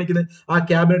സ്വാതന്ത്ര്യദിനം തീരുമാനിക്കുന്നത്. ആ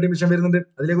ക്യാബിനറ്റ് മിഷൻ വരുന്നുണ്ട്.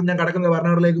 അതിലേക്കും ഞാൻ കടക്കുന്നത്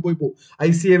ഭരണഘടനയിലേക്ക് പോയി പോകും.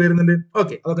 ICA വരുന്നുണ്ട്.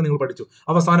 ഓക്കെ, അതൊക്കെ നിങ്ങൾ പഠിച്ചു.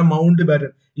 അവസാനം മൗണ്ട്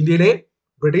ബാറ്റൺ, ഇന്ത്യയിലെ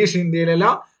ബ്രിട്ടീഷ് ഇന്ത്യയിലല്ല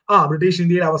ബ്രിട്ടീഷ്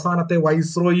ഇന്ത്യയിലെ അവസാനത്തെ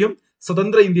വൈസ്രോയും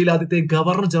സ്വതന്ത്ര ഇന്ത്യയിലെ ആദ്യത്തെ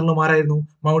ഗവർണർ ജനറലുമാരായിരുന്നു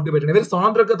മൗണ്ട് ബാറ്റൺ. ഇവർ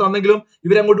സ്വാതന്ത്ര്യമൊക്കെ തന്നെങ്കിലും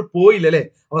ഇവരങ്ങോട്ട് പോയില്ല അല്ലെ.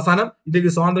 അവസാനം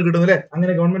ഇന്ത്യക്ക് സ്വാതന്ത്ര്യം കിട്ടുന്നു അല്ലെ.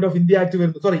 അങ്ങനെ ഗവൺമെന്റ് ഓഫ് ഇന്ത്യ ആക്ട്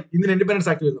വരുന്നു, സോറി ഇന്ത്യൻ ഇൻഡിപെൻഡൻസ്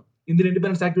ആക്ട് വരുന്നു. Indian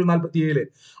independence act 47.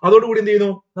 അതോടുകൂടി എന്ത്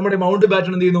ചെയ്യുന്നു, നമ്മുടെ മൗണ്ട്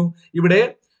ബാറ്റൺ എന്ത് ചെയ്യുന്നു, ഇവിടെ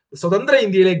സ്വതന്ത്ര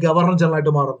ഇന്ത്യയിലെ ഗവർണർ ജനറൽ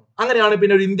ആയിട്ട് മാറുന്നു. അങ്ങനെയാണ്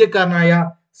പിന്നെ ഒരു ഇന്ത്യക്കാരനായ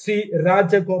ശ്രീ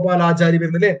രാജഗോപാലാചാരി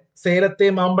വരുന്നത് അല്ലെ. സേലത്തെ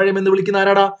മാമ്പഴം എന്ന് വിളിക്കുന്ന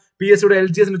ആരാടാ? PSC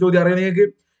LGS ചോദ്യം അറിയാം നിങ്ങൾക്ക്.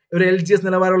 ഒരു LGS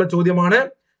നിലവാരമുള്ള ചോദ്യമാണ്.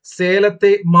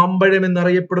 സേലത്തെ മാമ്പഴം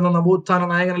എന്നറിയപ്പെടുന്ന നവോത്ഥാന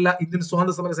നായകനല്ല ഇന്ത്യൻ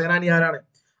സ്വാതന്ത്ര്യ സമര സേനാനി ആരാണ്?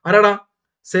 ആരാടാ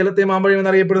സേലത്തെ മാമ്പഴം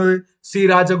എന്നറിയപ്പെടുന്നത്? സി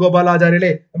രാജഗോപാലാചാരി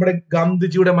അല്ലെ. നമ്മുടെ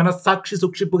ഗാന്ധിജിയുടെ മനസാക്ഷി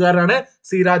സൂക്ഷിപ്പുകാരനാണ്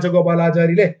സി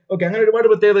രാജഗോപാലാചാരി അല്ലെ. ഓക്കെ, അങ്ങനെ ഒരുപാട്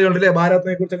പ്രത്യേകതകളുണ്ട് അല്ലെ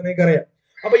ഭാരതത്തിനെ കുറിച്ച് നിങ്ങൾക്ക് അറിയാം.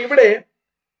 അപ്പൊ ഇവിടെ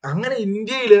അങ്ങനെ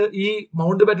ഇന്ത്യയിൽ ഈ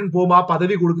മൗണ്ട് ബാറ്റൺ പോകുമ്പോൾ ആ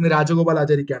പദവി കൊടുക്കുന്ന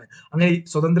രാജഗോപാലാചാരിക്കാണ്. അങ്ങനെ ഈ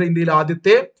സ്വതന്ത്ര ഇന്ത്യയിലെ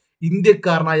ആദ്യത്തെ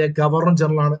ഇന്ത്യക്കാരനായ ഗവർണർ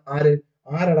ജനറൽ ആണ്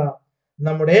ആരടാ?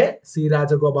 നമ്മുടെ സി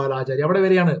രാജഗോപാലാചാരി. അവിടെ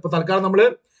വരെയാണ്. ഇപ്പൊ തൽക്കാലം നമ്മള്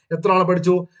എത്ര ആളെ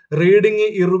പഠിച്ചു? റീഡിങ്,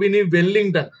 ഇർവിന്,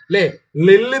 വെല്ലിംഗ്ടൺ അല്ലെ,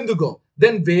 ലെല്ലിന്ദുഗോ,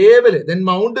 then വേവല്, then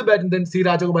mount baton, then C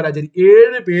Rajagopalachari.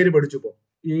 7 പേര് പഠിച്ചു. ഇപ്പോ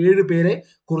 7 പേരെ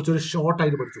കുറിച്ചൊരു ഷോർട്ട്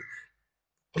ആയിട്ട് പഠിച്ചു.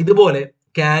 ഇതുപോലെ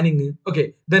കാനിങ്, ഓക്കെ.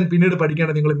 ദെൻ പിന്നീട്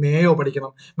പഠിക്കേണ്ടത് നിങ്ങൾ മേയോ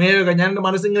പഠിക്കണം. മേയോ ഞാൻ എന്റെ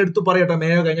മനസ്സിങ്ങനെ എടുത്തു പറയട്ടെ.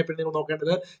 മേയോ കഴിഞ്ഞ പിന്നെ നിങ്ങൾ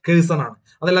നോക്കേണ്ടത് കേഴ്സൺ ആണ്.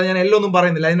 അതല്ല ഞാൻ എല്ലാം ഒന്നും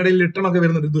പറയുന്നില്ല. അതിനിടയിൽ ലിട്ടൺ ഒക്കെ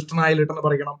വരുന്നുണ്ട്. ദുഷ്ടനായ ലിട്ടൺ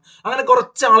പഠിക്കണം. അങ്ങനെ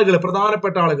കുറച്ച് ആളുകൾ,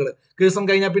 പ്രധാനപ്പെട്ട ആളുകൾ. കേഴ്സൺ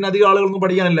കഴിഞ്ഞാൽ പിന്നെ അധികം ആളുകളൊന്നും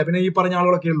പഠിക്കാനില്ല. പിന്നെ ഈ പറഞ്ഞ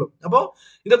ആളുകളൊക്കെ ഉള്ളൂ. അപ്പോൾ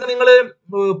ഇതൊക്കെ നിങ്ങൾ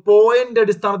പോയിന്റ്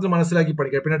അടിസ്ഥാനത്തിൽ മനസ്സിലാക്കി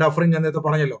പഠിക്കുക. പിന്നെ ഡഫറിങ് ഞാൻ നേരത്തെ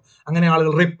പറഞ്ഞല്ലോ, അങ്ങനെ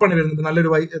ആളുകൾ. റിപ്പൺ വരുന്നുണ്ട്, നല്ലൊരു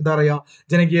എന്താ പറയാ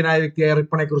ജനകീയനായ വ്യക്തിയായ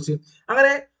റിപ്പണെ കുറിച്ച്.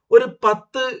 അങ്ങനെ ഒരു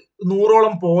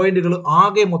 10-100ഓളം പോയിന്റുകൾ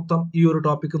ആകെ മൊത്തം ഈ ഒരു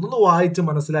ടോപ്പിക് ഒന്ന് വായിച്ച്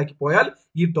മനസ്സിലാക്കി പോയാൽ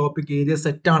ഈ ടോപ്പിക് ഏരിയ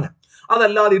സെറ്റാണ്.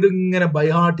 അതല്ലാതെ ഇതിങ്ങനെ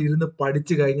ബൈഹാർട്ട് ഇരുന്ന്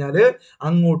പഠിച്ചു കഴിഞ്ഞാൽ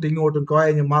അങ്ങോട്ടും ഇങ്ങോട്ടും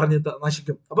കോയഞ്ഞ് മറിഞ്ഞ്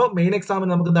നശിക്കും. അപ്പൊ മെയിൻ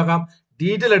എക്സാമിന് നമുക്ക് എന്താക്കാം,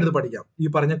 ഡീറ്റെയിൽ ആയിട്ട് പഠിക്കാം. ഈ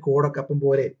പറഞ്ഞ കോഡൊക്കെ അപ്പം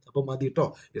പോരെ, അപ്പം മതി കേട്ടോ.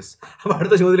 യെസ്. അപ്പൊ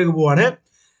അടുത്ത ചോദ്യത്തിലേക്ക് പോവാണ്.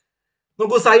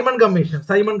 നോക്കൂ, സൈമൺ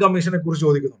കമ്മീഷനെ കുറിച്ച്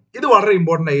ചോദിക്കുന്നു. ഇത് വളരെ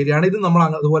ഇമ്പോർട്ടന്റ് ഏരിയ ആണ്. ഇത് നമ്മൾ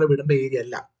അതുപോലെ വിടേണ്ട ഏരിയ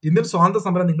അല്ല. ഇന്ത്യൻ സ്വാതന്ത്ര്യ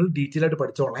സമരം നിങ്ങൾ ഡീറ്റെയിൽ ആയിട്ട്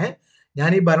പഠിച്ചോളേ. ഞാൻ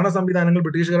ഈ ഭരണ സംവിധാനങ്ങൾ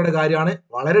ബ്രിട്ടീഷുകാരുടെ കാര്യമാണ്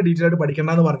വളരെ ഡീറ്റെയിൽ ആയിട്ട്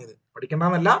പഠിക്കേണ്ടെന്ന് പറഞ്ഞത്.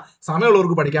 പഠിക്കേണ്ടെന്നല്ല,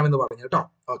 സമയമുള്ളവർക്ക് പഠിക്കാമെന്ന് പറഞ്ഞു കേട്ടോ.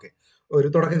 ഓക്കെ, ഒരു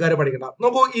തുടക്കക്കാരെ പഠിക്കണ്ട.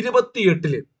 നോക്കൂ,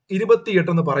 28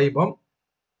 എന്ന് പറയുമ്പം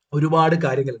ഒരുപാട്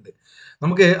കാര്യങ്ങളുണ്ട്.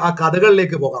 നമുക്ക് ആ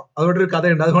കഥകളിലേക്ക് പോകാം. അതുകൊണ്ട് ഒരു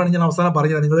കഥയുണ്ട്, അതുകൊണ്ട് ഞാൻ അവസാനം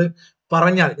പറഞ്ഞത്. നിങ്ങൾ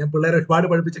പറഞ്ഞാൽ, ഞാൻ പിള്ളേരെ ഒരുപാട്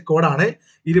പഠിപ്പിച്ച കോഡാണ്.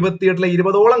 28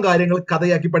 20ഓളം കാര്യങ്ങൾ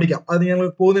കഥയാക്കി പഠിക്കാം. അത് ഞങ്ങൾ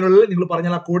പോകുന്നതിനുള്ളിൽ നിങ്ങൾ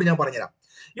പറഞ്ഞാൽ ആ കോഡ് ഞാൻ പറഞ്ഞുതരാം.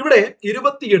 ഇവിടെ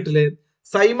 28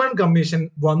 സൈമൺ കമ്മീഷൻ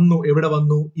വന്നു. എവിടെ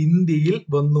വന്നു? ഇന്ത്യയിൽ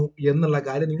വന്നു എന്നുള്ള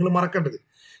കാര്യം നിങ്ങൾ മറക്കേണ്ടത്.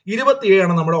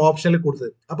 27 നമ്മുടെ ഓപ്ഷനിൽ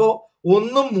കൊടുത്തത്. അപ്പോ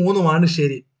 1ഉം 3ഉമാണ്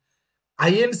ശരി.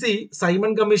 INC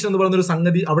സൈമൺ കമ്മീഷൻ എന്ന് പറയുന്ന ഒരു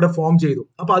സംഗതി അവിടെ ഫോം ചെയ്തു.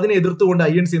 അപ്പൊ അതിനെ എതിർത്തുകൊണ്ട്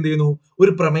INC എന്ത് ചെയ്യുന്നു?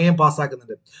 ഒരു പ്രമേയം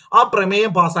പാസ്സാക്കുന്നുണ്ട്. ആ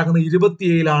പ്രമേയം പാസ്സാക്കുന്നത്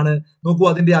 27 നോക്കൂ,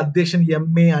 അതിന്റെ അധ്യക്ഷൻ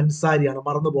MA അൻസാരിയാണ്.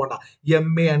 മറന്നു പോകണ്ട,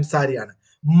 MA അൻസാരിയാണ്.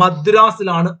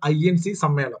 മദ്രാസിലാണ് INC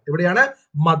സമ്മേളനം. എവിടെയാണ്?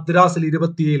 മദ്രാസിൽ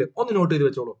 27. ഒന്ന് നോട്ട് ചെയ്ത്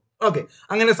വെച്ചോളൂ. ഓക്കെ,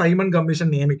 അങ്ങനെ സൈമൺ കമ്മീഷൻ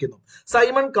നിയമിക്കുന്നു.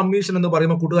 സൈമൺ കമ്മീഷൻ എന്ന്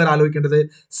പറയുമ്പോൾ കൂട്ടുകാർ ആലോചിക്കേണ്ടത്,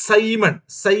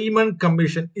 സൈമൺ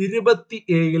കമ്മീഷൻ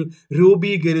 27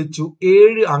 രൂപീകരിച്ചു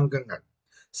 7 അംഗങ്ങൾ.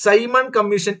 സൈമൺ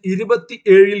കമ്മീഷൻ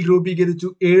 27 രൂപീകരിച്ചു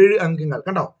 7 അംഗങ്ങൾ.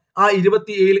 കണ്ടോ ആ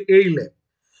 27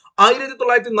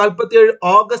 1947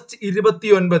 ഓഗസ്റ്റ്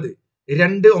 29,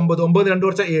 2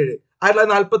 വർഷം 7,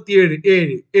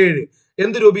 1947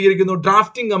 എന്ത് രൂപീകരിക്കുന്നു?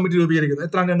 Drafting committee രൂപീകരിക്കുന്നു.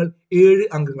 എത്ര അംഗങ്ങൾ? 7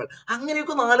 അംഗങ്ങൾ.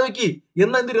 അങ്ങനെയൊക്കെ ഒന്ന് ആലോചിക്കി.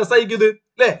 എന്നാ എന്ത് രസമായിരിക്കും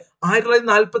അല്ലെ?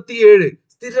 1947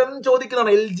 സ്ഥിരം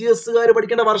ചോദിക്കുന്നതാണ്. LGSകാർ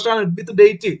പഠിക്കേണ്ട വർഷമാണ്. വിത്ത്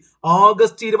ഡേറ്റ്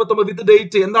ഓഗസ്റ്റ് 29 വിത്ത്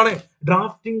ഡേറ്റ്. എന്താണ്?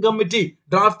 ഡ്രാഫ്റ്റിംഗ് കമ്മിറ്റി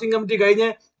കഴിഞ്ഞ്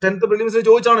 10th പ്രിലിംസിൽ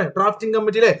ചോദിച്ചാണ്. ഡ്രാഫ്റ്റിംഗ്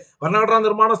കമ്മിറ്റിയിലെ ഭരണഘടനാ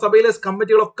നിർമ്മാണ സഭയിലെ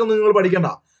കമ്മിറ്റികളൊക്കെ നിങ്ങൾ പഠിക്കണ്ട.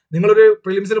 നിങ്ങളൊരു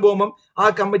പ്രിലിംസിന് പോകുമ്പോൾ ആ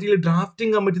കമ്മിറ്റിയിൽ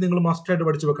ഡ്രാഫ്റ്റിംഗ് കമ്മിറ്റി നിങ്ങൾ മസ്റ്റായിട്ട്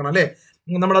പഠിച്ചു വെക്കണം അല്ലെ.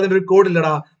 നമ്മൾ അതിന്റെ ഒരു കോഡ്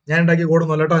ഇല്ലടാ, ഞാൻ ഉണ്ടാക്കിയ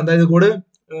കോഡൊന്നും അല്ല കേട്ടോ. എന്തായാലും കോഡ്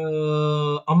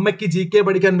അമ്മയ്ക്ക് GK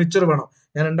പഠിക്കാൻ മിച്ചർ വേണം.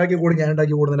 ഞാൻ ഉണ്ടാക്കിയ കോഡ്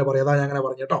തന്നെ പറയാം. അതാ ഞാൻ അങ്ങനെ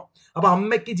പറഞ്ഞു കേട്ടോ. അപ്പൊ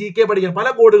അമ്മയ്ക്ക് GK പഠിക്കാൻ പല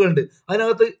കോഡുകളുണ്ട്.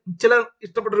 അതിനകത്ത് ചില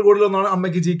ഇഷ്ടപ്പെട്ട ഒരു കോഡിലൊന്നാണ്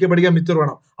അമ്മയ്ക്ക് GK പഠിക്കാൻ മിച്ചർ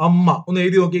വേണം. അമ്മ ഒന്ന്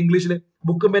എഴുതി നോക്കി ഇംഗ്ലീഷിൽ.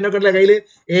 ബുക്കും പെന്നൊക്കെ ഉണ്ടല്ലേ കയ്യില്?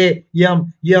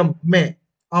 AMM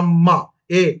അമ്മ,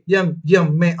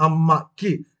 AMM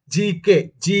അമ്മക്ക് GK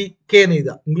എന്ന്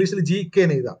എഴുതുക. ഇംഗ്ലീഷിൽ GK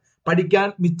എന്ന് എഴുതുക. പഠിക്കാൻ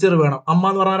മിച്ചർ വേണം. അമ്മ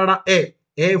എന്ന് പറഞ്ഞാൽ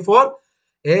A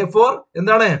ഫോർ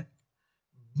എന്താണ്?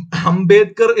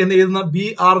 അംബേദ്കർ എന്ന് എഴുതുന്ന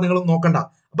BR നിങ്ങൾ നോക്കണ്ട.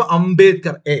 അപ്പൊ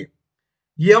Ambedkar A.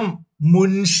 M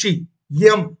Munshi,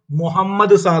 M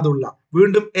Muhammad Saadulla,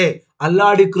 വീണ്ടും A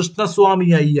അല്ലാടി കൃഷ്ണസ്വാമി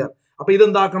അയ്യർ. അപ്പൊ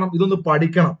ഇതെന്താക്കണം? ഇതൊന്ന്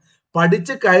പഠിക്കണം.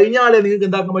 പഠിച്ചു കഴിഞ്ഞാലേ നിങ്ങൾക്ക്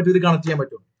എന്താക്കാൻ പറ്റും? ഇത് കണക്ട് ചെയ്യാൻ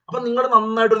പറ്റും. അപ്പൊ നിങ്ങൾ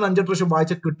നന്നായിട്ട് ഒരു 5 വർഷം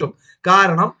വായിച്ച കിട്ടും.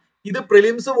 കാരണം ഇത്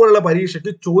പ്രിലിംസ് പോലുള്ള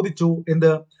പരീക്ഷയ്ക്ക് ചോദിച്ചു.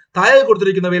 എന്ത്? താഴെ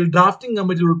കൊടുത്തിരിക്കുന്നവയിൽ ഡ്രാഫ്റ്റിംഗ്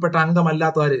കമ്മിറ്റിയിൽ ഉൾപ്പെട്ട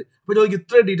അംഗമല്ലാത്തവര്. അപ്പൊ ചോദിക്കും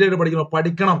ഇത്ര ഡീറ്റെയിൽ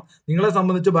പഠിക്കണം. നിങ്ങളെ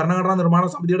സംബന്ധിച്ച് ഭരണഘടനാ നിർമ്മാണ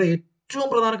സമിതിയുടെ ഏറ്റവും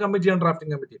പ്രധാന കമ്മിറ്റിയാണ്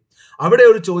ഡ്രാഫ്റ്റിംഗ് കമ്മിറ്റി. അവിടെ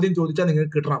ഒരു ചോദ്യം ചോദിച്ചാൽ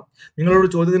നിങ്ങൾക്ക് കിട്ടണം. നിങ്ങളോട്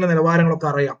ചോദ്യത്തിന്റെ നിലവാരങ്ങളൊക്കെ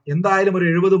അറിയാം. എന്തായാലും ഒരു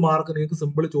 70 മാർക്ക് നിങ്ങൾക്ക്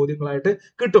സിമ്പിൾ ചോദ്യങ്ങളായിട്ട്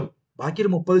കിട്ടും. ബാക്കി ഒരു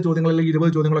 30 ചോദ്യങ്ങൾ അല്ലെങ്കിൽ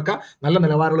 20 ചോദ്യങ്ങളൊക്കെ നല്ല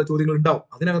നിലവാരമുള്ള ചോദ്യങ്ങൾ ഉണ്ടാവും.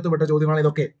 അതിനകത്ത് പെട്ട ചോദ്യങ്ങളാണ്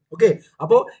ഇതൊക്കെ. ഓക്കെ,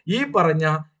 അപ്പോ ഈ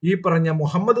പറഞ്ഞ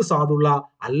മുഹമ്മദ് സാദുള്ള,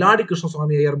 അല്ലാടി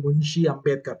കൃഷ്ണസ്വാമി അയ്യർ, മുൻഷി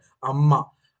അംബേദ്കർ, അമ്മ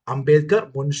അംബേദ്കർ,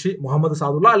 മുൻഷി മുഹമ്മദ്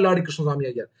സാദുള്ള, അല്ലാടി കൃഷ്ണസ്വാമി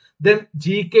അയ്യർ. ദെൻ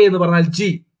GK എന്ന് പറഞ്ഞാൽ ജി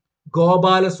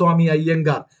ഗോപാലസ്വാമി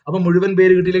അയ്യങ്കാർ. അപ്പൊ മുഴുവൻ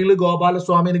പേര് കിട്ടിയില്ലെങ്കിൽ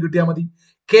ഗോപാലസ്വാമി എന്ന് കിട്ടിയാൽ മതി.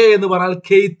 K എന്ന് പറഞ്ഞാൽ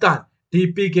ഖെയ്ത്താൻ,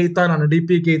 DP ഖെയ്ത്താൻ ആണ്,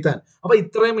 DP ഖെയ്ത്താൻ. അപ്പൊ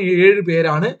ഇത്രയും 7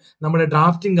 പേരാണ് നമ്മുടെ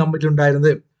ഡ്രാഫ്റ്റിംഗ് കമ്മിറ്റി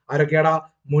ഉണ്ടായിരുന്നത്. ആരൊക്കെയാടാ?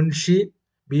 മുൻഷി,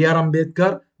 BR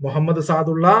അംബേദ്കർ, മുഹമ്മദ്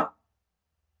സാദുള്ള,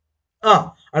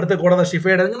 അടുത്ത കോടതി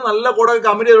ഷിഫയുടെ. നിങ്ങൾ നല്ല കോടൊക്കെ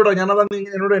കമന്റ് ചെയ്തോട്ടോ. ഞാനതാ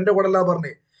എന്നോട് എന്റെ കോടല്ല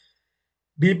പറഞ്ഞേ.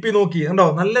 DP നോക്കി കണ്ടോ,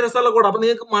 നല്ല രസമുള്ള കോഡ്. അപ്പൊ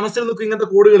നിങ്ങൾക്ക് മനസ്സിൽ നിൽക്കും ഇങ്ങനത്തെ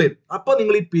കോഡുകൾ. അപ്പൊ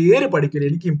നിങ്ങൾ ഈ പേര് പഠിക്കല്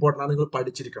എനിക്ക് ഇമ്പോർട്ടന്റ് ആണ്, നിങ്ങൾ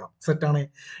പഠിച്ചിരിക്കണം. സെറ്റാണ്.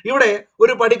 ഇവിടെ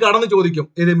ഒരു പടി കടന്ന് ചോദിക്കും,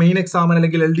 ഇത് മെയിൻ എക്സാമിന്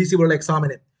അല്ലെങ്കിൽ LDC പോലുള്ള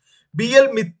എക്സാമിന്. BL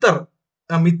മിത്തർ,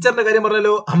 മിച്ചറിന്റെ കാര്യം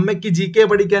പറഞ്ഞല്ലോ. അമ്മയ്ക്ക് GK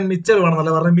പഠിക്കാൻ മിച്ചർ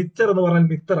വേണമെന്നല്ല പറഞ്ഞത്. മിച്ചർ എന്ന് പറഞ്ഞാൽ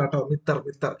മിത്തർ ആട്ടോ,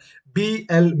 മിത്തർ.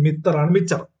 BL മിത്തർ ആണ്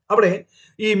മിച്ചർ. അവിടെ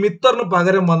ഈ മിത്തറിന്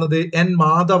പകരം വന്നത് N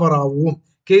മാധവറാവുവും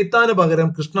കെയ്ത്താന് പകരം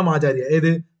കൃഷ്ണമാചാര്യ.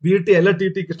 ഏത്? VT അല്ല,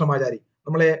 TT കൃഷ്ണമാചാരി.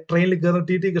 നമ്മളെ ട്രെയിനിൽ കയറുന്ന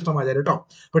TT കൃഷ്ണമാചാരി കേട്ടോ.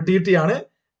 അപ്പൊ TT ആണ്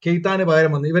കെയ്ത്താന്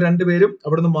പകരം വന്നത്. ഇവർ രണ്ടുപേരും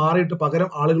അവിടുന്ന് മാറിയിട്ട് പകരം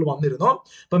ആളുകൾ വന്നിരുന്നു.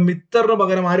 അപ്പൊ മിത്തറിന്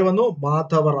പകരം ആര് വന്നു?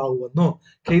 മാധവറാവു വന്നു.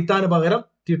 കെയ്ത്താന് പകരം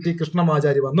TT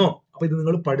കൃഷ്ണമാചാരി വന്നു. അപ്പൊ ഇത്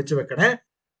നിങ്ങൾ പഠിച്ചു വെക്കണേ.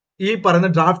 ഈ പറയുന്ന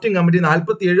ഡ്രാഫ്റ്റിംഗ് കമ്മിറ്റി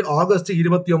 47 ഓഗസ്റ്റ്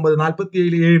 29,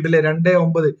 47 7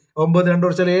 2/9 2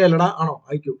 വർഷം അല്ലടാ, ആണോ?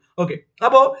 അയക്കൂ. ഓക്കെ,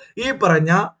 അപ്പോ ഈ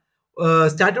പറഞ്ഞ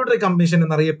സ്റ്റാറ്റ്യൂട്ടറി കമ്മീഷൻ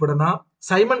എന്നറിയപ്പെടുന്ന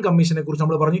സൈമൺ കമ്മീഷനെ കുറിച്ച്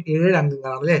നമ്മൾ പറഞ്ഞു 7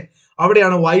 അംഗങ്ങളാണ് അല്ലെ.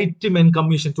 അവിടെയാണ് വൈറ്റ് മെൻ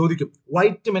കമ്മീഷൻ ചോദിക്കും.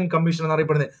 വൈറ്റ് മെൻ കമ്മീഷൻ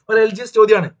എന്നറിയപ്പെടുന്നത് ഒരു LGS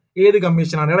ചോദ്യമാണ്. ഏത്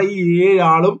കമ്മീഷനാണ്? എടാ, ഈ 7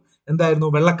 ആളും എന്തായിരുന്നു?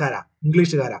 വെള്ളക്കാരാ,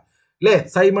 ഇംഗ്ലീഷുകാരാ അല്ലെ.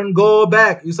 Simon go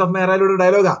back, Yusuf മെഹ്റാലിയുടെ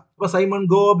ഡയലോഗാ. അപ്പൊ സൈമൺ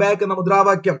ഗോ ബാക്ക് എന്ന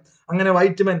മുദ്രാവാക്യം. അങ്ങനെ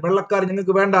വൈറ്റ് മെൻ, വെള്ളക്കാർ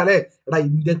ഞങ്ങൾക്ക് വേണ്ട അല്ലെ. എടാ,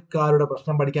 ഇന്ത്യക്കാരുടെ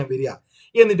പ്രശ്നം പഠിക്കാൻ വരിക.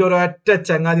 എന്നിട്ട് ഒരൊറ്റ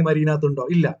ചങ്ങാതി മരീനകത്തുണ്ടോ?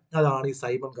 ഇല്ല. അതാണ് ഈ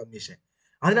സൈമൺ കമ്മീഷൻ.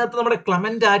 അതിനകത്ത് നമ്മുടെ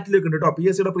ക്ലമന്റ് ആക്ടിലേക്ക് ഉണ്ട് കേട്ടോ.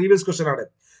 PSCയുടെ പ്രീവിയസ് ക്വസ്റ്റൻ ആണ്.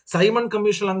 സൈമൺ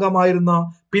കമ്മീഷൻ അംഗമായിരുന്ന,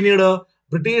 പിന്നീട്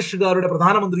ബ്രിട്ടീഷുകാരുടെ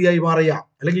പ്രധാനമന്ത്രിയായി മാറിയ,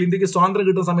 അല്ലെങ്കിൽ ഇന്ത്യക്ക് സ്വാതന്ത്ര്യം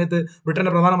കിട്ടുന്ന സമയത്ത്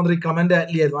ബ്രിട്ടന്റെ പ്രധാനമന്ത്രി ക്ലമന്റ്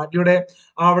ആറ്റ്ലി ആയിരുന്നു. ആറ്റ്ലിയുടെ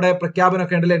അവിടെ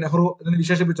പ്രഖ്യാപനമൊക്കെ ഉണ്ടല്ലേ, നെഹ്റു ഇതിനെ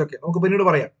വിശേഷിപ്പിച്ചൊക്കെ നമുക്ക് പിന്നീട്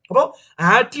പറയാം. അപ്പോ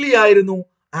ആറ്റ്ലി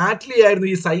ആയിരുന്നു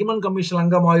ഈ സൈമൺ കമ്മീഷൻ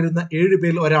അംഗമായിരുന്ന 7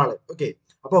 പേരിൽ ഒരാള്. ഓക്കെ,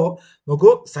 അപ്പോ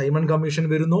നോക്കൂ, സൈമൺ കമ്മീഷൻ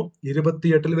വരുന്നു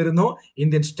 28 വരുന്നു.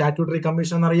 ഇന്ത്യൻ സ്റ്റാറ്റ്യൂട്ടറി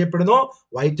കമ്മീഷൻ എന്നറിയപ്പെടുന്നു,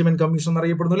 വൈറ്റ് മെൻ കമ്മീഷൻ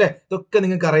എന്നറിയപ്പെടുന്നു അല്ലെ. ഇതൊക്കെ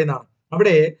നിങ്ങൾക്ക് അറിയുന്നതാണ്.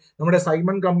 അവിടെ നമ്മുടെ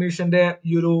സൈമൺ കമ്മീഷന്റെ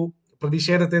ഈ ഒരു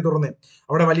പ്രതിഷേധത്തെ തുടർന്ന്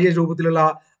അവിടെ വലിയ രൂപത്തിലുള്ള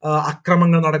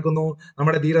അക്രമങ്ങൾ നടക്കുന്നു.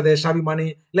 നമ്മുടെ ധീരദേശാഭിമാനി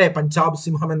അല്ലെ, പഞ്ചാബ്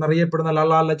സിംഹം എന്നറിയപ്പെടുന്ന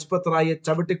ലാലാ ലജ്പത് റായിയെ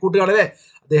ചവിട്ടിക്കൂട്ടുകയാണല്ലേ.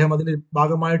 അദ്ദേഹം അതിന്റെ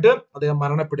ഭാഗമായിട്ട് അദ്ദേഹം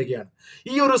മരണപ്പെടുകയാണ്.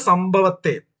 ഈ ഒരു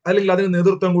സംഭവത്തെ അല്ലെങ്കിൽ അതിന്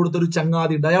നേതൃത്വം കൊടുത്ത ഒരു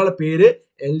ചങ്ങാതി ഉണ്ട്. അയാളുടെ പേര്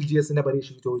LGSന്റെ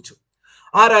പരീക്ഷയ്ക്ക് ചോദിച്ചു.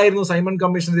 ആരായിരുന്നു? സൈമൺ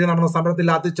കമ്മീഷനെതിരെ നടന്ന സമരത്തിൽ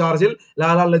ലാത്തിചാർജിൽ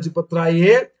ലാലാ ലജ്പത്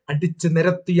റായിയെ അടിച്ച്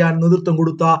നിരത്തിയാൻ നേതൃത്വം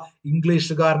കൊടുത്ത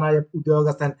ഇംഗ്ലീഷുകാരനായ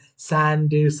ഉദ്യോഗസ്ഥൻ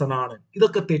സാൻഡേഴ്സൺ ആണ്.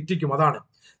 ഇതൊക്കെ തെറ്റിക്കും. അതാണ്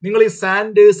നിങ്ങൾ ഈ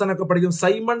സാൻഡേഴ്സൺ ഒക്കെ പഠിക്കും.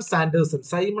 സൈമൺ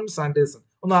സാൻഡേഴ്സൺ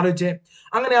ഒന്ന് ആലോചിച്ചേ.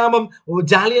 അങ്ങനെ ആകുമ്പം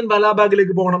ജാലിയൻ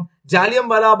വാലാബാഗിലേക്ക് പോകണം. ജാലിയൻ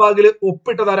വാലാബാഗിൽ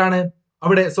ഒപ്പിട്ടതാരാണ്?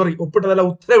 ഒപ്പിട്ടതല്ല,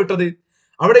 ഉത്തരവിട്ടത്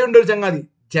അവിടെയുണ്ട് ഒരു ചങ്ങാതി.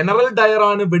 ജനറൽ ഡയർ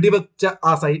ആണ് വെടിവെച്ച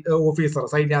ആ ഓഫീസർ,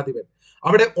 സൈന്യാധിപൻ.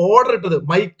 അവിടെ ഓർഡർ ഇട്ടത്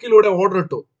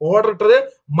ഓർഡർ ഇട്ടത്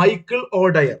മൈക്കിൾ ഓ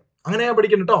ഡയർ. അങ്ങനെയാ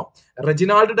പഠിക്കണം കേട്ടോ.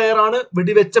 റെജിനാൾഡ് ഡയർ ആണ്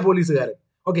വെടിവെച്ച പോലീസുകാരൻ.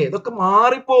 ഓക്കെ, ഇതൊക്കെ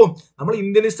മാറിപ്പോവും. നമ്മൾ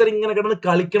ഇന്ത്യൻ ഹിസ്റ്ററി ഇങ്ങനെ കിടന്ന്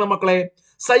കളിക്കണം മക്കളെ.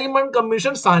 Simon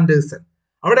commission, Sanderson.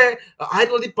 അവിടെ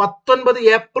 1919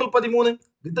 ഏപ്രിൽ 13.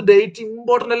 ഇത് ഡേറ്റ്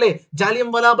ഇമ്പോർട്ടന്റ് അല്ലേ. ജാലിയൻ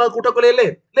വാലാബാഗ് കൂട്ടക്കൊലയല്ലേ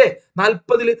അല്ലേ.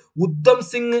 40 ഉദ്ധം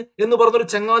സിംഗ് എന്ന് പറഞ്ഞൊരു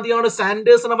ചങ്ങാതിയാണ്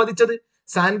സാൻഡേഴ്സനെ വധിച്ചത്.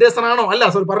 സാൻഡേഴ്സൺ ആണോ? അല്ല,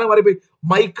 പറഞ്ഞ മാറിപ്പോയി.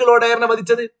 മൈക്കിൾ ഓ ഡയറിനെ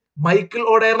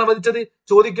വധിച്ചത്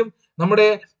ചോദിക്കും. നമ്മുടെ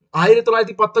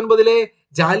 1919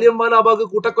 ജാലിയൻ വാലാബാഗ്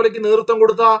കൂട്ടക്കൊലയ്ക്ക് നേതൃത്വം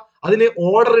കൊടുത്ത, അതിന്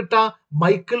ഓർഡർ ഇട്ട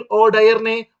മൈക്കിൾ ഓ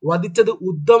ഡയറിനെ വധിച്ചത്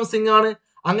ഉദ്ധം സിംഗ് ആണ്.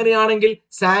 അങ്ങനെയാണെങ്കിൽ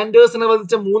സാൻഡേഴ്സിനെ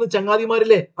വധിച്ച 3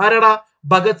 ചങ്ങാതിമാരില്ലേ, ആരാടാ?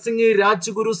 ഭഗത് സിംഗ്,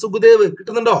 രാജ്ഗുരു, സുഖദേവ്.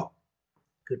 കിട്ടുന്നുണ്ടോ?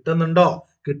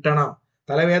 കിട്ടണം.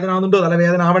 തലവേദന ആവുന്നുണ്ടോ?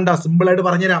 തലവേദന ആവണ്ട, സിമ്പിൾ ആയിട്ട്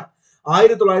പറഞ്ഞുതരാം.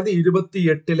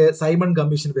 1928 സൈമൺ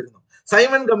കമ്മീഷൻ വരുന്നു.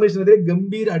 സൈമൺ കമ്മീഷനെതിരെ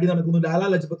ഗംഭീര അടി നടക്കുന്നു. ലാലാ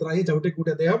ലജ്പത് റായിയെ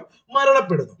ചവിട്ടിക്കൂട്ടി അദ്ദേഹം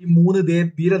മരണപ്പെടുന്നു. ഈ 3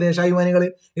 ധീരദേശാഭിമാനികൾ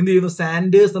എന്ത് ചെയ്യുന്നു?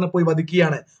 സാൻഡേഴ്സിനെ പോയി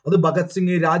വധിക്കുകയാണ്. അത് ഭഗത്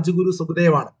സിംഗ്, രാജ്ഗുരു,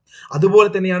 സുഖദേവാണ്. അതുപോലെ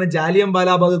തന്നെയാണ് ജാലിയൻ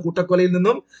വാലാബാഗ് കൂട്ടക്കൊലയിൽ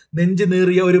നിന്നും നെഞ്ചു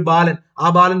നീറിയ ഒരു ബാലൻ. ആ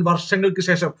ബാലൻ വർഷങ്ങൾക്ക്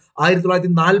ശേഷം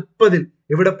 1940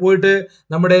 ഇവിടെ പോയിട്ട്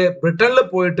നമ്മുടെ ബ്രിട്ടനിൽ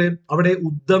പോയിട്ട് അവിടെ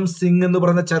ഉദ്ധം സിംഗ് എന്ന്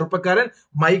പറയുന്ന ചെറുപ്പക്കാരൻ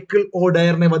മൈക്കിൾ ഓ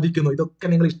ഡയറിനെ വധിക്കുന്നു. ഇതൊക്കെ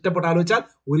നിങ്ങൾ ഇഷ്ടപ്പെട്ട് ആലോചിച്ചാൽ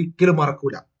ഒരിക്കലും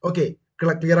മറക്കൂല. ഓക്കെ,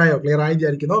 ക്ലിയർ ആയി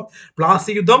വിചാരിക്കുന്നു.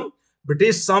 പ്ലാസി യുദ്ധം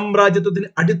ബ്രിട്ടീഷ് സാമ്രാജ്യത്വത്തിന്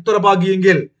അടിത്തറ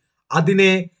പാകിയെങ്കിൽ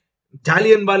അതിനെ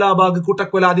ജാലിയൻ വാലാബാഗ്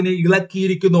കൂട്ടക്കൊല അതിനെ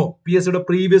ഇളക്കിയിരിക്കുന്നു. PSCയുടെ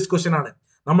പ്രീവിയസ് ക്വസ്റ്റ്യൻ ആണ്.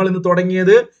 നമ്മൾ ഇന്ന്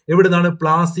തുടങ്ങിയത് എവിടുന്നാണ്?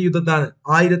 പ്ലാസി യുദ്ധത്താണ്,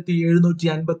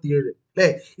 1757 അല്ലെ.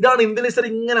 ഇതാണ് ഇന്ത്യൻ ഹിസ്റ്ററി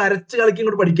ഇങ്ങനെ അരച്ച് കളിക്കി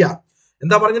ഇങ്ങോട്ട് പഠിക്കുക.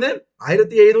 എന്താ പറഞ്ഞത്?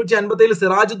 1757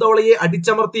 സിറാജുദ്ദൗളയെ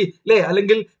അടിച്ചമർത്തി അല്ലെ,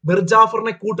 അല്ലെങ്കിൽ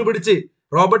മിർജാഫറിനെ കൂട്ടുപിടിച്ച്.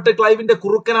 റോബർട്ട് ക്ലൈവിന്റെ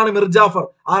കുറുക്കനാണ് മിർജാഫർ.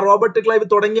 ആ റോബർട്ട് ക്ലൈവ്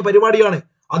തുടങ്ങിയ പരിപാടിയാണ്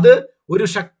അത്. ഒരു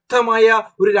ശക്തമായ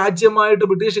ഒരു രാജ്യമായിട്ട്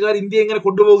ബ്രിട്ടീഷുകാർ ഇന്ത്യയെ എങ്ങനെ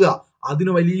കൊണ്ടുപോവുക,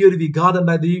 അതിന് വലിയൊരു വിഘാതം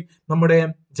ഉണ്ടായത് ഈ നമ്മുടെ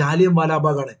ജാലിയൻ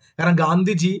വാലാബാഗാണ്. കാരണം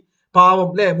ഗാന്ധിജി പാവം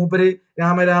അല്ലെ, മൂപ്പര്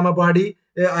രാമരാമ പാടി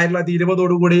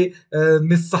 1920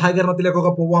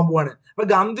 നിസ്സഹകരണത്തിലേക്കൊക്കെ പോവാണ്. അപ്പൊ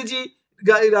ഗാന്ധിജി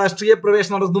രാഷ്ട്രീയ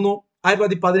പ്രവേശനം നടത്തുന്നു.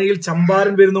 1917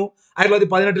 ചമ്പാരൻ വരുന്നു.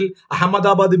 1918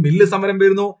 അഹമ്മദാബാദ് മില്ല് സമരം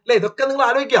വരുന്നു അല്ലെ. ഇതൊക്കെ നിങ്ങൾ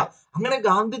ആലോചിക്കുക. അങ്ങനെ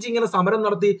ഗാന്ധിജി ഇങ്ങനെ സമരം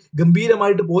നടത്തി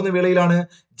ഗംഭീരമായിട്ട് പോകുന്ന വേളയിലാണ്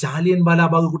ജാലിയൻ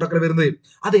വാലാബാഗ് കൂട്ടക്കൊല വരുന്നത്.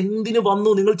 അതെന്തിനു വന്നു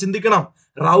നിങ്ങൾ ചിന്തിക്കണം.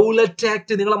 റൗലറ്റ്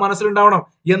ആക്ട് നിങ്ങളെ മനസ്സിലുണ്ടാവണം.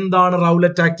 എന്താണ്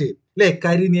റൗലറ്റ് ആക്ട് അല്ലെ?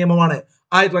 കരി നിയമമാണ്.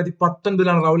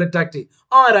 1919 റൗലറ്റ് ആക്ട്.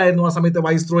 ആരായിരുന്നു ആ സമയത്ത്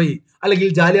വൈസ്രോയി, അല്ലെങ്കിൽ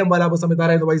ജാലിയൻ വാലാബാഗ് സമയത്ത്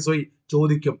ആരായിരുന്നു വൈസ്രോയി?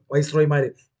 ചോദിക്കും വൈസ്രോയിമാര്.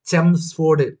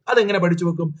 ചെംസ്ഫോർഡ്. അതെങ്ങനെ പഠിച്ചു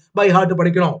വെക്കും? ബൈ ഹാർട്ട്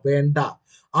പഠിക്കണോ? വേണ്ട.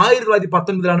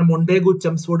 1919 മൊണ്ടേഗു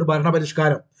ചെംസ്ഫോർഡ്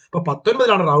ഭരണപരിഷ്കാരം. അപ്പൊ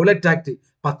 19 റൗലറ്റ് ആക്ട്,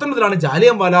 19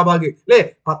 ജാലിയൻ വാലാബാഗ് അല്ലെ,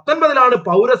 19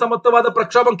 പൗരസമത്വവാദ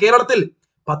പ്രക്ഷോഭം കേരളത്തിൽ.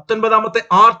 19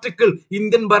 ആർട്ടിക്കിൾ,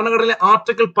 ഇന്ത്യൻ ഭരണഘടനയിലെ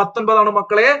ആർട്ടിക്കിൾ 19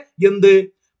 മക്കളെ. എന്ത്?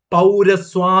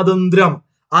 പൗരസ്വാതന്ത്ര്യം.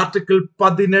 ആർട്ടിക്കിൾ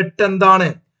 18 എന്താണ്?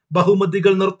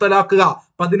 ബഹുമതികൾ നിർത്തലാക്കുക.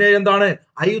 17 എന്താണ്?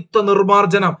 അയുത്ത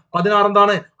നിർമാർജനം. 16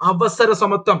 എന്താണ്? അവസര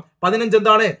സമത്വം. 15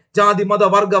 എന്താണ്? ജാതി മത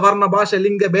വർഗ വർണ്ണ ഭാഷ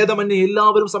ലിംഗ ഭേദമന്യേ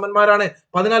എല്ലാവരും സമന്മാരാണ്.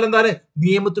 14 എന്താണ്?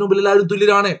 നിയമത്തിനു മുമ്പിൽ എല്ലാവരും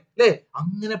തുല്യരാണ് അല്ലെ.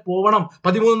 അങ്ങനെ പോവണം.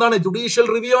 13 എന്താണ്? ജുഡീഷ്യൽ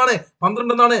റിവ്യൂ ആണ്.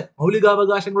 12 എന്താണ്?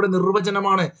 മൗലികാവകാശങ്ങളുടെ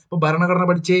നിർവചനമാണ്. ഇപ്പൊ ഭരണഘടന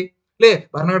പഠിച്ചേ അല്ലെ,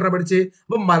 ഭരണഘടന പഠിച്ച്.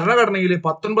 അപ്പൊ ഭരണഘടനയിൽ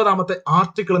 19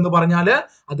 ആർട്ടിക്കിൾ എന്ന് പറഞ്ഞാല്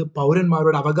അത്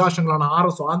പൗരന്മാരുടെ അവകാശങ്ങളാണ്. 6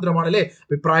 സ്വാതന്ത്ര്യമാണ് അല്ലെ.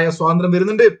 അഭിപ്രായ സ്വാതന്ത്ര്യം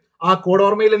വരുന്നുണ്ട്. ആ കോഡ്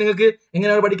ഓർമ്മയില്ലേ നിങ്ങൾക്ക്?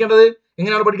 എങ്ങനെയാണ് പഠിക്കേണ്ടത്?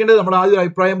 നമ്മൾ ആദ്യം ഒരു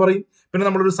അഭിപ്രായം പറയും, പിന്നെ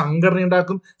നമ്മളൊരു സംഘടന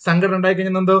ഉണ്ടാക്കും. സംഘടന ഉണ്ടായി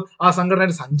കഴിഞ്ഞാൽ എന്തോ ആ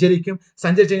സംഘടനയായിട്ട്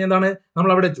സഞ്ചരിച്ചു കഴിഞ്ഞാൽ എന്താണ്? നമ്മൾ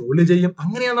അവിടെ ജോലി ചെയ്യും.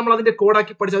 അങ്ങനെയാണ് നമ്മൾ അതിന്റെ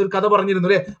കോഡാക്കി പഠിച്ച ഒരു കഥ പറഞ്ഞിരുന്നു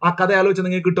അല്ലെ. ആ കഥ ആലോചിച്ച്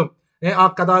നിങ്ങൾക്ക് കിട്ടും. ആ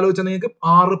കഥ ആലോചിച്ചാൽ നിങ്ങൾക്ക്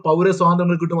 6 പൗര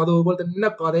സ്വാതന്ത്ര്യങ്ങൾ കിട്ടും. അതുപോലെ തന്നെ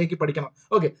കഥയാക്കി പഠിക്കണം.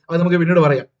 ഓക്കെ, അത് നമുക്ക് പിന്നീട്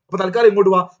പറയാം. അപ്പൊ തൽക്കാലം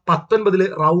ഇങ്ങോട്ട് പോവാ. 19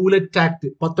 റൗലറ്റ് ആക്ട്.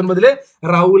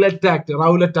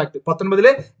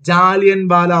 19 ജാലിയൻ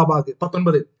വാലാബാഗ്.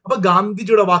 19 അപ്പൊ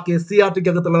ഗാന്ധിജിയുടെ വാക്ക് SCERT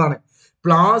അകത്തുള്ളതാണ്.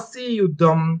 പ്ലാസി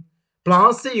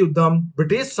യുദ്ധം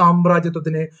ബ്രിട്ടീഷ്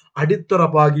സാമ്രാജ്യത്വത്തിന് അടിത്തറ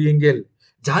പാകിയെങ്കിൽ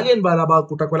ജാലിയൻ വാലാബാഗ്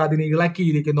കൂട്ടക്കൊല അതിനെ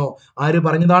ഇളക്കിയിരിക്കുന്നു. ആര്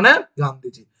പറഞ്ഞതാണ്?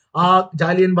 ഗാന്ധിജി. ആ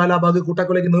ജാലിയൻ വാലാബാഗ്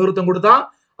കൂട്ടക്കൊലയ്ക്ക് നേതൃത്വം കൊടുത്ത,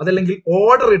 അതല്ലെങ്കിൽ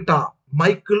ഓർഡർ ഇട്ട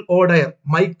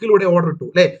മൈക്കിലൂടെ ഓർഡർ ഇട്ടു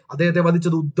അല്ലെ. അദ്ദേഹത്തെ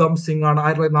വധിച്ചത് ഉദ്ധം സിംഗ് ആണ്.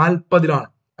 1940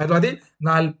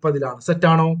 1940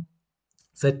 സെറ്റാണോ?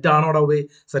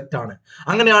 സെറ്റാണ്.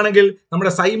 അങ്ങനെയാണെങ്കിൽ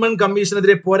നമ്മുടെ സൈമൺ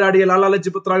കമ്മീഷനെതിരെ പോരാടിയ ലാലാ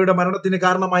ലജ്പത് റായിയുടെ മരണത്തിന്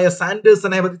കാരണമായ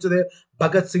സാൻഡേഴ്സനെ വധിച്ചത്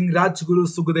ഭഗത് സിംഗ്, രാജ്ഗുരു,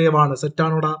 സുഖദേവ് ആണ്.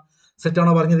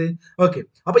 സെറ്റാണോ പറഞ്ഞത്? ഓക്കെ.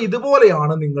 അപ്പൊ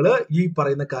ഇതുപോലെയാണ് നിങ്ങൾ ഈ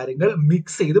പറയുന്ന കാര്യങ്ങൾ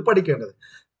മിക്സ് ചെയ്ത് പഠിക്കേണ്ടത്.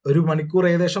 1 മണിക്കൂർ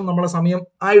ഏകദേശം നമ്മളെ സമയം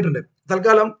ആയിട്ടുണ്ട്.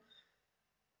 തൽക്കാലം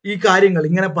ഈ കാര്യങ്ങൾ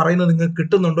ഇങ്ങനെ പറയുന്നത് നിങ്ങൾക്ക്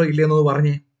കിട്ടുന്നുണ്ടോ ഇല്ലയെന്നത്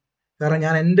പറഞ്ഞേ. കാരണം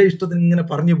ഞാൻ എന്റെ ഇഷ്ടത്തിന് ഇങ്ങനെ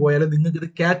പറഞ്ഞു പോയാലും നിങ്ങൾക്ക് ഇത്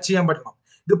ക്യാച്ച് ചെയ്യാൻ പറ്റണം.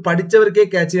 ഇത് പഠിച്ചവർക്കേ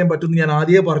ക്യാച്ച് ചെയ്യാൻ പറ്റും ഞാൻ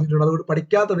ആദ്യമേ പറഞ്ഞിട്ടുണ്ട്. അതുകൊണ്ട്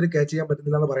പഠിക്കാത്തവർ ക്യാച്ച് ചെയ്യാൻ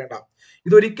പറ്റുന്നില്ല എന്ന് പറയണ്ട.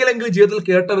 ഇത് ഒരിക്കലെങ്കിലും ജീവിതത്തിൽ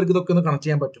കേട്ടവർക്ക് ഇതൊക്കെ ഒന്ന് കണക്ട്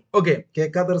ചെയ്യാൻ പറ്റും. ഓക്കെ,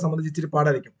 കേൾക്കാത്തവരെ സംബന്ധിച്ച് ഇച്ചിരി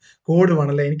പാടായിരിക്കും. കോഡ്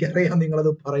വേണമല്ലേ? എനിക്കറിയാം നിങ്ങളത്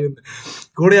പറയുന്നത്.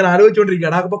 കോഡ് ഞാൻ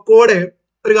ആലോചിച്ചുകൊണ്ടിരിക്കുകയാണ്. അപ്പൊ കോഡ്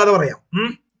ഒരു കഥ പറയാം.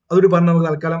 അതൊരു പറഞ്ഞ നമുക്ക്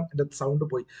തൽക്കാലം എന്റെ സൗണ്ട്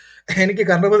പോയി. എനിക്ക്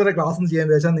കർണപതിന്റെ ക്ലാസ് ഒന്നും ചെയ്യാൻ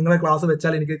വെച്ചാൽ നിങ്ങളെ ക്ലാസ്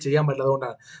വെച്ചാൽ എനിക്ക് ചെയ്യാൻ പറ്റില്ല.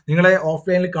 അതുകൊണ്ടാണ് നിങ്ങളെ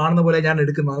ഓഫ്ലൈനിൽ കാണുന്ന പോലെ ഞാൻ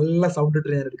എടുക്കുന്നത്. നല്ല സൗണ്ട് ഇട്ട്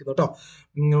ഞാൻ എടുക്കുന്നു കേട്ടോ.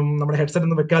 നമ്മുടെ ഹെഡ്സെറ്റ്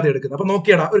ഒന്നും വെക്കാതെ എടുക്കുന്നത്. അപ്പൊ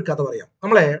നോക്കിയാടാ, ഒരു കഥ പറയാം.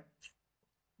 നമ്മളെ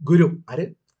ഗുരു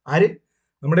ആര്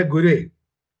നമ്മുടെ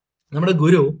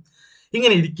ഗുരു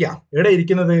ഇങ്ങനെ ഇരിക്കുക. എവിടെ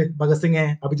ഇരിക്കുന്നത്? ഭഗത് സിംഗ്,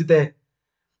 അഭിജിത്തെ,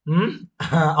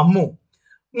 അമ്മു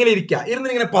ഇങ്ങനെ ഇരിക്കുക.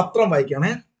 ഇങ്ങനെ പത്രം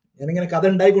വായിക്കുകയാണേ. ഞാനിങ്ങനെ കഥ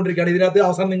ഉണ്ടായിക്കൊണ്ടിരിക്കുകയാണ്. ഇതിനകത്ത്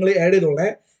അവസാനം നിങ്ങൾ ആഡ് ചെയ്തോളേ.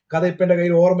 കഥ ഇപ്പൊ എന്റെ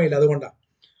കയ്യിൽ ഓർമ്മയില്ല, അതുകൊണ്ടാണ്.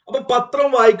 അപ്പൊ പത്രം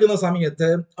വായിക്കുന്ന സമയത്ത്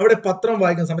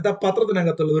ആ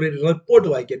പത്രത്തിനകത്തുള്ള ഒരു റിപ്പോർട്ട്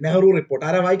വായിക്കുക. നെഹ്റു റിപ്പോർട്ട്.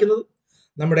 ആരാ വായിക്കുന്നത്?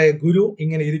 നമ്മുടെ ഗുരു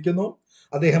ഇങ്ങനെ ഇരിക്കുന്നു.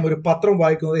 അദ്ദേഹം ഒരു പത്രം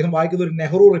വായിക്കുന്നു. അദ്ദേഹം വായിക്കുന്ന ഒരു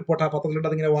നെഹ്റു റിപ്പോർട്ട് ആ പത്രത്തിലുണ്ട്.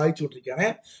 അതിങ്ങനെ വായിച്ചുകൊണ്ടിരിക്കുകയാണ്.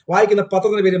 വായിക്കുന്ന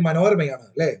പത്രത്തിന്റെ പേര് മനോരമയാണ്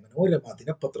അല്ലെ. മനോരമ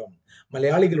ദിനപത്രം,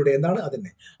 മലയാളികളുടെ എന്താണ്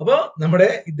അതന്നെ. അപ്പൊ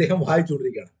ഇദ്ദേഹം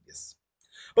വായിച്ചുകൊണ്ടിരിക്കുകയാണ്. യെസ്.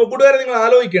 അപ്പൊ കൂട്ടുകാരെ നിങ്ങൾ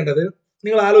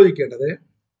ആലോചിക്കേണ്ടത്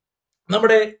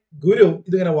നമ്മുടെ ഗുരു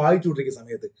ഇതിങ്ങനെ വായിച്ചുകൊണ്ടിരിക്കുന്ന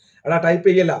സമയത്ത് എടാ ടൈപ്പ്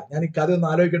ചെയ്യല്ല, ഞാൻ ഈ കഥ ഒന്ന്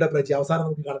ആലോചിക്കട്ടെ പ്രേക്ഷി, അവസാനം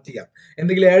നമുക്ക് കണക്ട് ചെയ്യാം.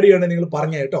 എന്തെങ്കിലും ആഡ് ചെയ്യണമെങ്കിൽ നിങ്ങൾ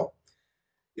പറഞ്ഞ കേട്ടോ.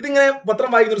 ഇതിങ്ങനെ പത്രം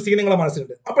വായിക്കുന്ന ഒരു സീൻ നിങ്ങളെ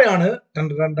മനസ്സിലുണ്ട്. അപ്പോഴാണ്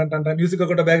മ്യൂസിക്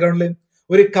ഒക്കെ ബാക്ക്ഗ്രൗണ്ടിൽ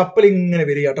ഒരു കപ്പൽ ഇങ്ങനെ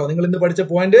വരിക കേട്ടോ. നിങ്ങൾ ഇന്ന് പഠിച്ച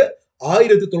പോയിന്റ്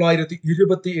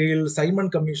 1927 സൈമൺ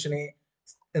കമ്മീഷനെ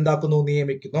എന്താക്കുന്നു,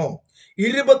 നിയമിക്കുന്നു.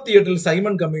 28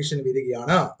 സൈമൺ കമ്മീഷൻ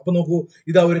വരികയാണ്. അപ്പൊ നോക്കൂ,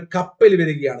 ഇതാ ഒരു കപ്പൽ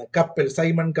വരികയാണ്, കപ്പൽ,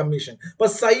 സൈമൺ കമ്മീഷൻ. അപ്പൊ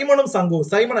സൈമണും സംഘവും,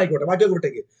 സൈമൺ ആയിക്കോട്ടെ, ബാക്കിയൊക്കെ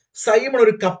വിട്ടേക്ക്, സൈമൺ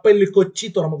ഒരു കപ്പലിൽ കൊച്ചി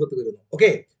തുറമുഖത്ത് വരുന്നു.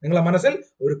 ഓക്കെ, നിങ്ങളെ മനസ്സിൽ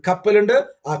ഒരു കപ്പലുണ്ട്,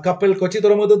 ആ കപ്പൽ കൊച്ചി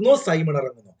തുറമുഖത്ത് എത്തുന്നു, സൈമൺ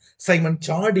ഇറങ്ങുന്നു. സൈമൺ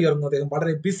ചാടി ഇറങ്ങുന്നു, അദ്ദേഹം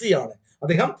വളരെ ബിസിയാണ്,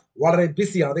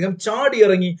 അദ്ദേഹം ചാടി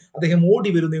ഇറങ്ങി, അദ്ദേഹം ഓടി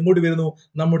വരുന്നു. എങ്ങോട്ട് വരുന്നു?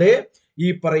 നമ്മുടെ ഈ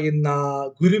പറയുന്ന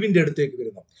ഗുരുവിന്റെ അടുത്തേക്ക്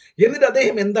വരുന്നു. എന്നിട്ട്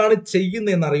അദ്ദേഹം എന്താണ്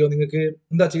ചെയ്യുന്നതെന്ന് അറിയോ? നിങ്ങൾക്ക്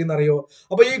എന്താ ചെയ്യുന്ന അറിയോ?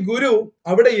 അപ്പൊ ഈ ഗുരു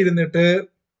അവിടെ ഇരുന്നിട്ട്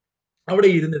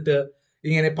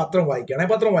ഇങ്ങനെ പത്രം വായിക്കുകയാണ്.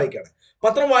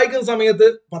 പത്രം വായിക്കുന്ന സമയത്ത്,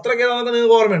 പത്രം ഏതാണെന്ന്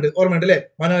നിങ്ങൾക്ക് ഓർമ്മയുണ്ട് അല്ലെ?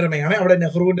 മനോരമയാണ്. അവിടെ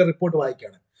നെഹ്റുവിന്റെ റിപ്പോർട്ട്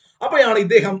വായിക്കുകയാണ്. അപ്പോഴാണ്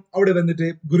ഇദ്ദേഹം അവിടെ വന്നിട്ട്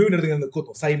ഗുരുവിന്റെ അടുത്ത് ഇങ്ങനെ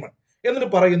നിൽക്കുന്നു, സൈമൺ. എന്നിട്ട്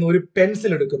പറയുന്നു, ഒരു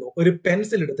പെൻസിൽ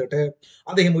എടുത്തിട്ട്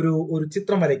അദ്ദേഹം ഒരു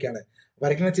ചിത്രം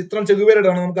വരയ്ക്കുന്ന ചിത്രം ചെഗുവേരയുടെ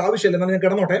ആണ്, നമുക്ക് ആവശ്യമില്ല, എന്നാൽ ഞാൻ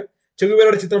കിടന്നോട്ടെ.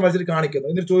 ചെഗുവേരയുടെ ചിത്രം വരച്ചിട്ട് കാണിക്കുന്നു.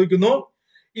 എന്നിട്ട് ചോദിക്കുന്നു,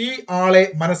 ഈ ആളെ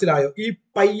മനസ്സിലായോ, ഈ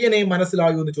പയ്യനെ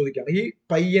മനസ്സിലായോ എന്ന് ചോദിക്കുകയാണ്.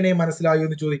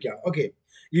 ഓക്കെ,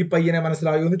 ഈ പയ്യനെ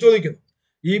മനസ്സിലായോ എന്ന് ചോദിക്കുന്നു.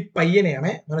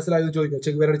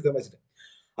 ചെഗുവേരയുടെ ചിത്രം വെച്ചിട്ട്.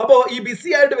 അപ്പോ ഈ ബിസി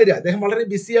ആയിട്ട് വരിക, അദ്ദേഹം വളരെ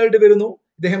ബിസി ആയിട്ട് വരുന്നു.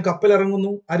 ഇദ്ദേഹം കപ്പൽ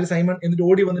ഇറങ്ങുന്നു, ആര്? സൈമൺ. എന്നിട്ട്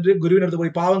ഓടി വന്നിട്ട് ഗുരുവിന്റെ അടുത്ത്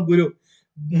പോയി. പാവം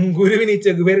ഗുരുവിന് ഈ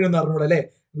ചെഗുവേരനൊന്നും അറിഞ്ഞൂടാ അല്ലെ?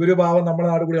 ഗുരു പാവം നമ്മുടെ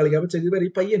നാട് കൂടി കളിക്കാം. അപ്പൊ ചെഗുവേര,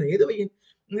 ഈ പയ്യൻ ഏത് പയ്യൻ,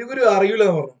 ഗുരു അറിയില്ല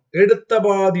എന്ന് പറഞ്ഞു.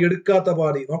 എടുക്കാത്ത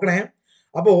പാതി നോക്കണേ.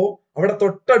 അപ്പോ അവിടെ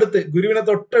ഗുരുവിനെ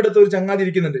തൊട്ടടുത്ത് ഒരു ചങ്ങാതി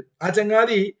ഇരിക്കുന്നുണ്ട്. ആ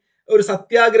ചങ്ങാതി ഒരു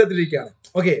സത്യാഗ്രഹത്തിലിരിക്കുകയാണ്.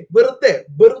 ഓക്കെ, വെറുതെ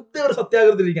ഒരു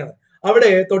സത്യാഗ്രഹത്തിലിരിക്കുകയാണ്.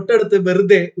 അവിടെ തൊട്ടടുത്ത്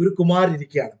വെറുതെ ഒരു കുമാരൻ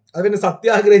ഇരിക്കുകയാണ്, അതിന്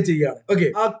സത്യാഗ്രഹം ചെയ്യുകയാണ്. ഓക്കെ,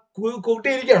 ആ കുട്ടി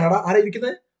ഇരിക്കുകയാണ്. ആരാ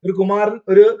ഇരിക്കുന്നത്? ഒരു കുമാരൻ,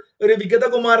 ഒരു വിഗത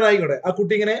കുമാരനായിക്കോട്ടെ. ആ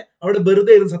കുട്ടി ഇങ്ങനെ അവിടെ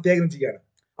വെറുതെ ഇരുന്ന് സത്യാഗ്രഹം ചെയ്യുകയാണ്.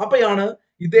 അപ്പോഴാണ്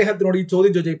ഇദ്ദേഹത്തിനോട് ഈ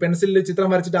ചോദ്യം ചോദിച്ചത്, ഈ പെൻസിലിൽ ചിത്രം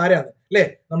വരച്ചിട്ട് ആരാണ് അല്ലെ?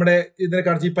 നമ്മുടെ ഇതിനെ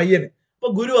കാണിച്ച ഈ പയ്യന്. അപ്പൊ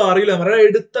ഗുരു അറിയില്ല,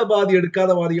 എടുക്കാത്ത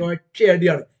പാതി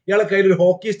ഒറ്റയടിയാണ്. ഇയാളെ കയ്യിൽ ഒരു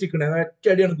ഹോക്കി സ്റ്റിക്ക് ഉണ്ട്,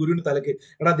 ഒറ്റയടിയാണ് ഗുരുവിന്റെ തലക്ക്.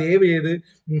 എടാ, ദയവ് ചെയ്ത്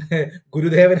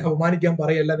ഗുരുദേവനെ അപമാനിക്കാൻ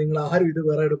പറയല്ല, നിങ്ങൾ ആരും ഇത്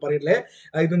വേറെ പറയല്ലേ,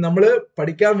 ഇത് നമ്മൾ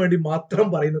പഠിക്കാൻ വേണ്ടി മാത്രം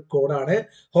പറയുന്ന കോഡാണ്.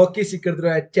 ഹോക്കി സ്റ്റിക്ക്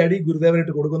എടുത്തിട്ട് ഒറ്റയടി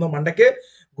ഗുരുദേവനായിട്ട് കൊടുക്കുന്നു മണ്ടയ്ക്ക്.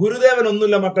 ഗുരുദേവൻ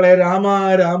ഒന്നുമില്ല മക്കളെ, രാമ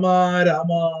രാമ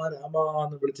രാമ രാമ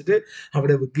എന്ന് വിളിച്ചിട്ട്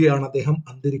അവിടെ വെക്കുകയാണ്, അദ്ദേഹം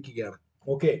അന്തരിക്കുകയാണ്.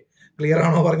 ഓക്കെ, ക്ലിയർ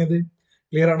ആണോ പറഞ്ഞത്?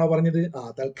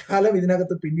 തൽക്കാലം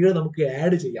ഇതിനകത്ത് പിന്നീട് നമുക്ക്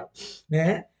ആഡ് ചെയ്യാം.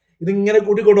 ഇതിങ്ങനെ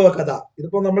കൂട്ടിക്കൊണ്ടുപോകാം കഥ.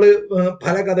 ഇതിപ്പോ നമ്മള്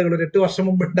പല കഥകളും 8 വർഷം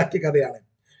മുമ്പ് ഉണ്ടാക്കിയ കഥയാണ്.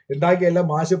 ഉണ്ടാക്കിയല്ല,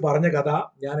 മാഷ് പറഞ്ഞ കഥ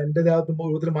ഞാൻ എന്റെ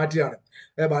രൂപത്തിൽ മാറ്റിയാണ്.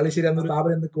 ബാലുശ്ശേരി എന്നൊരു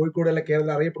സ്ഥാപനം, ഇന്ന് കോഴിക്കോട് അല്ല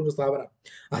കേരളത്തിൽ അറിയപ്പെടുന്ന സ്ഥാപനം.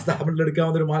 ആ സ്ഥാപനത്തിൽ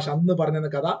എടുക്കാവുന്ന ഒരു മാഷ് അന്ന് പറഞ്ഞ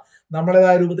കഥ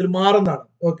നമ്മുടേതായ രൂപത്തിൽ മാറുന്നതാണ്.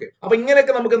 ഓക്കെ, അപ്പൊ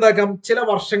ഇങ്ങനെയൊക്കെ നമുക്ക് എന്താക്കാം, ചില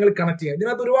വർഷങ്ങൾ കണക്ട് ചെയ്യാം.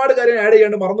 ഇതിനകത്ത് ഒരുപാട് കാര്യം ആഡ്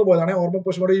ചെയ്യാണ്ട് മറന്നുപോയതാണ്. ഓർമ്മ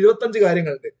പോഷമോടെ 25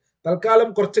 കാര്യങ്ങളുണ്ട്. തൽക്കാലം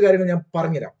കുറച്ച് കാര്യങ്ങൾ ഞാൻ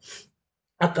പറഞ്ഞുതരാം.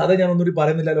 ആ കഥ ഞാൻ ഒന്നുകൂടി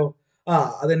പറയുന്നില്ലല്ലോ.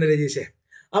 അതെന്നെ രജീഷേ.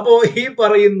 അപ്പോ ഈ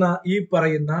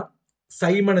പറയുന്ന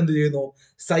സൈമൺ എന്ത് ചെയ്യുന്നു?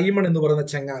 സൈമൺ എന്ന് പറയുന്ന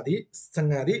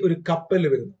ചങ്ങാതി ഒരു കപ്പലിൽ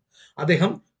വരുന്നു.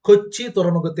 അദ്ദേഹം കൊച്ചി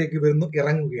തുറമുഖത്തേക്ക്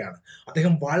ഇറങ്ങുകയാണ്.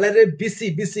 അദ്ദേഹം വളരെ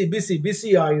ബിസി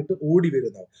ആയിട്ട് ഓടി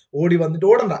വന്നിട്ട്,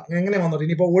 ഓടണ്ട, എങ്ങനെ വന്നോട്ടെ,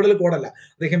 ഇനിയിപ്പോ ഓടല്ല,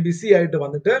 അദ്ദേഹം ബിസി ആയിട്ട്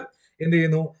വന്നിട്ട് എന്ത്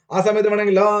ചെയ്യുന്നു? ആ സമയത്ത്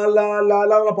വേണമെങ്കിൽ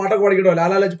ലാ പാട്ടൊക്കെ പാടിക്കട്ടോ.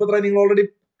 ലാലാ ലജ്പത് റായ് നിങ്ങൾ ഓൾറെഡി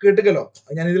കേട്ടുകല്ലോ,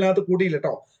 ഞാൻ ഇതിനകത്ത് കൂട്ടിയില്ല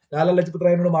കേട്ടോ. ലാലാ ലജ്പത്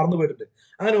റായിനോട് മറന്നു പോയിട്ടുണ്ട്.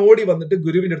 അങ്ങനെ ഓടി വന്നിട്ട്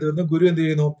ഗുരുവിന്റെ അടുത്ത് വരുന്നു. ഗുരു എന്ത്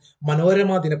ചെയ്യുന്നു?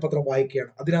 മനോരമ ദിനപത്രം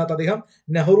വായിക്കുകയാണ്. അതിനകത്ത് അദ്ദേഹം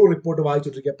നെഹ്റു റിപ്പോർട്ട്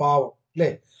വായിച്ചിട്ടിരിക്കുക, പാവം അല്ലെ?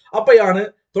 അപ്പോഴാണ്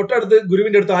തൊട്ടടുത്ത്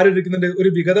ഗുരുവിന്റെ അടുത്ത് ആരും ഇരിക്കുന്നുണ്ട്, ഒരു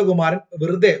വിഗതകുമാരൻ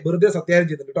വെറുതെ സത്യാഗ്രഹം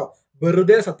ചെയ്യുന്നുണ്ട് കേട്ടോ.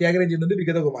 സത്യാഗ്രഹം ചെയ്യുന്നുണ്ട്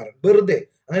വിഗതകുമാരൻ, വെറുതെ.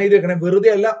 അങ്ങനെ ഇത് വെക്കണേ,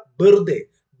 വെറുതെ അല്ല,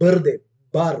 വെറുതെ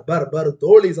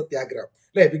തോളി സത്യാഗ്രഹം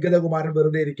അല്ലെ? വിഗതകുമാരൻ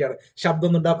വെറുതെ ഇരിക്കുകയാണ്, ശബ്ദം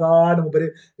ഒന്നും ഉണ്ടാക്കാണ്ട് മുമ്പ്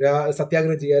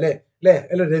സത്യാഗ്രഹം ചെയ്യുക അല്ലെ?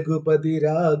 രഘുപതി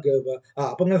രാഘവ.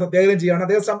 അപ്പൊ ഇങ്ങനെ സത്യാഗ്രഹം ചെയ്യാണ്.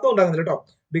 അദ്ദേഹം ശബ്ദം ഉണ്ടാകുന്നില്ല കേട്ടോ.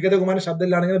 വിഗതകുമാരൻ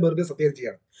ശബ്ദമില്ലാണെങ്കിൽ വെറുതെ സത്യാഗ്രഹം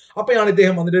ചെയ്യാണ്. അപ്പോഴാണ്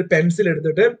ഇദ്ദേഹം വന്നിട്ട് ഒരു പെൻസിൽ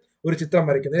എടുത്തിട്ട് ഒരു ചിത്രം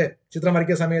വരയ്ക്കുന്നത് അല്ലെ? ചിത്രം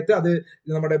വരയ്ക്കുന്ന സമയത്ത് അത്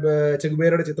നമ്മുടെ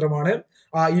ചെഗുവേരയുടെ ചിത്രമാണ്.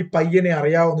 ഈ പയ്യനെ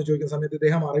അറിയാവോ എന്ന് ചോദിക്കുന്ന സമയത്ത്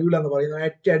ഇദ്ദേഹം അറിയില്ല എന്ന് പറയുന്നു.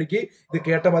 ഒറ്റയടിക്ക് ഇത്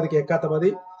കേട്ട പാതി കേൾക്കാത്ത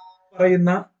പാതി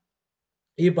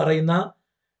പറയുന്ന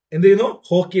എന്ത് ചെയ്യുന്നു?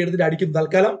 ഹോക്കി എടുത്തിട്ട് അടിക്കുന്നു.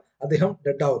 തൽക്കാലം അദ്ദേഹം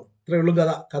ഡെഡ് ആവുന്നു. ഇത്രയേ ഉള്ളൂ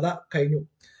കഥ കഴിഞ്ഞു.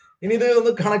 ഇനി ഇത്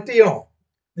ഒന്ന് കണക്ട് ചെയ്യണോ?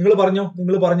 നിങ്ങൾ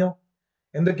പറഞ്ഞോ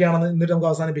എന്തൊക്കെയാണെന്ന്, എന്നിട്ട് നമുക്ക്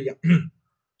അവസാനിപ്പിക്കാം.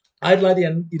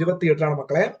 1928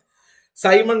 മക്കളെ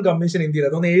സൈമൺ കമ്മീഷൻ ഇന്ത്യയിൽ.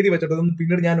 അതൊന്ന് എഴുതി വെച്ചിട്ട്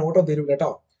പിന്നീട് ഞാൻ ഓട്ടം തരും കേട്ടോ.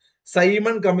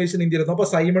 സൈമൺ കമ്മീഷൻ ഇന്ത്യയിൽ. അപ്പൊ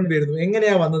സൈമൺ വരുന്നു.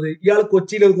 എങ്ങനെയാ വന്നത്? ഇയാൾ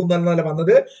കൊച്ചിയിലൊന്നല്ല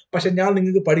വന്നത്. പക്ഷെ ഞാൻ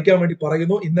നിങ്ങൾക്ക് പഠിക്കാൻ വേണ്ടി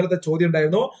പറയുന്നു. ഇന്നലത്തെ ചോദ്യം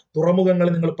ഉണ്ടായിരുന്നു, തുറമുഖങ്ങൾ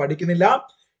നിങ്ങൾ പഠിക്കുന്നില്ല.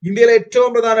 ഇന്ത്യയിലെ ഏറ്റവും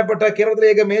പ്രധാനപ്പെട്ട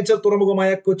കേരളത്തിലെ മേജർ തുറമുഖമായ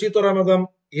കൊച്ചി തുറമുഖം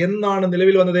എന്നാണ്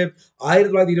നിലവിൽ വന്നത്?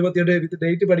 1928. വിത്ത്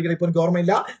ഡേറ്റ് പഠിക്കണം, ഇപ്പൊ എനിക്ക്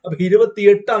ഓർമ്മയില്ല. അപ്പൊ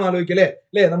 28 ആലോചിക്കല്ലേ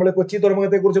അല്ലെ? നമ്മൾ കൊച്ചി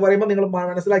തുറമുഖത്തെ കുറിച്ച് പറയുമ്പോൾ നിങ്ങൾ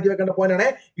മനസ്സിലാക്കി വെക്കേണ്ട പോയിന്റാണ്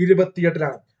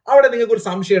 28. അവിടെ നിങ്ങൾക്ക് ഒരു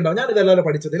സംശയം ഉണ്ടാവും, ഞാൻ ഇതല്ലല്ലോ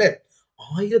പഠിച്ചത് അല്ലെ?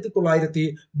 1936.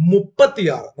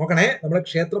 നോക്കണേ, നമ്മുടെ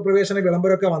ക്ഷേത്രപ്രവേശന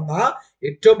വിളംബരമൊക്കെ വന്ന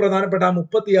ഏറ്റവും പ്രധാനപ്പെട്ട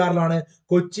 36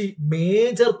 കൊച്ചി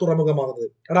മേജർ തുറമുഖമാകുന്നത്.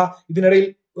 എടാ, ഇതിനിടയിൽ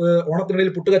ഓണത്തിനിടയിൽ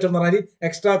പുട്ടുകച്ചവടം എന്ന് പറഞ്ഞാൽ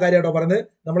എക്സ്ട്രാ കാര്യമായിട്ടോ പറയുന്നത്,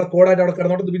 നമ്മളെ കോഡായിട്ട് അവിടെ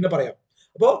കിടന്നോട്ട് പിന്നെ പറയാം.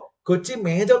 അപ്പോ കൊച്ചി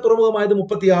മേജർ തുറമുഖമായത്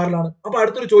 36-ലാണ്. അപ്പൊ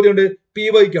അടുത്തൊരു ചോദ്യമുണ്ട്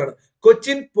PYക്കാണ്.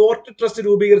 കൊച്ചിൻ പോർട്ട് ട്രസ്റ്റ്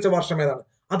രൂപീകരിച്ച വർഷം ഏതാണ്?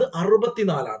 അത്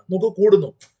 64-ആണ്. നോക്ക് കൂടുന്നു,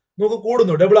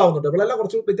 ഡബിൾ ആവുന്നു. ഡബിൾ അല്ല,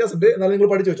 കുറച്ച് വ്യത്യാസമുണ്ട്, എന്നാലും നിങ്ങൾ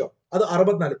പഠിച്ചു വെച്ചോ. അത്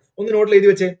 64. ഒന്ന് നോട്ടിൽ എഴുതി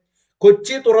വെച്ചേ.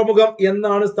 കൊച്ചി തുറമുഖം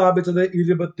എന്നാണ് സ്ഥാപിച്ചത്?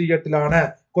 28-ലാണ്.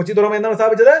 കൊച്ചി തുറമുഖം എന്നാണ്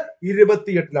സ്ഥാപിച്ചത്?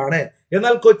 28-ലാണ്.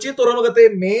 എന്നാൽ കൊച്ചി തുറമുഖത്തെ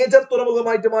മേജർ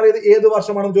തുറമുഖമായിട്ട് മാറിയത് ഏത്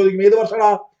വർഷമാണെന്ന് ചോദിക്കും. ഏത്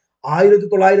വർഷമാണ്?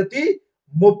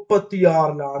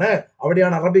 1936-ലാണ്.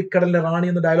 അവിടെയാണ് അറബിക്കടലിന്റെ റാണി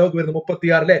എന്ന ഡയലോഗ് വരുന്നത്.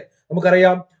 36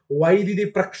 നമുക്കറിയാം വൈദ്യുതി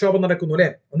പ്രക്ഷോഭം നടക്കുന്നു അല്ലെ.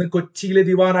 അന്ന് കൊച്ചിയിലെ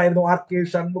ദിവാനായിരുന്നു RK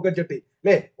ഷൺമുഖ ചെട്ടി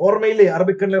അല്ലെ. ഓർമ്മയില്ലേ?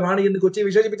 അറബിക്കടലിലെ റാണി എന്ന് കൊച്ചി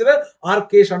വിശേഷിപ്പിച്ചത്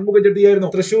RK ഷൺമുഖ ചെട്ടിയായിരുന്നു.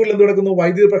 തൃശ്ശൂരിൽ എന്ത് നടക്കുന്നു?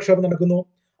 വൈദ്യുതി പ്രക്ഷോഭം നടക്കുന്നു.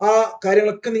 ആ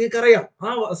കാര്യങ്ങളൊക്കെ നിങ്ങൾക്ക് അറിയാം. ആ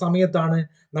സമയത്താണ്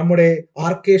നമ്മുടെ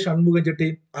RK ഷൺമുഖ ചെട്ടി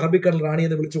അറബിക്കടൽ റാണി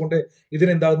എന്ന് വിളിച്ചുകൊണ്ട്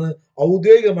ഇതിനെന്താകുന്നത്?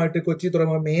 ഔദ്യോഗികമായിട്ട് കൊച്ചി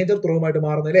തുറമുഖം മേജർ തുറമുഖമായിട്ട്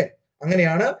മാറുന്നത് അല്ലെ.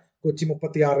 അങ്ങനെയാണ് കൊച്ചി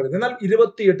 36 വരുന്നത്. എന്നാൽ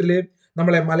 28-ല്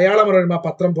നമ്മളെ മലയാള മനോരമ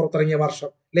പത്രം പുറത്തിറങ്ങിയ വർഷം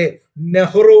അല്ലെ.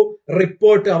 നെഹ്റു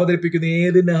റിപ്പോർട്ട് അവതരിപ്പിക്കുന്നു.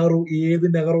 ഏത് നെഹ്റു?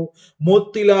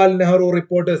 മോത്തിലാൽ നെഹ്റു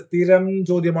റിപ്പോർട്ട്. സ്ഥിരം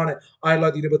ചോദ്യമാണ്.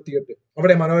 1928.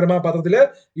 അവിടെ മനോരമ പത്രത്തില്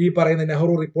ഈ പറയുന്ന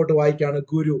നെഹ്റു റിപ്പോർട്ട് വായിക്കാണ്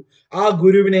ഗുരു. ആ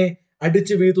ഗുരുവിനെ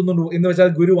അടിച്ചു വീഴ്ത്തുന്നുണ്ടോ എന്ന് വെച്ചാൽ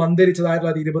ഗുരു അന്തരിച്ചത്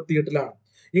 1928-ലാണ്.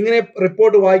 ഇങ്ങനെ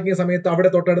റിപ്പോർട്ട് വായിക്കുന്ന സമയത്ത് അവിടെ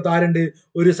തൊട്ടടുത്ത് ആരുണ്ട്?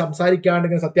 ഒരു സംസാരിക്കാണ്ട്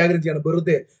ഇങ്ങനെ സത്യാഗ്രഹം ചെയ്യാണ്.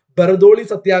 ബർദോളി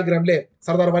സത്യാഗ്രഹം അല്ലെ.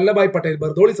 സർദാർ വല്ലഭായ് പട്ടേൽ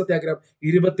ബർദോളി സത്യാഗ്രഹം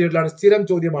 27-ലാണ്. സ്ഥിരം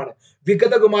ചോദ്യമാണ്.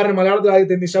 വിഗതകുമാരൻ മലയാളത്തിൽ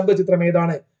ആദ്യത്തെ നിശബ്ദ ചിത്രം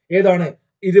ഏതാണ്?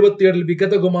 27-ൽ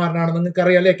വിഗതകുമാരനാണ്. നിങ്ങൾക്ക്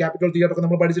അറിയാം അല്ലെ. ക്യാപിറ്റൽ തിയേറ്റർ ഒക്കെ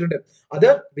നമ്മൾ പഠിച്ചിട്ടുണ്ട്. അത്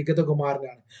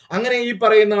വിഗതകുമാരനാണ്. അങ്ങനെ ഈ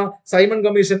പറയുന്ന സൈമൺ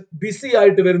കമ്മീഷൻ ബിസി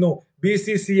ആയിട്ട് വരുന്നു.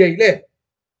 BCCI അല്ലെ.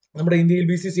 നമ്മുടെ ഇന്ത്യയിൽ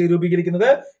BCCI രൂപീകരിക്കുന്നത്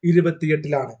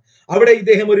 28-ലാണ്. അവിടെ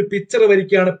ഇദ്ദേഹം ഒരു പിക്ചർ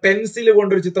വരയ്ക്കുകയാണ്. പെൻസിൽ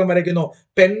കൊണ്ടൊരു ചിത്രം വരയ്ക്കുന്നു.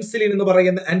 പെൻസിലിൻ എന്ന്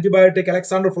പറയുന്ന ആന്റിബയോട്ടിക്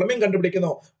അലക്സാണ്ടർ ഫ്ലെമിംഗ്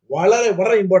കണ്ടുപിടിക്കുന്നു. വളരെ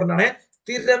വളരെ ഇമ്പോർട്ടന്റ് ആണ്.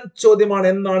 സ്ഥിരം ചോദ്യമാണ്.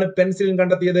 എന്നാണ് പെൻസിലിൻ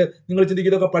കണ്ടെത്തിയത്? നിങ്ങൾ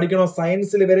ചിന്തിക്കും ഇതൊക്കെ പഠിക്കണോ?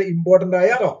 സയൻസിൽ വരെ ഇമ്പോർട്ടന്റ്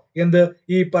ആയോ എന്ത്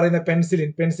ഈ പറയുന്ന പെൻസിലിൻ.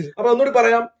 അപ്പൊ ഒന്നുകൂടി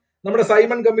പറയാം. നമ്മുടെ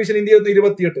സൈമൺ കമ്മീഷൻ ഇന്ത്യയിൽ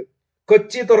 28.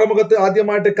 കൊച്ചി തുറമുഖത്ത്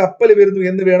ആദ്യമായിട്ട് കപ്പൽ വരുന്നു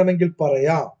എന്ന് വേണമെങ്കിൽ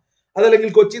പറയാം. അതല്ലെങ്കിൽ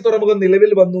കൊച്ചി തുറമുഖം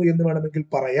നിലവിൽ വന്നു എന്ന് വേണമെങ്കിൽ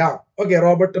പറയാം. ഓക്കെ.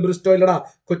 റോബർട്ട് ബ്രിസ്റ്റോ ഇല്ലടാ.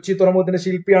 കൊച്ചി തുറമുഖത്തിന്റെ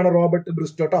ശില്പിയാണ് റോബർട്ട്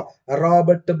ബ്രിസ്റ്റോ കേട്ടോ.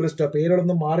 Robert Bristow.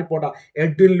 പേരുകളൊന്നും മാറിപ്പോണ്ട.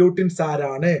 എഡ്വിൻ ലൂട്ടിൻസ്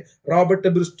ആരാണ്? റോബർട്ട്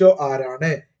ബ്രിസ്റ്റോ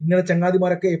ആരാണ്? ഇങ്ങനെ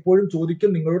ചങ്ങാതിമാരൊക്കെ എപ്പോഴും ചോദിക്കും.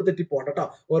 നിങ്ങളോട് തെറ്റിപ്പോണ്ട കേട്ടോ.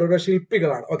 ഓരോരോ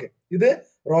ശില്പികളാണ്. ഓക്കെ. ഇത്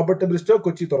റോബർട്ട് ബ്രിസ്റ്റോ,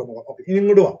 കൊച്ചി തുറമുഖം. ഓക്കെ. ഇനി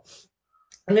ഇങ്ങോട്ട് പോവാം.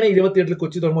 അങ്ങനെ 28-ൽ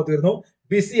കൊച്ചി തുറമുഖത്ത് വരുന്നു.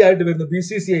 ബിസി ആയിട്ട് വരുന്നു.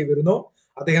 BCCI വരുന്നു.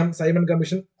 അദ്ദേഹം സൈമൺ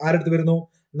കമ്മീഷൻ ആരെടുത്ത് വരുന്നു?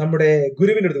 നമ്മുടെ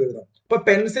ഗുരുവിന്റെ അടുത്ത് വരുന്നു. അപ്പൊ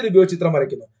പെൻസിൽ ഉപയോഗിച്ച് ചിത്രം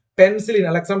വരയ്ക്കുന്നു. പെൻസിലിൻ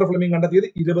അലക്സാണ്ടർ ഫ്ലെമിംഗ് കണ്ടെത്തിയത്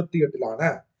 28-ലാണ്.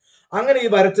 അങ്ങനെ ഈ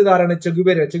വരച്ചതാരാണ്?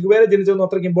 ചെഗുവേര ജനിച്ചതൊന്നും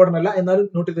അത്രയ്ക്ക് ഇമ്പോർട്ടന്റ് അല്ല, എന്നാലും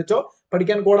നോട്ട് വെച്ചോ.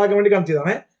 പഠിക്കാൻ കോഡാക്കാൻ വേണ്ടി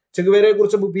കാണിച്ചതാണ്. ചെഗുവേരയെ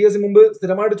കുറിച്ച് PSC മുമ്പ്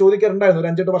സ്ഥിരമായിട്ട് ചോദിക്കാറുണ്ടായിരുന്നു. ഒരു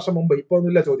 5-8 വർഷം മുമ്പ്. ഇപ്പൊ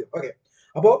ഒന്നുമില്ല ചോദ്യം. ഓക്കെ.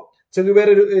 അപ്പോ ചെഗുവേര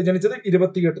ജനിച്ചത്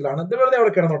 28-ലാണ്. ഇത് വെറുതെ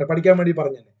അവിടെ കിടന്നോട്ടെ, പഠിക്കാൻ വേണ്ടി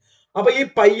പറഞ്ഞല്ലേ. അപ്പൊ ഈ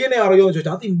പയ്യനെ അറിയോ എന്ന്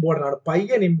ചോദിച്ചാൽ അത് ഇമ്പോർട്ടന്റ് ആണ്.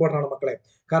 പയ്യൻ ഇമ്പോർട്ടന്റ് ആണ് മക്കളെ.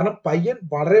 കാരണം പയ്യൻ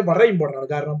വളരെ വളരെ ഇമ്പോർട്ടന്റ് ആണ്.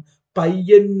 കാരണം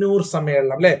പയ്യന്നൂർ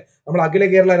സമ്മേളനം അല്ലെ. നമ്മൾ അഖില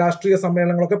കേരള രാഷ്ട്രീയ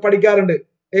സമ്മേളനങ്ങളൊക്കെ പഠിക്കാറുണ്ട്.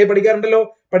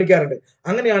 പഠിക്കാറുണ്ട്.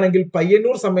 അങ്ങനെയാണെങ്കിൽ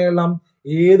പയ്യന്നൂർ സമ്മേളനം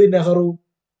ഏത് നെഹ്റു?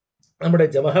 നമ്മുടെ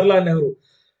ജവഹർലാൽ നെഹ്റു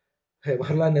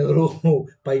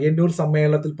പയ്യന്നൂർ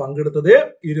സമ്മേളനത്തിൽ പങ്കെടുത്തത്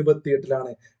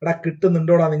 28-ലാണ്. എടാ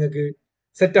കിട്ടുന്നുണ്ടോടാ നിങ്ങൾക്ക്?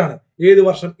 സെറ്റാണ്. ഏത്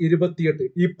വർഷം? 28.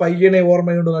 ഈ പയ്യനെ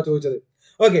ഓർമ്മയുണ്ടോന്നാ ചോദിച്ചത്.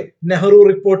 ഓക്കെ. നെഹ്റു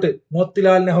റിപ്പോർട്ട്.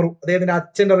 മോത്തിലാൽ നെഹ്റു അദ്ദേഹത്തിന്റെ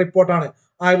അച്ഛന്റെ റിപ്പോർട്ടാണ്.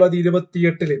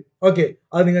 1928-ല്. ഓക്കെ.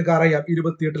 അത് നിങ്ങൾക്ക് അറിയാം.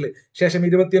 28-ല്. ശേഷം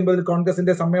 29-ൽ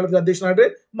കോൺഗ്രസിന്റെ സമ്മേളനത്തിൽ അധ്യക്ഷനായിട്ട്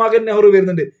മകൻ നെഹ്റു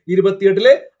വരുന്നുണ്ട്.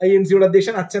 28-ല് INC-യുടെ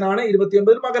അധ്യക്ഷൻ അച്ഛനാണ്.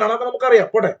 29-ൽ മകനാണ്. അപ്പൊ നമുക്കറിയാം.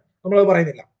 പോട്ടെ, നമ്മളത്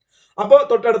പറയുന്നില്ല. അപ്പൊ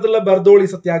തൊട്ടടുത്തുള്ള ബർദോളി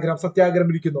സത്യാഗ്രഹം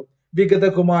ഇരിക്കുന്നു.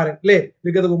 വിഗതകുമാരൻ അല്ലെ.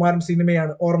 വിഗതകുമാരൻ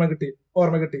സിനിമയാണ്. ഓർമ്മ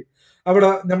കിട്ടി.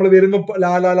 അവിടെ നമ്മൾ വരുമ്പോ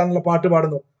ലാലാല എന്നുള്ള പാട്ട്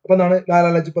പാടുന്നു. അപ്പൊ എന്താണ്? ലാലാ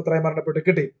ലജ്പത് റായ് മരണപ്പെട്ട്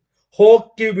കിട്ടി.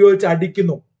 ഹോക്കി ഉപയോഗിച്ച്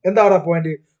അടിക്കുന്നു. എന്താണ്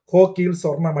പോയിന്റ്? ഹോക്കിയിൽ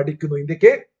സ്വർണം അടിക്കുന്നു.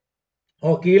 ഇന്ത്യക്ക്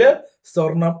ഹോക്കിയില്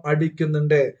സ്വർണം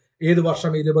അടിക്കുന്നുണ്ട്. ഏത്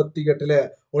വർഷം? 28-ല്.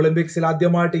 ഒളിമ്പിക്സിൽ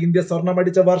ആദ്യമായിട്ട് ഇന്ത്യ സ്വർണം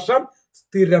അടിച്ച വർഷം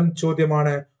സ്ഥിരം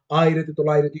ചോദ്യമാണ്.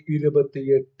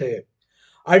 1928.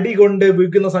 അടികൊണ്ട്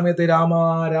വീഴുന്ന സമയത്ത് രാമ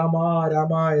രാമ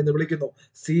രാമ എന്ന് വിളിക്കുന്നു.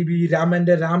 CB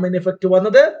രാമന്റെ രാമൻ എഫക്ട്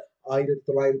വന്നത്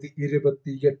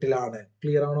 1928-ലാണ്.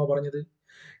 ക്ലിയർ ആണോ പറഞ്ഞത്?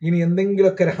 ഇനി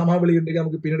എന്തെങ്കിലുമൊക്കെ രാമാവിളി ഉണ്ടെങ്കിൽ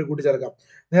നമുക്ക് പിന്നീട് കൂട്ടിച്ചേർക്കാം.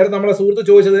 നേരത്തെ നമ്മളെ സുഹൃത്ത്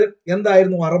ചോദിച്ചത്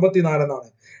എന്തായിരുന്നു 64 എന്നാണ്.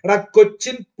 എടാ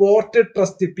കൊച്ചിൻ പോർട്ട്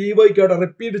ട്രസ്റ്റ് PYക്കോടെ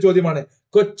റിപ്പീറ്റ് ചോദ്യമാണ്.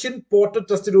 കൊച്ചിൻ പോർട്ട്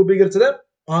ട്രസ്റ്റ് രൂപീകരിച്ചത്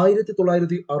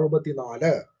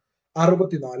 1964.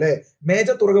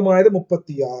 മേജർ തുറമുഖമായത്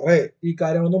 36. ഈ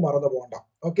കാര്യമൊന്നും മറന്നു പോകണ്ട.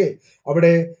 ഓക്കെ.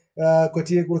 അവിടെ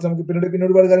കൊച്ചിയെ കുറിച്ച് നമുക്ക് പിന്നീട്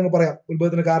ഒരുപാട് കാര്യങ്ങൾ പറയാം.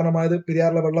 ഉത്ഭവത്തിന് കാരണമായത്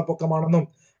പെരിയാറിലെ വെള്ളപ്പൊക്കമാണെന്നും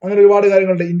അങ്ങനെ ഒരുപാട്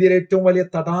കാര്യങ്ങളുണ്ട്. ഇന്ത്യയിലെ ഏറ്റവും വലിയ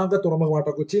തടാക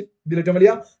തുറമുഖമാട്ടോ കൊച്ചി. ഇന്ത്യയിലെ ഏറ്റവും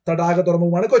വലിയ തടാക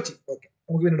തുറമുഖമാണ് കൊച്ചി. ഓക്കെ,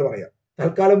 നമുക്ക് പിന്നീട് പറയാം.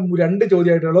 തൽക്കാലം 2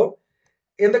 ചോദ്യമായിട്ടുള്ളൂ.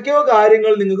 എന്തൊക്കെയോ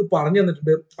കാര്യങ്ങൾ നിങ്ങൾക്ക് പറഞ്ഞു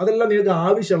തന്നിട്ടുണ്ട്. അതെല്ലാം നിങ്ങൾക്ക്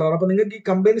ആവശ്യമുള്ളതാണ്. അപ്പൊ നിങ്ങൾക്ക് ഈ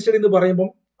കമ്പൈൻ സ്റ്റഡി എന്ന് പറയുമ്പോൾ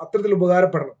അത്തരത്തിൽ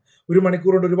ഉപകാരപ്പെടണം. ഒരു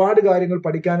മണിക്കൂർ കൊണ്ട് ഒരുപാട് കാര്യങ്ങൾ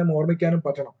പഠിക്കാനും ഓർമ്മിക്കാനും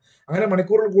പറ്റണം. അങ്ങനെ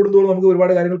മണിക്കൂറുകൾ കൂടുന്തോറും നമുക്ക്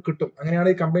ഒരുപാട് കാര്യങ്ങൾ കിട്ടും. അങ്ങനെയാണ്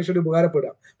ഈ കമ്പൈൻ സ്റ്റഡി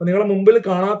ഉപകാരപ്പെടുക. അപ്പൊ നിങ്ങളെ മുമ്പിൽ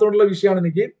കാണാത്തോണ്ടുള്ള വിഷയമാണ്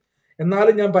എനിക്ക്,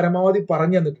 എന്നാലും ഞാൻ പരമാവധി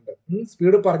പറഞ്ഞു തന്നിട്ടുണ്ട്.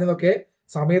 സ്പീഡ് പറഞ്ഞതൊക്കെ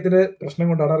സമയത്തിന്റെ പ്രശ്നം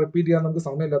കൊണ്ടാണ്, റിപ്പീറ്റ് ചെയ്യാൻ നമുക്ക്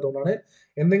സമയമില്ലാത്തതുകൊണ്ടാണ്.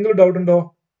 എന്തെങ്കിലും ഡൗട്ട് ഉണ്ടോ?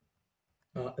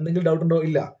 എന്തെങ്കിലും ഡൗട്ട് ഉണ്ടോ?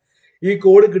 ഇല്ല. ഈ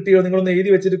കോഡ് കിട്ടിയോ? നിങ്ങളൊന്ന് എഴുതി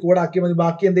വെച്ചിട്ട് കോഡ് ആക്കിയാൽ മതി.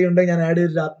 ബാക്കി എന്തെങ്കിലും ഉണ്ടെങ്കിൽ ഞാൻ ആഡ്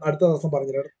ചെയ്ത് അടുത്ത ദിവസം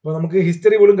പറഞ്ഞുതരാം. അപ്പൊ നമുക്ക്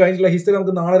ഹിസ്റ്ററി പോലും കഴിഞ്ഞിട്ടില്ല. ഹിസ്റ്ററി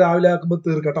നമുക്ക് നാളെ രാവിലെ ആക്കുമ്പോൾ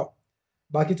തീർക്കട്ടോ.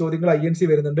 ബാക്കി ചോദ്യങ്ങൾ INC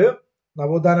വരുന്നുണ്ട്,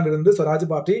 നവോത്ഥാനം വരുന്നുണ്ട്, സ്വരാജ്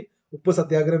പാർട്ടി, ഉപ്പ്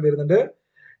സത്യാഗ്രഹം വരുന്നുണ്ട്.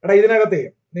 എടാ ഇതിനകത്തെ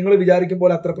നിങ്ങൾ വിചാരിക്കും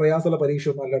പോലെ അത്ര പ്രയാസമുള്ള പരീക്ഷ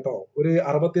ഒന്നും അല്ല കേട്ടോ. ഒരു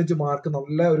 65 മാർക്ക്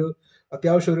നല്ല ഒരു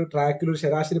അത്യാവശ്യം ഒരു ട്രാക്കിൽ ഒരു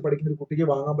ശരാശരി പഠിക്കുന്ന ഒരു കുട്ടിക്ക്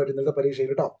വാങ്ങാൻ പറ്റുന്ന പരീക്ഷയിൽ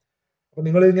കേട്ടോ. അപ്പൊ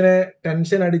നിങ്ങൾ ഇങ്ങനെ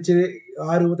ടെൻഷൻ അടിച്ച്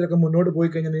ആ രൂപത്തിലൊക്കെ മുന്നോട്ട് പോയി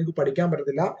കഴിഞ്ഞാൽ നിങ്ങൾക്ക് പഠിക്കാൻ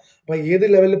പറ്റത്തില്ല. അപ്പൊ ഏത്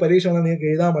ലെവലിൽ പരീക്ഷ വേണം നിങ്ങൾക്ക്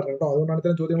എഴുതാൻ പറ്റണം കേട്ടോ. അതുകൊണ്ടാണ്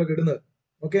ഇത്തരം ചോദ്യങ്ങളൊക്കെ ഇടുന്നത്.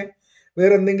 ഓക്കെ,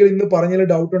 വേറെ എന്തെങ്കിലും ഇന്ന് പറഞ്ഞതിൽ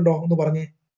ഡൗട്ട് ഉണ്ടോ? ഒന്ന് പറഞ്ഞേ.